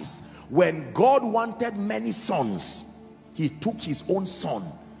sacrifice. When God wanted many sons, he took his own son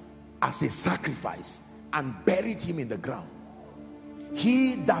as a sacrifice and buried him in the ground.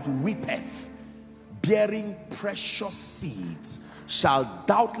 He that weepeth, bearing precious seeds, shall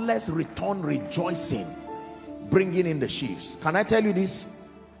doubtless return rejoicing, bringing in the sheaves. Can I tell you this?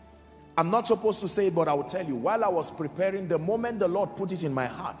 I'm not supposed to say it, but I will tell you. While I was preparing, the moment the Lord put it in my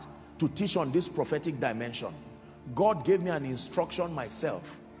heart to teach on this prophetic dimension, God gave me an instruction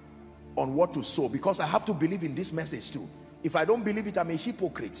myself on what to sow, because I have to believe in this message too. If I don't believe it, I'm a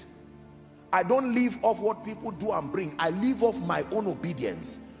hypocrite. I don't live off what people do and bring. I live off my own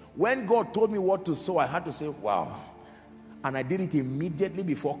obedience. When God told me what to sow, I had to say, wow. And I did it immediately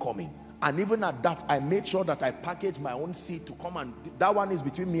before coming. And even at that, I made sure that I packaged my own seed to come, and that one is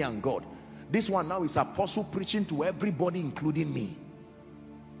between me and God. This one now is apostle preaching to everybody, including me.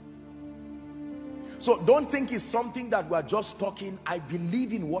 So don't think it's something that we're just talking. I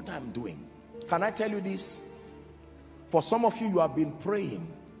believe in what I'm doing. Can I tell you this? For some of you, you have been praying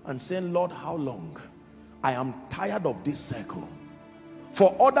and saying, Lord, how long? I am tired of this circle.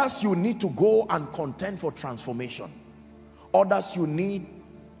 For others, you need to go and contend for transformation. Others, you need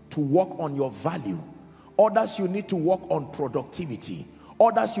to work on your value. Others, you need to work on productivity.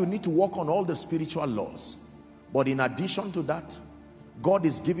 Others, you need to work on all the spiritual laws. But in addition to that, God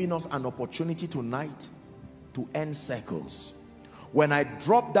is giving us an opportunity tonight to end circles. When I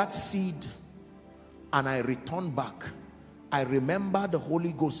dropped that seed and I returned back, I remember the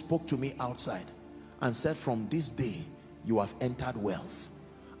Holy Ghost spoke to me outside and said, from this day, you have entered wealth.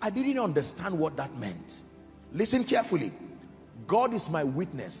 I didn't understand what that meant. Listen carefully. God is my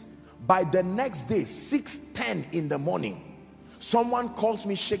witness. By the next day, 6:10 in the morning, someone calls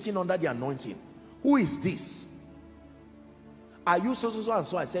me shaking under the anointing. Who is this? Are you so and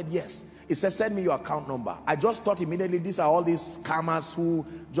so? I said, yes. He said, send me your account number. I just thought immediately, these are all these scammers who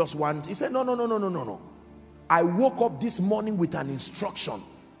just want. He said, no. I woke up this morning with an instruction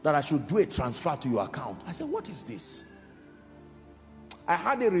that I should do a transfer to your account. I said, what is this? I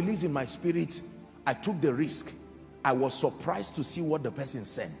had a release in my spirit. I took the risk. I was surprised to see what the person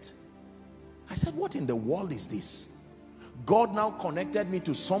sent. I said, what in the world is this? God now connected me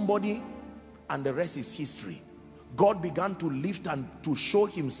to somebody, and the rest is history. God began to lift and to show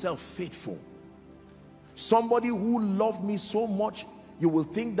himself faithful. Somebody who loved me so much, you will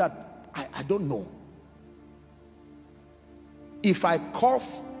think that I don't know. If I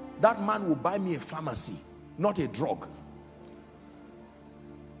cough, that man will buy me a pharmacy, not a drug.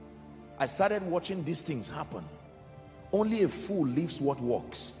 I started watching these things happen. Only a fool lives what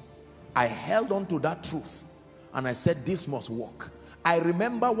works. I held on to that truth and I said, this must work. I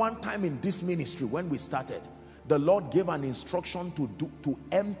remember one time in this ministry when we started, the Lord gave an instruction to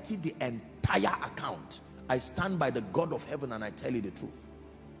empty the entire account. I stand by the God of heaven and I tell you the truth.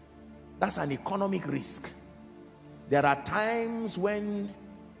 That's an economic risk. There are times when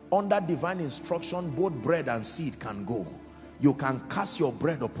under divine instruction, both bread and seed can go. You can cast your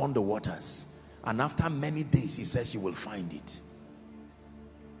bread upon the waters, and after many days, he says, you will find it.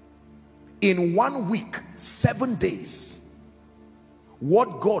 In 1 week, 7 days,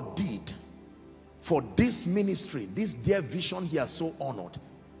 what God did for this ministry, this dear vision he has so honored,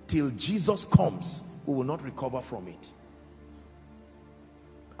 till Jesus comes, we will not recover from it.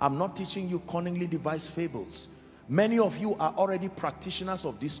 I'm not teaching you cunningly devised fables. Many of you are already practitioners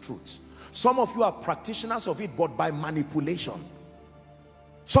of these truths. Some of you are practitioners of it, but by manipulation.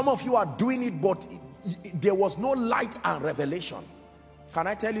 Some of you are doing it, but there was no light and revelation. Can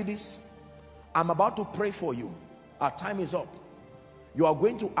I tell you this? I'm about to pray for you. Our time is up. You are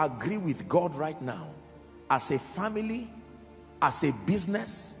going to agree with God right now, as a family, as a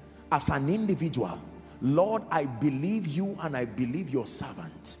business, as an individual. Lord, I believe you and I believe your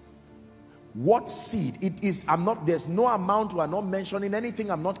servant. What seed it is, there's no amount, we are not mentioning anything,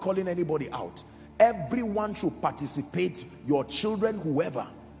 I'm not calling anybody out. Everyone should participate, your children, whoever.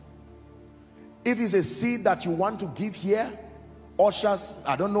 If it's a seed that you want to give here, ushers,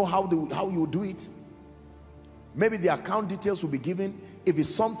 I don't know how you do it. Maybe the account details will be given. If it's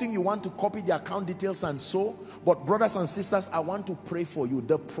something you want to copy the account details and so. But brothers and sisters, I want to pray for you.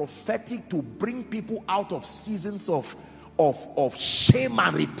 The prophetic to bring people out of seasons of shame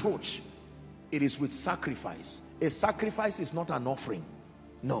and reproach. It is with sacrifice. A sacrifice is not an offering.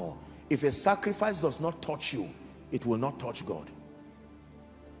 No. If a sacrifice does not touch you, it will not touch God.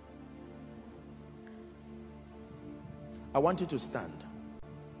 I want you to stand.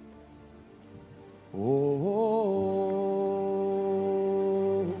 Oh,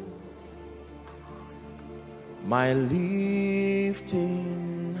 my lifting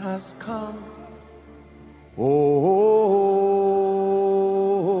has come. Oh,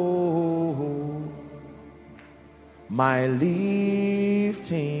 my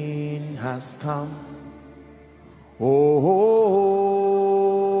lifting has come. Oh,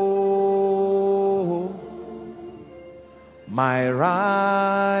 my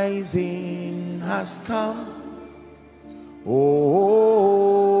rising has come. Oh,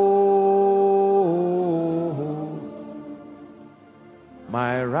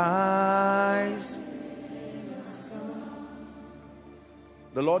 my rise.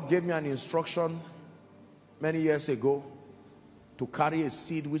 The Lord gave me an instruction many years ago to carry a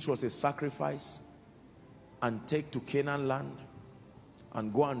seed which was a sacrifice and take to Canaan land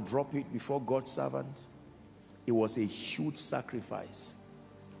and go and drop it before God's servant. It was a huge sacrifice.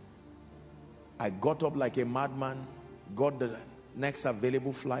 I got up like a madman, got the next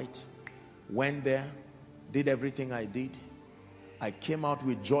available flight, went there, did everything I did. I came out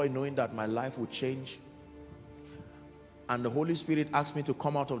with joy knowing that my life would change. And the Holy Spirit asked me to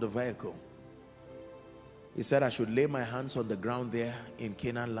come out of the vehicle. He said I should lay my hands on the ground there in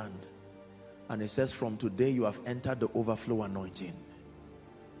Canaan land. And he says, from today you have entered the overflow anointing.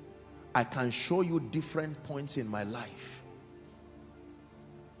 I can show you different points in my life.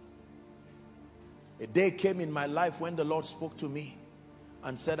 A day came in my life when the Lord spoke to me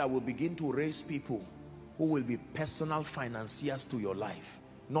and said, I will begin to raise people who will be personal financiers to your life,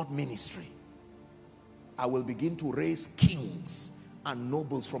 not ministry. I will begin to raise kings and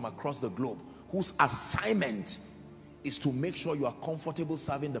nobles from across the globe whose assignment is to make sure you are comfortable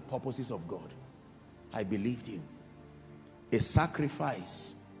serving the purposes of God. I believed him. A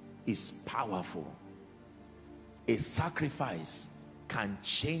sacrifice is powerful. A sacrifice can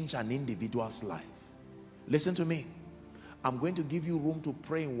change an individual's life. Listen to me. I'm going to give you room to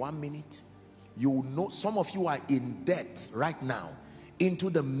pray in 1 minute. You know, some of you are in debt right now, into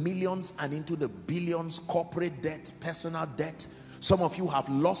the millions and into the billions, corporate debt, personal debt. Some of you have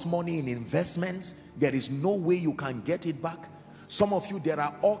lost money in investments. There is no way you can get it back. Some of you, there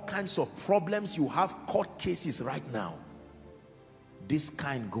are all kinds of problems. You have court cases right now. This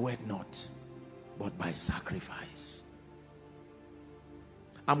kind goeth not, but by sacrifice.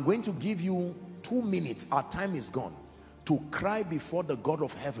 I'm going to give you 2 minutes, our time is gone, to cry before the God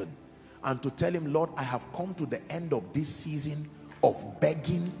of heaven and to tell him, Lord, I have come to the end of this season of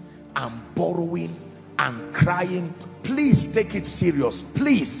begging and borrowing and crying. Please take it serious,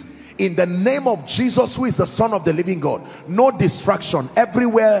 please. In the name of Jesus, who is the Son of the living God, no distraction,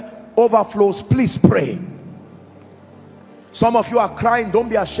 everywhere overflows. Please pray. Some of you are crying. Don't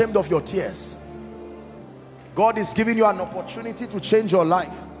be ashamed of your tears. God is giving you an opportunity to change your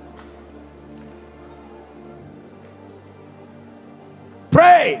life.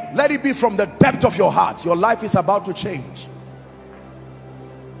 Pray. Let it be from the depth of your heart. Your life is about to change.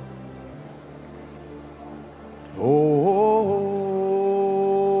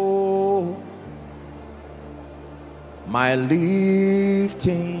 Oh, my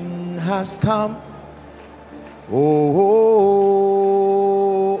lifting has come. Oh,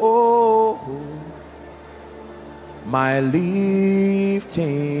 My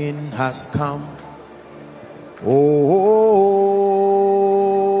lifting has come. Oh,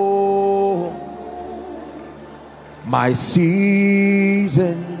 my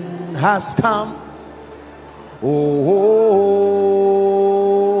season has come. Oh,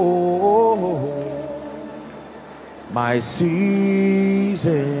 my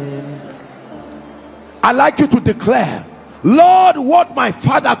season. I like you to declare, Lord, what my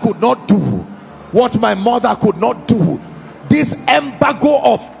father could not do, what my mother could not do, this embargo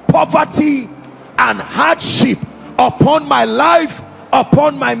of poverty and hardship upon my life,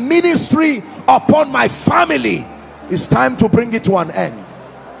 upon my ministry, upon my family, it's time to bring it to an end.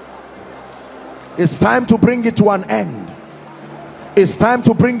 It's time to bring it to an end. It's time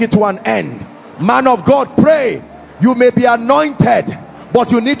to bring it to an end. Man of God, pray. You may be anointed,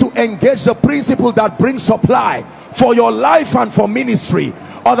 but you need to engage the principle that brings supply for your life and for ministry.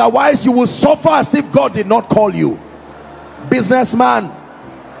 Otherwise you will suffer as if God did not call you. Businessman,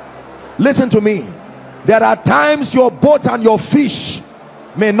 listen to me. There are times your boat and your fish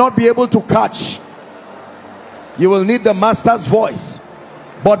may not be able to catch. You will need the master's voice,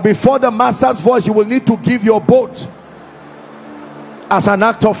 but before the master's voice you will need to give your boat as an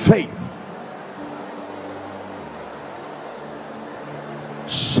act of faith.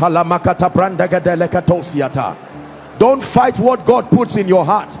 Don't fight what God puts in your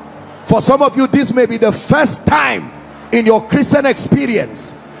heart. For some of you, this may be the first time in your Christian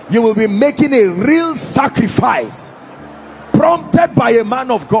experience you will be making a real sacrifice prompted by a man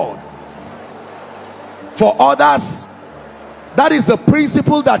of God. For others, that is the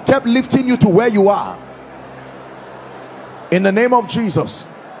principle that kept lifting you to where you are. In the name of Jesus.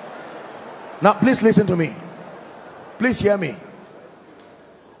 Now please listen to me. Please hear me.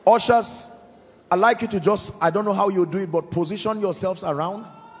 Ushers, I'd like you to just, I don't know how you do it, but position yourselves around.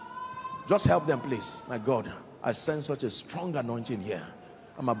 Just help them, please. My God, I sense such a strong anointing here.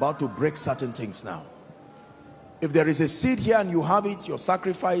 I'm about to break certain things now. If there is a seed here and you have it, your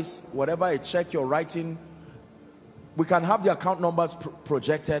sacrifice, whatever, a check you're writing, we can have the account numbers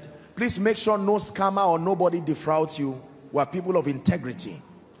projected. Please make sure no scammer or nobody defrauds you. We're people of integrity.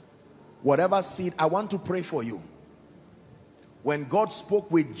 Whatever seed, I want to pray for you. When God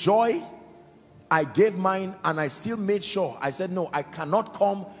spoke with joy, I gave mine, and I still made sure. I said, no, I cannot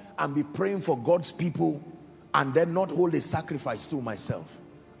come and be praying for God's people and then not hold a sacrifice to myself.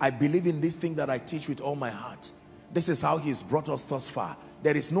 I believe in this thing that I teach with all my heart. This is how He's brought us thus far.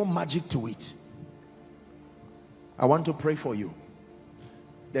 There is no magic to it. I want to pray for you.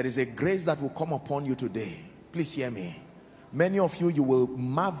 There is a grace that will come upon you today. Please hear me. Many of you, you will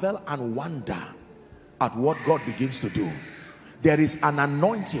marvel and wonder at what God begins to do. There is an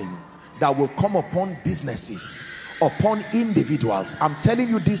anointing that will come upon businesses, upon individuals. I'm telling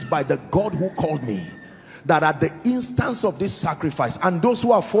you this by the God who called me, that at the instance of this sacrifice, and those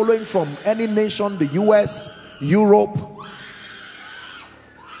who are following from any nation, the US, Europe,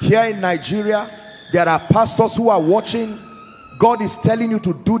 here in Nigeria, there are pastors who are watching. God is telling you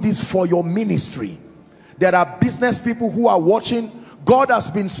to do this for your ministry. There are business people who are watching. God has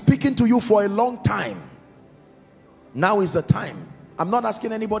been speaking to you for a long time. Now is the time. I'm not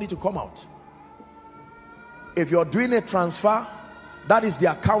asking anybody to come out. If you're doing a transfer, that is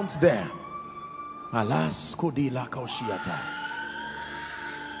the account there. Alas, kodila kaushiata.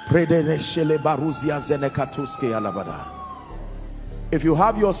 If you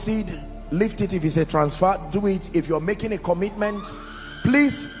have your seed, lift it. If it's a transfer, do it. If you're making a commitment,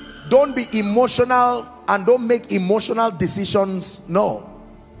 please don't be emotional and don't make emotional decisions. No.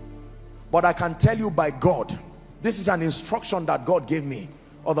 But I can tell you by God, this is an instruction that God gave me.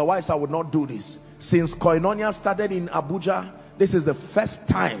 Otherwise, I would not do this. Since Koinonia started in Abuja, this is the first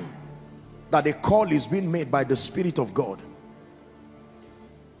time that a call is being made by the Spirit of God.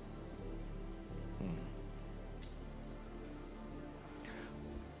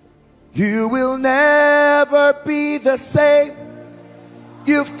 You will never be the same.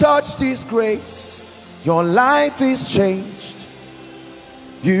 You've touched His grace. Your life is changed.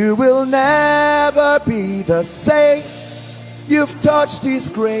 You will never be the same. You've touched His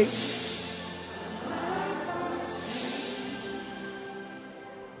grace.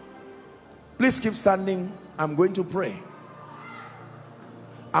 Please keep standing. I'm going to pray.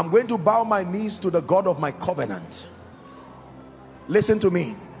 I'm going to bow my knees to the God of my covenant. Listen to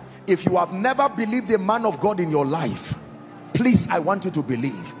me. If you have never believed a man of God in your life, please, I want you to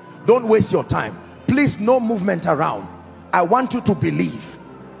believe. Don't waste your time. Please, no movement around. I want you to believe.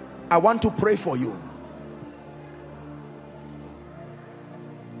 I want to pray for you.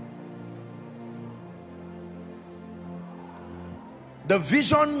 The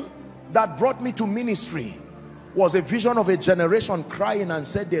vision that brought me to ministry was a vision of a generation crying and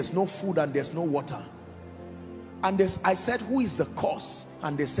said there's no food and there's no water. And I said, who is the cause?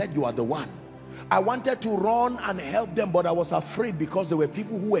 And they said, you are the one. I wanted to run and help them, but I was afraid because there were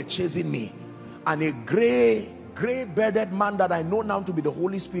people who were chasing me. And a gray-bearded man that I know now to be the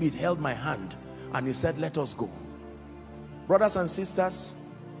Holy Spirit held my hand and he said, let us go. Brothers and sisters,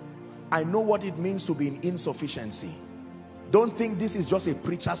 I know what it means to be in insufficiency. Don't think this is just a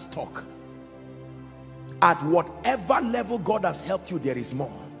preacher's talk. At whatever level God has helped you, there is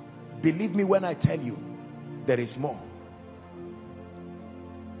more. Believe me when I tell you, there is more.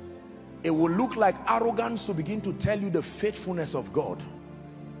 It will look like arrogance to begin to tell you the faithfulness of God.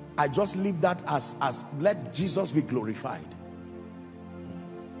 I just leave that as let Jesus be glorified.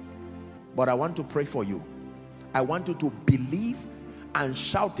 But I want to pray for you. I want you to believe and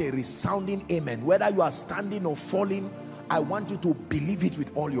shout a resounding amen. Whether you are standing or falling, I want you to believe it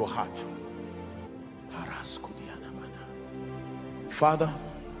with all your heart. Father,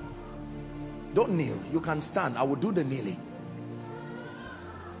 don't kneel. You can stand. I will do the kneeling.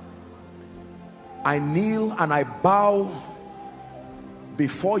 I kneel and I bow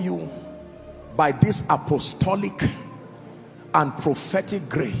before you by this apostolic and prophetic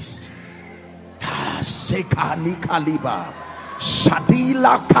grace.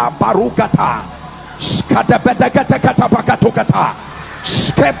 Shadila kabarugata skadebedekatekatapakatukata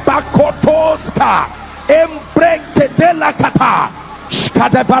skebakotoska embrekedelakata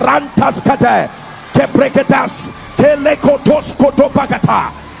skadebarantaskade kebrekedas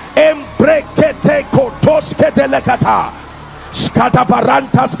kelekotoskotopakata embreketekotoskedelekata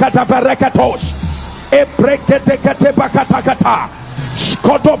skadabarantaskadaberekatosh ebreketekatebakatakata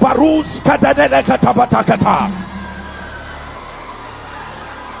skodobaruskadadelekatabatakata.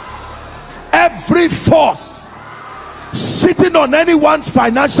 Every force sitting on anyone's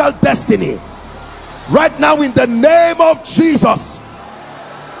financial destiny right now, in the name of Jesus,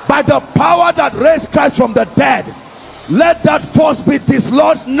 by the power that raised Christ from the dead, let that force be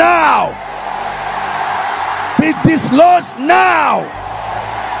dislodged now. Be dislodged now.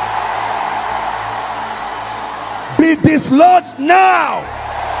 Be dislodged now.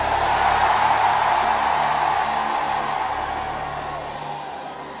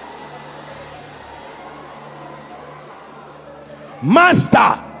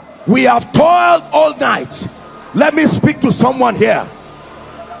 Master, we have toiled all night. Let me speak to someone here.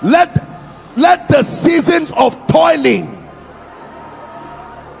 Let the seasons of toiling,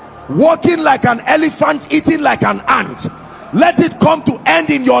 walking like an elephant, eating like an ant, let it come to end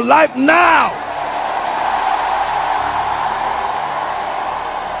in your life now.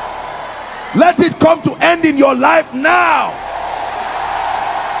 Let it come to end in your life now.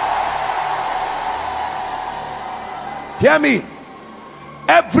 Hear me.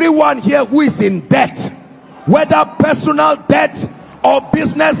 Everyone here who is in debt, whether personal debt or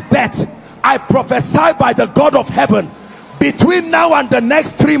business debt, I prophesy by the God of heaven, between now and the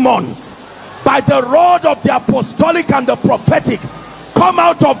next 3 months, by the rod of the apostolic and the prophetic, come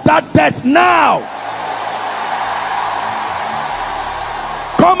out of that debt now.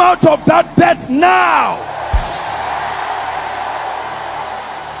 Come out of that debt now.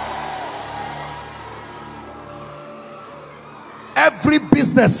 Every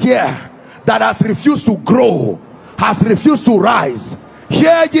business here that has refused to grow, has refused to rise,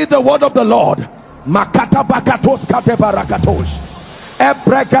 hear ye the word of the Lord.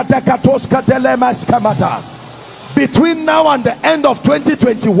 Between now and the end of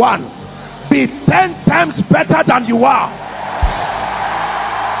 2021, be 10 times better than you are.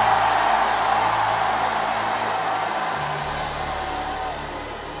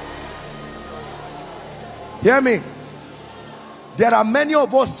 Hear me. There are many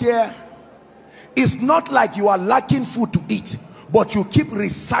of us here, it's not like you are lacking food to eat, but you keep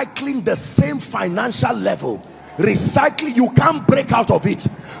recycling the same financial level. Recycling, you can't break out of it.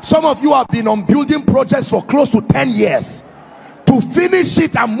 Some of you have been on building projects for close to 10 years. To finish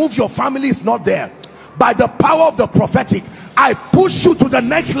it and move your family is not there. By the power of the prophetic, I push you to the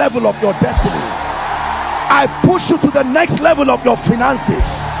next level of your destiny. I push you to the next level of your finances.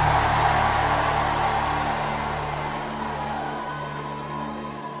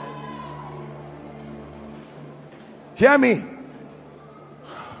 Hear me.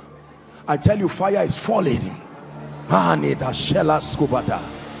 I tell you, fire is falling. There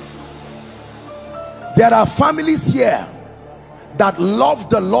are families here that love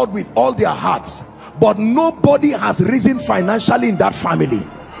the Lord with all their hearts, but nobody has risen financially in that family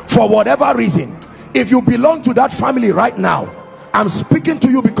for whatever reason. If you belong to that family right now, I'm speaking to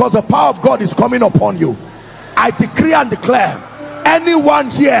you because the power of God is coming upon you. I decree and declare,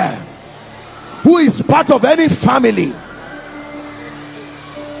 anyone here who is part of any family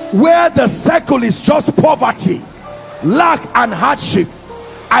where the circle is just poverty, lack and hardship,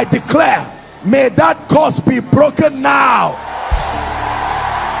 I declare, may that curse be broken now.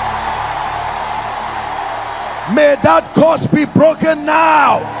 May that curse be broken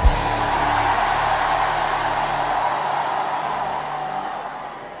now.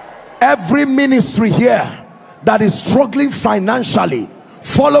 Every ministry here that is struggling financially,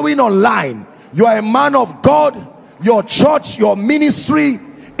 following online, you are a man of God, your church, your ministry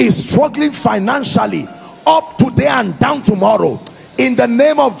is struggling financially, up today and down tomorrow, in the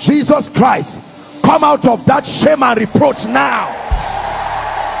name of Jesus Christ, come out of that shame and reproach now.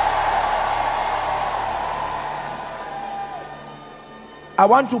 I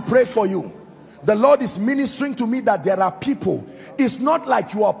want to pray for you. The Lord is ministering to me that there are people, it's not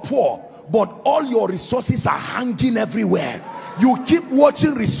like you are poor, but all your resources are hanging everywhere. You keep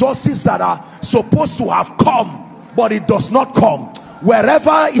watching resources that are supposed to have come, but it does not come.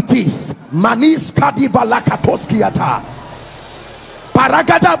 Wherever it is, manis kadiba lakatoskiata,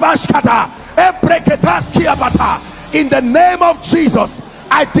 paragada bashkata, ebreketaskiabata. In the name of Jesus,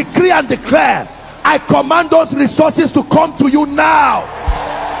 I decree and declare, I command those resources to come to you now.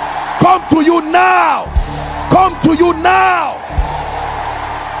 Come to you now. Come to you now.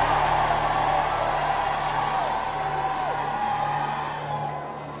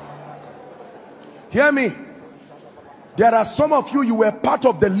 Hear me. There are some of you, you were part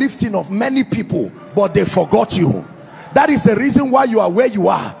of the lifting of many people, but they forgot you. That is the reason why you are where you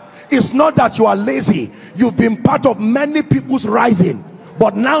are. It's not that you are lazy. You've been part of many people's rising,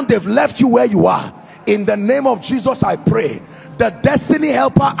 but now they've left you where you are. In the name of Jesus, I pray, the destiny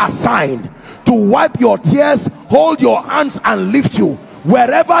helper assigned to wipe your tears, hold your hands and lift you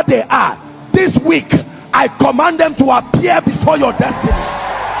wherever they are this week, I command them to appear before your destiny.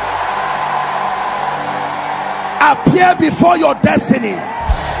 Appear before your destiny.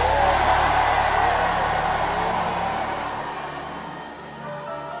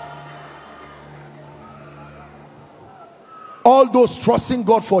 All those trusting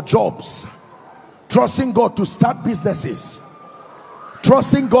God for jobs, trusting God to start businesses,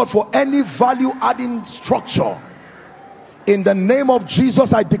 trusting God for any value adding structure, in the name of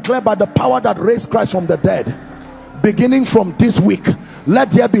Jesus, I declare by the power that raised Christ from the dead, beginning from this week,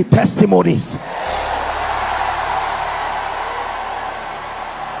 let there be testimonies.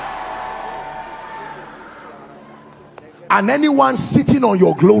 And anyone sitting on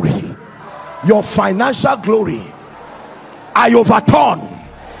your glory, your financial glory, I overturn,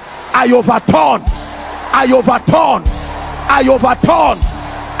 I overturn, I overturn, I overturn,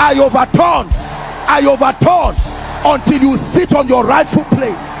 I overturn, I overturn, until you sit on your rightful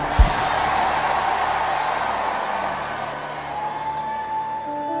place.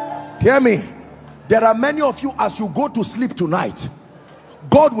 Hear me. There are many of you, as you go to sleep tonight,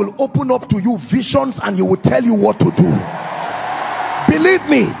 God will open up to you visions and he will tell you what to do. Believe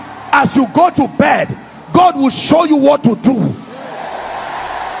me, as you go to bed, God will show you what to do.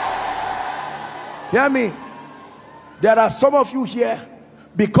 Hear me. There are some of you here,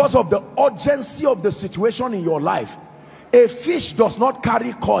 because of the urgency of the situation in your life, a fish does not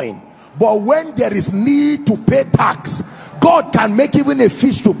carry coin, but when there is need to pay tax, God can make even a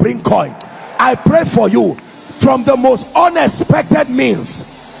fish to bring coin. I pray for you, from the most unexpected means,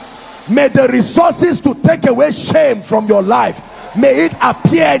 may the resources to take away shame from your life, may it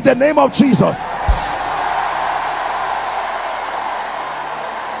appear in the name of Jesus.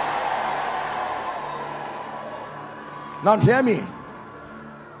 Now hear me.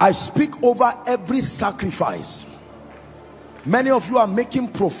 I speak over every sacrifice. Many of you are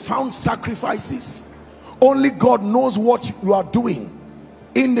making profound sacrifices. Only God knows what you are doing.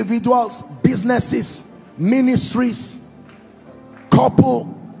 Individuals, businesses, ministries,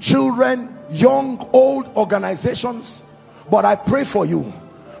 couple, children, young, old, organizations. But I pray for you,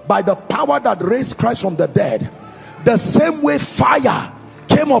 by the power that raised Christ from the dead, the same way fire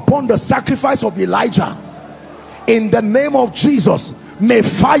came upon the sacrifice of Elijah, in the name of Jesus, may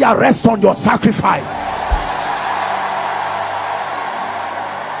fire rest on your sacrifice.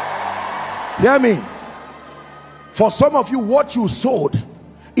 Hear me. For some of you, what you sowed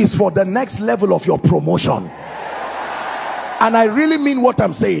is for the next level of your promotion. And I really mean what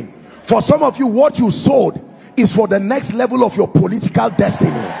I'm saying. For some of you, what you sowed is for the next level of your political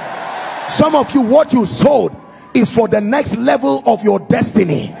destiny. Some of you, what you sowed is for the next level of your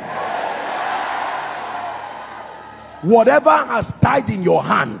destiny. Whatever has died in your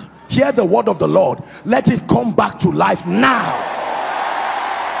hand, hear the word of the Lord, let it come back to life now.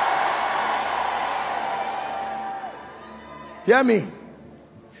 Hear me.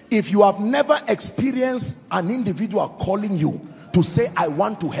 If you have never experienced an individual calling you to say, I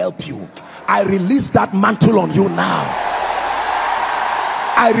want to help you, I release that mantle on you now.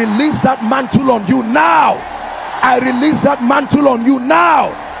 I release that mantle on you now. I release that mantle on you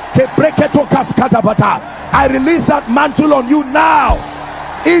now. I release that mantle on you now.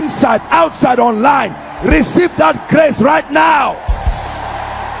 Inside, outside, online. Receive that grace right now.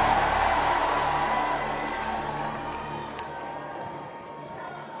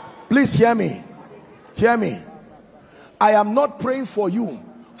 Please hear me. Hear me. I am not praying for you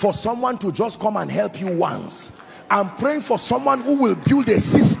for someone to just come and help you once. I'm praying for someone who will build a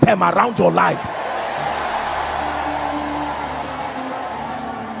system around your life.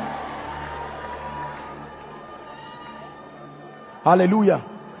 Hallelujah.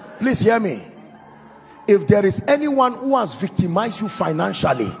 Please hear me. If there is anyone who has victimized you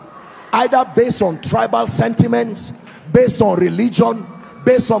financially, either based on tribal sentiments, based on religion,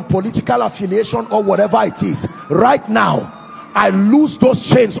 based on political affiliation, or whatever it is, right now I lose those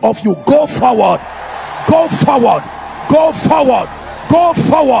chains off you. Go forward, go forward, go forward, go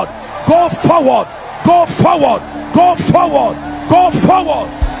forward, go forward, go forward, go forward, go forward.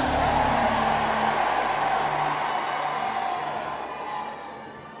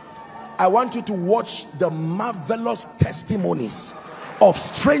 I want you to watch the marvelous testimonies of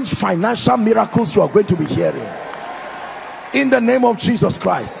strange financial miracles you are going to be hearing in the name of Jesus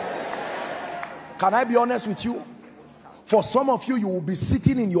Christ. Can I be honest with you? For some of you, you will be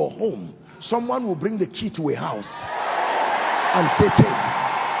sitting in your home. Someone will bring the key to a house and say, take.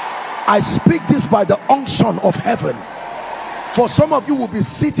 I speak this by the unction of heaven. For some of you will be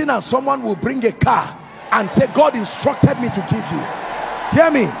sitting and someone will bring a car and say, God instructed me to give you.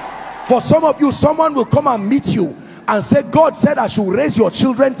 Hear me. For some of you, someone will come and meet you and say, God said I should raise your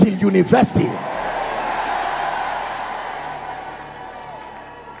children till university.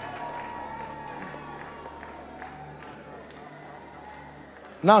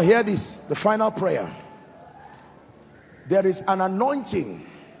 Now hear this, the final prayer. There is an anointing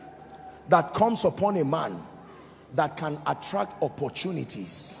that comes upon a man that can attract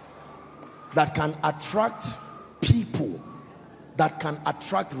opportunities, that can attract people, that can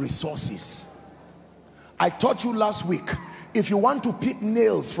attract resources. I taught you last week, if you want to pick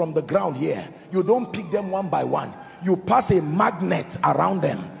nails from the ground here, you don't pick them one by one. You pass a magnet around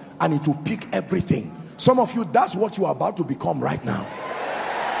them and it will pick everything. Some of you, that's what you are about to become right now.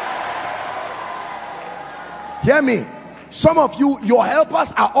 Hear me. Some of you, your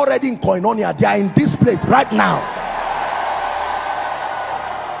helpers are already in Koinonia. They are in this place right now.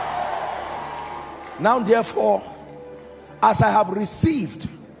 Now therefore, as I have received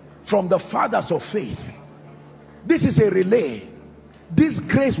from the fathers of faith, this is a relay. This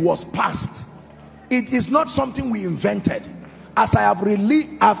grace was passed. It is not something we invented. As I have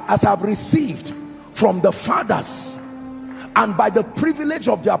received from the fathers, and by the privilege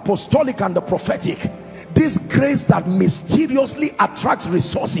of the apostolic and the prophetic, this grace that mysteriously attracts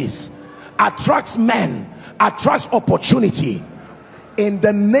resources, attracts men, attracts opportunity, in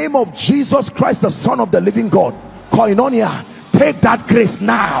the name of Jesus Christ, the Son of the living God, Koinonia, take that grace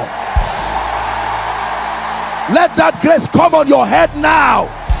now. Let that grace come on your head now.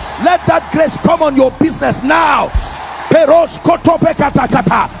 Let that grace come on your business now. Take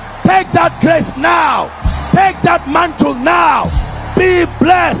that grace now. Take that mantle now. Be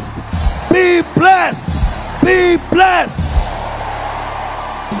blessed. Be blessed. Be blessed.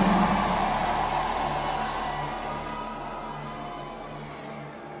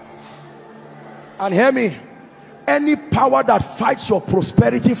 And hear me. Any power that fights your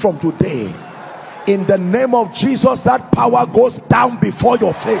prosperity from today, in the name of Jesus, that power goes down before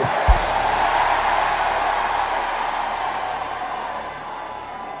your face.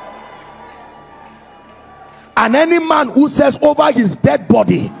 And any man who says over his dead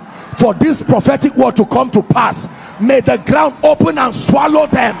body, for this prophetic word to come to pass, may the ground open and swallow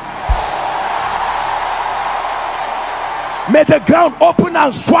them. May the ground open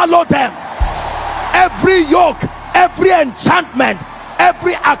and swallow them. Every yoke, every enchantment,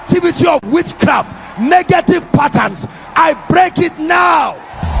 every activity of witchcraft, negative patterns, I break it now.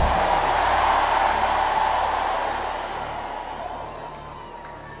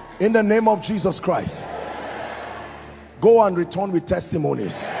 In the name of Jesus Christ. Go and return with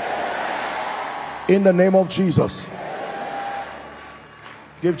testimonies. In the name of Jesus.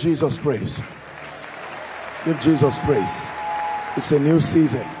 Give Jesus praise. Give Jesus praise. It's a new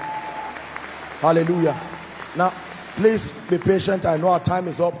season. Hallelujah. Now, please be patient. I know our time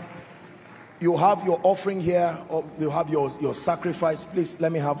is up. You have your offering here, or you have your sacrifice. Please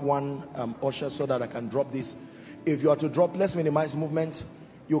let me have one usher so that I can drop this. If you are to drop, let's minimize movement.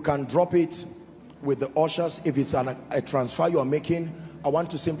 you can drop it with the ushers. If it's a transfer you are making, I want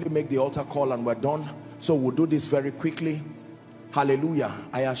to simply make the altar call and we're done. So we'll do this very quickly. Hallelujah.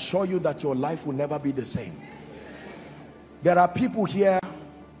 I assure you that your life will never be the same. There are people here,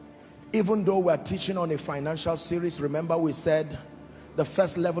 even though we're teaching on a financial series, remember we said the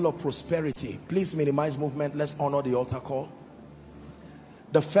first level of prosperity. Please minimize movement. Let's honor the altar call.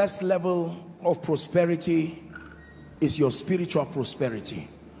 The first level of prosperity is your spiritual prosperity.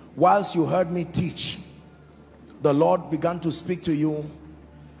 Whilst you heard me teach, the Lord began to speak to you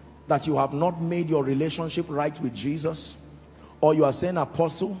that you have not made your relationship right with Jesus, or you are saying,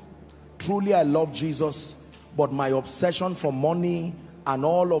 Apostle, truly I love Jesus, but my obsession for money and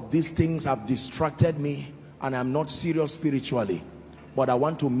all of these things have distracted me and I'm not serious spiritually, but I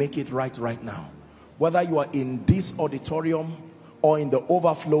want to make it right now. Whether you are in this auditorium or in the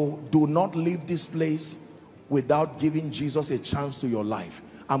overflow, do not leave this place without giving Jesus a chance to your life.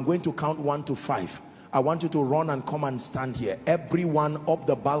 I'm going to count 1 to 5. I want you to run and come and stand here. Everyone up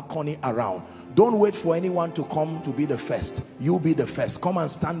the balcony around. Don't wait for anyone to come to be the first. You be the first. Come and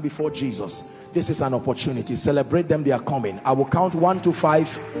stand before Jesus. This is an opportunity. Celebrate them. They are coming. I will count 1 to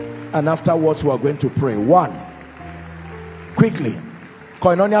 5 and afterwards we are going to pray. 1. Quickly.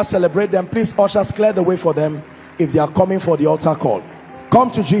 Koinonia, celebrate them. Please, ushers, clear the way for them if they are coming for the altar call.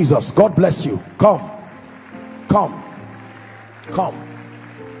 Come to Jesus. God bless you. Come. Come. Come.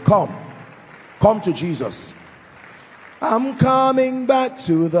 Come. Come to Jesus. I'm coming back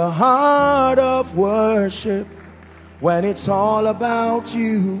to the heart of worship when it's all about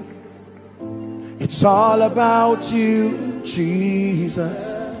you. It's all about you,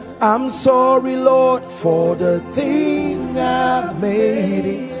 Jesus. I'm sorry, Lord, for the thing I've made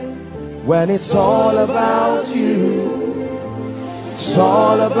it. When it's all about you, it's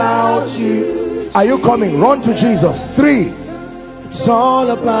all about you. Are you coming? Run to Jesus. 3. It's all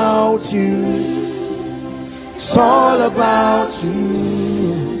about you. It's all about you.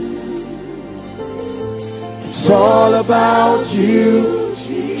 It's all about you,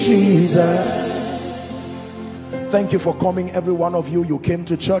 Jesus. Thank you for coming, every one of you. You came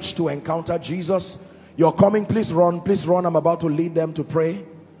to church to encounter Jesus. You're coming. Please run. Please run. I'm about to lead them to pray.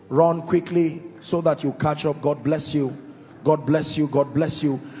 Run quickly so that you catch up. God bless you. God bless you. God bless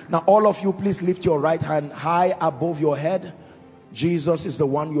you. Now all of you, please lift your right hand high above your head. Jesus is the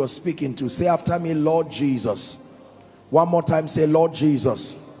one you are speaking to. Say after me, Lord Jesus. One more time, say, Lord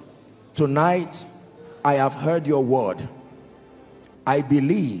Jesus, tonight I have heard your word. I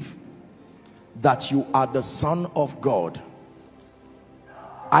believe that you are the Son of God.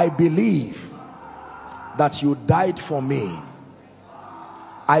 I believe that you died for me.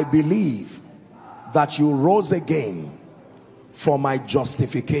 I believe that you rose again for my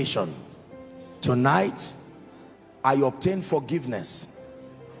justification. Tonight I obtain forgiveness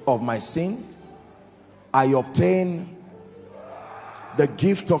of my sin. I obtain the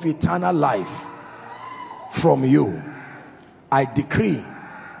gift of eternal life from you. I decree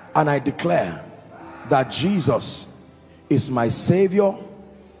and I declare that Jesus is my Savior,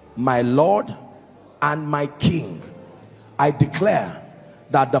 my Lord, and my King. I declare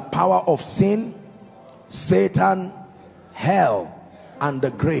that the power of sin, Satan, hell, and the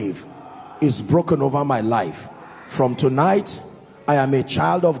grave is broken over my life. From tonight, I am a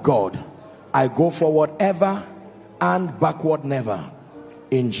child of God. I go forward ever and backward never.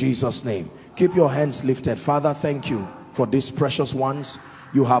 In Jesus' name. Keep your hands lifted. Father, thank you for these precious ones.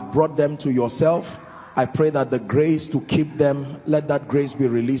 You have brought them to yourself. I pray that the grace to keep them, let that grace be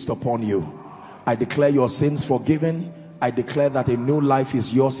released upon you. I declare your sins forgiven. I declare that a new life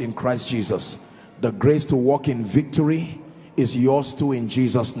is yours in Christ Jesus. The grace to walk in victory is yours too in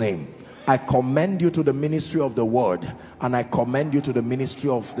Jesus' name. I commend you to the ministry of the word, and I commend you to the ministry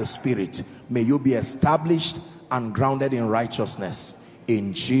of the Spirit. May you be established and grounded in righteousness.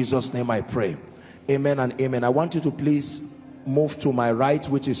 In Jesus' name I pray. Amen and amen. I want you to please move to my right,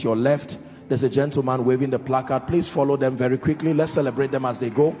 which is your left. There's a gentleman waving the placard. Please follow them very quickly. Let's celebrate them as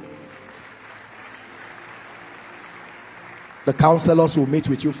they go. The counselors will meet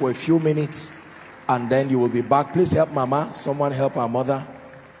with you for a few minutes and then you will be back. Please help Mama. Someone help our mother.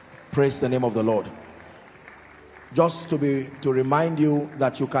 Praise the name of the Lord. Just to remind you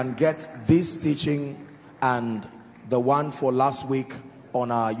that you can get this teaching and the one for last week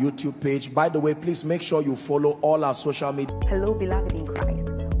on our YouTube page. By the way, please make sure you follow all our social media. Hello, beloved in Christ.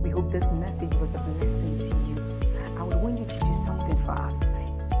 We hope this message was a blessing to you. I would want you to do something for us.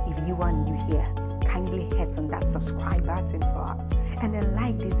 If you are new here, kindly hit on that subscribe button for us and then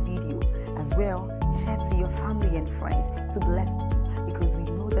like this video as well. Share to your family and friends to bless them, because we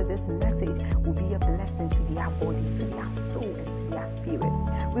know that that this message will be a blessing to their body, to their soul, and to their spirit.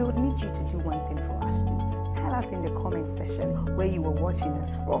 We would need you to do one thing for us too. Tell us in the comment section where you were watching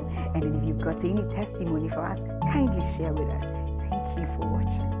us from. And then if you've got any testimony for us, kindly share with us. Thank you for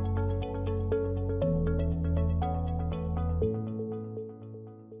watching.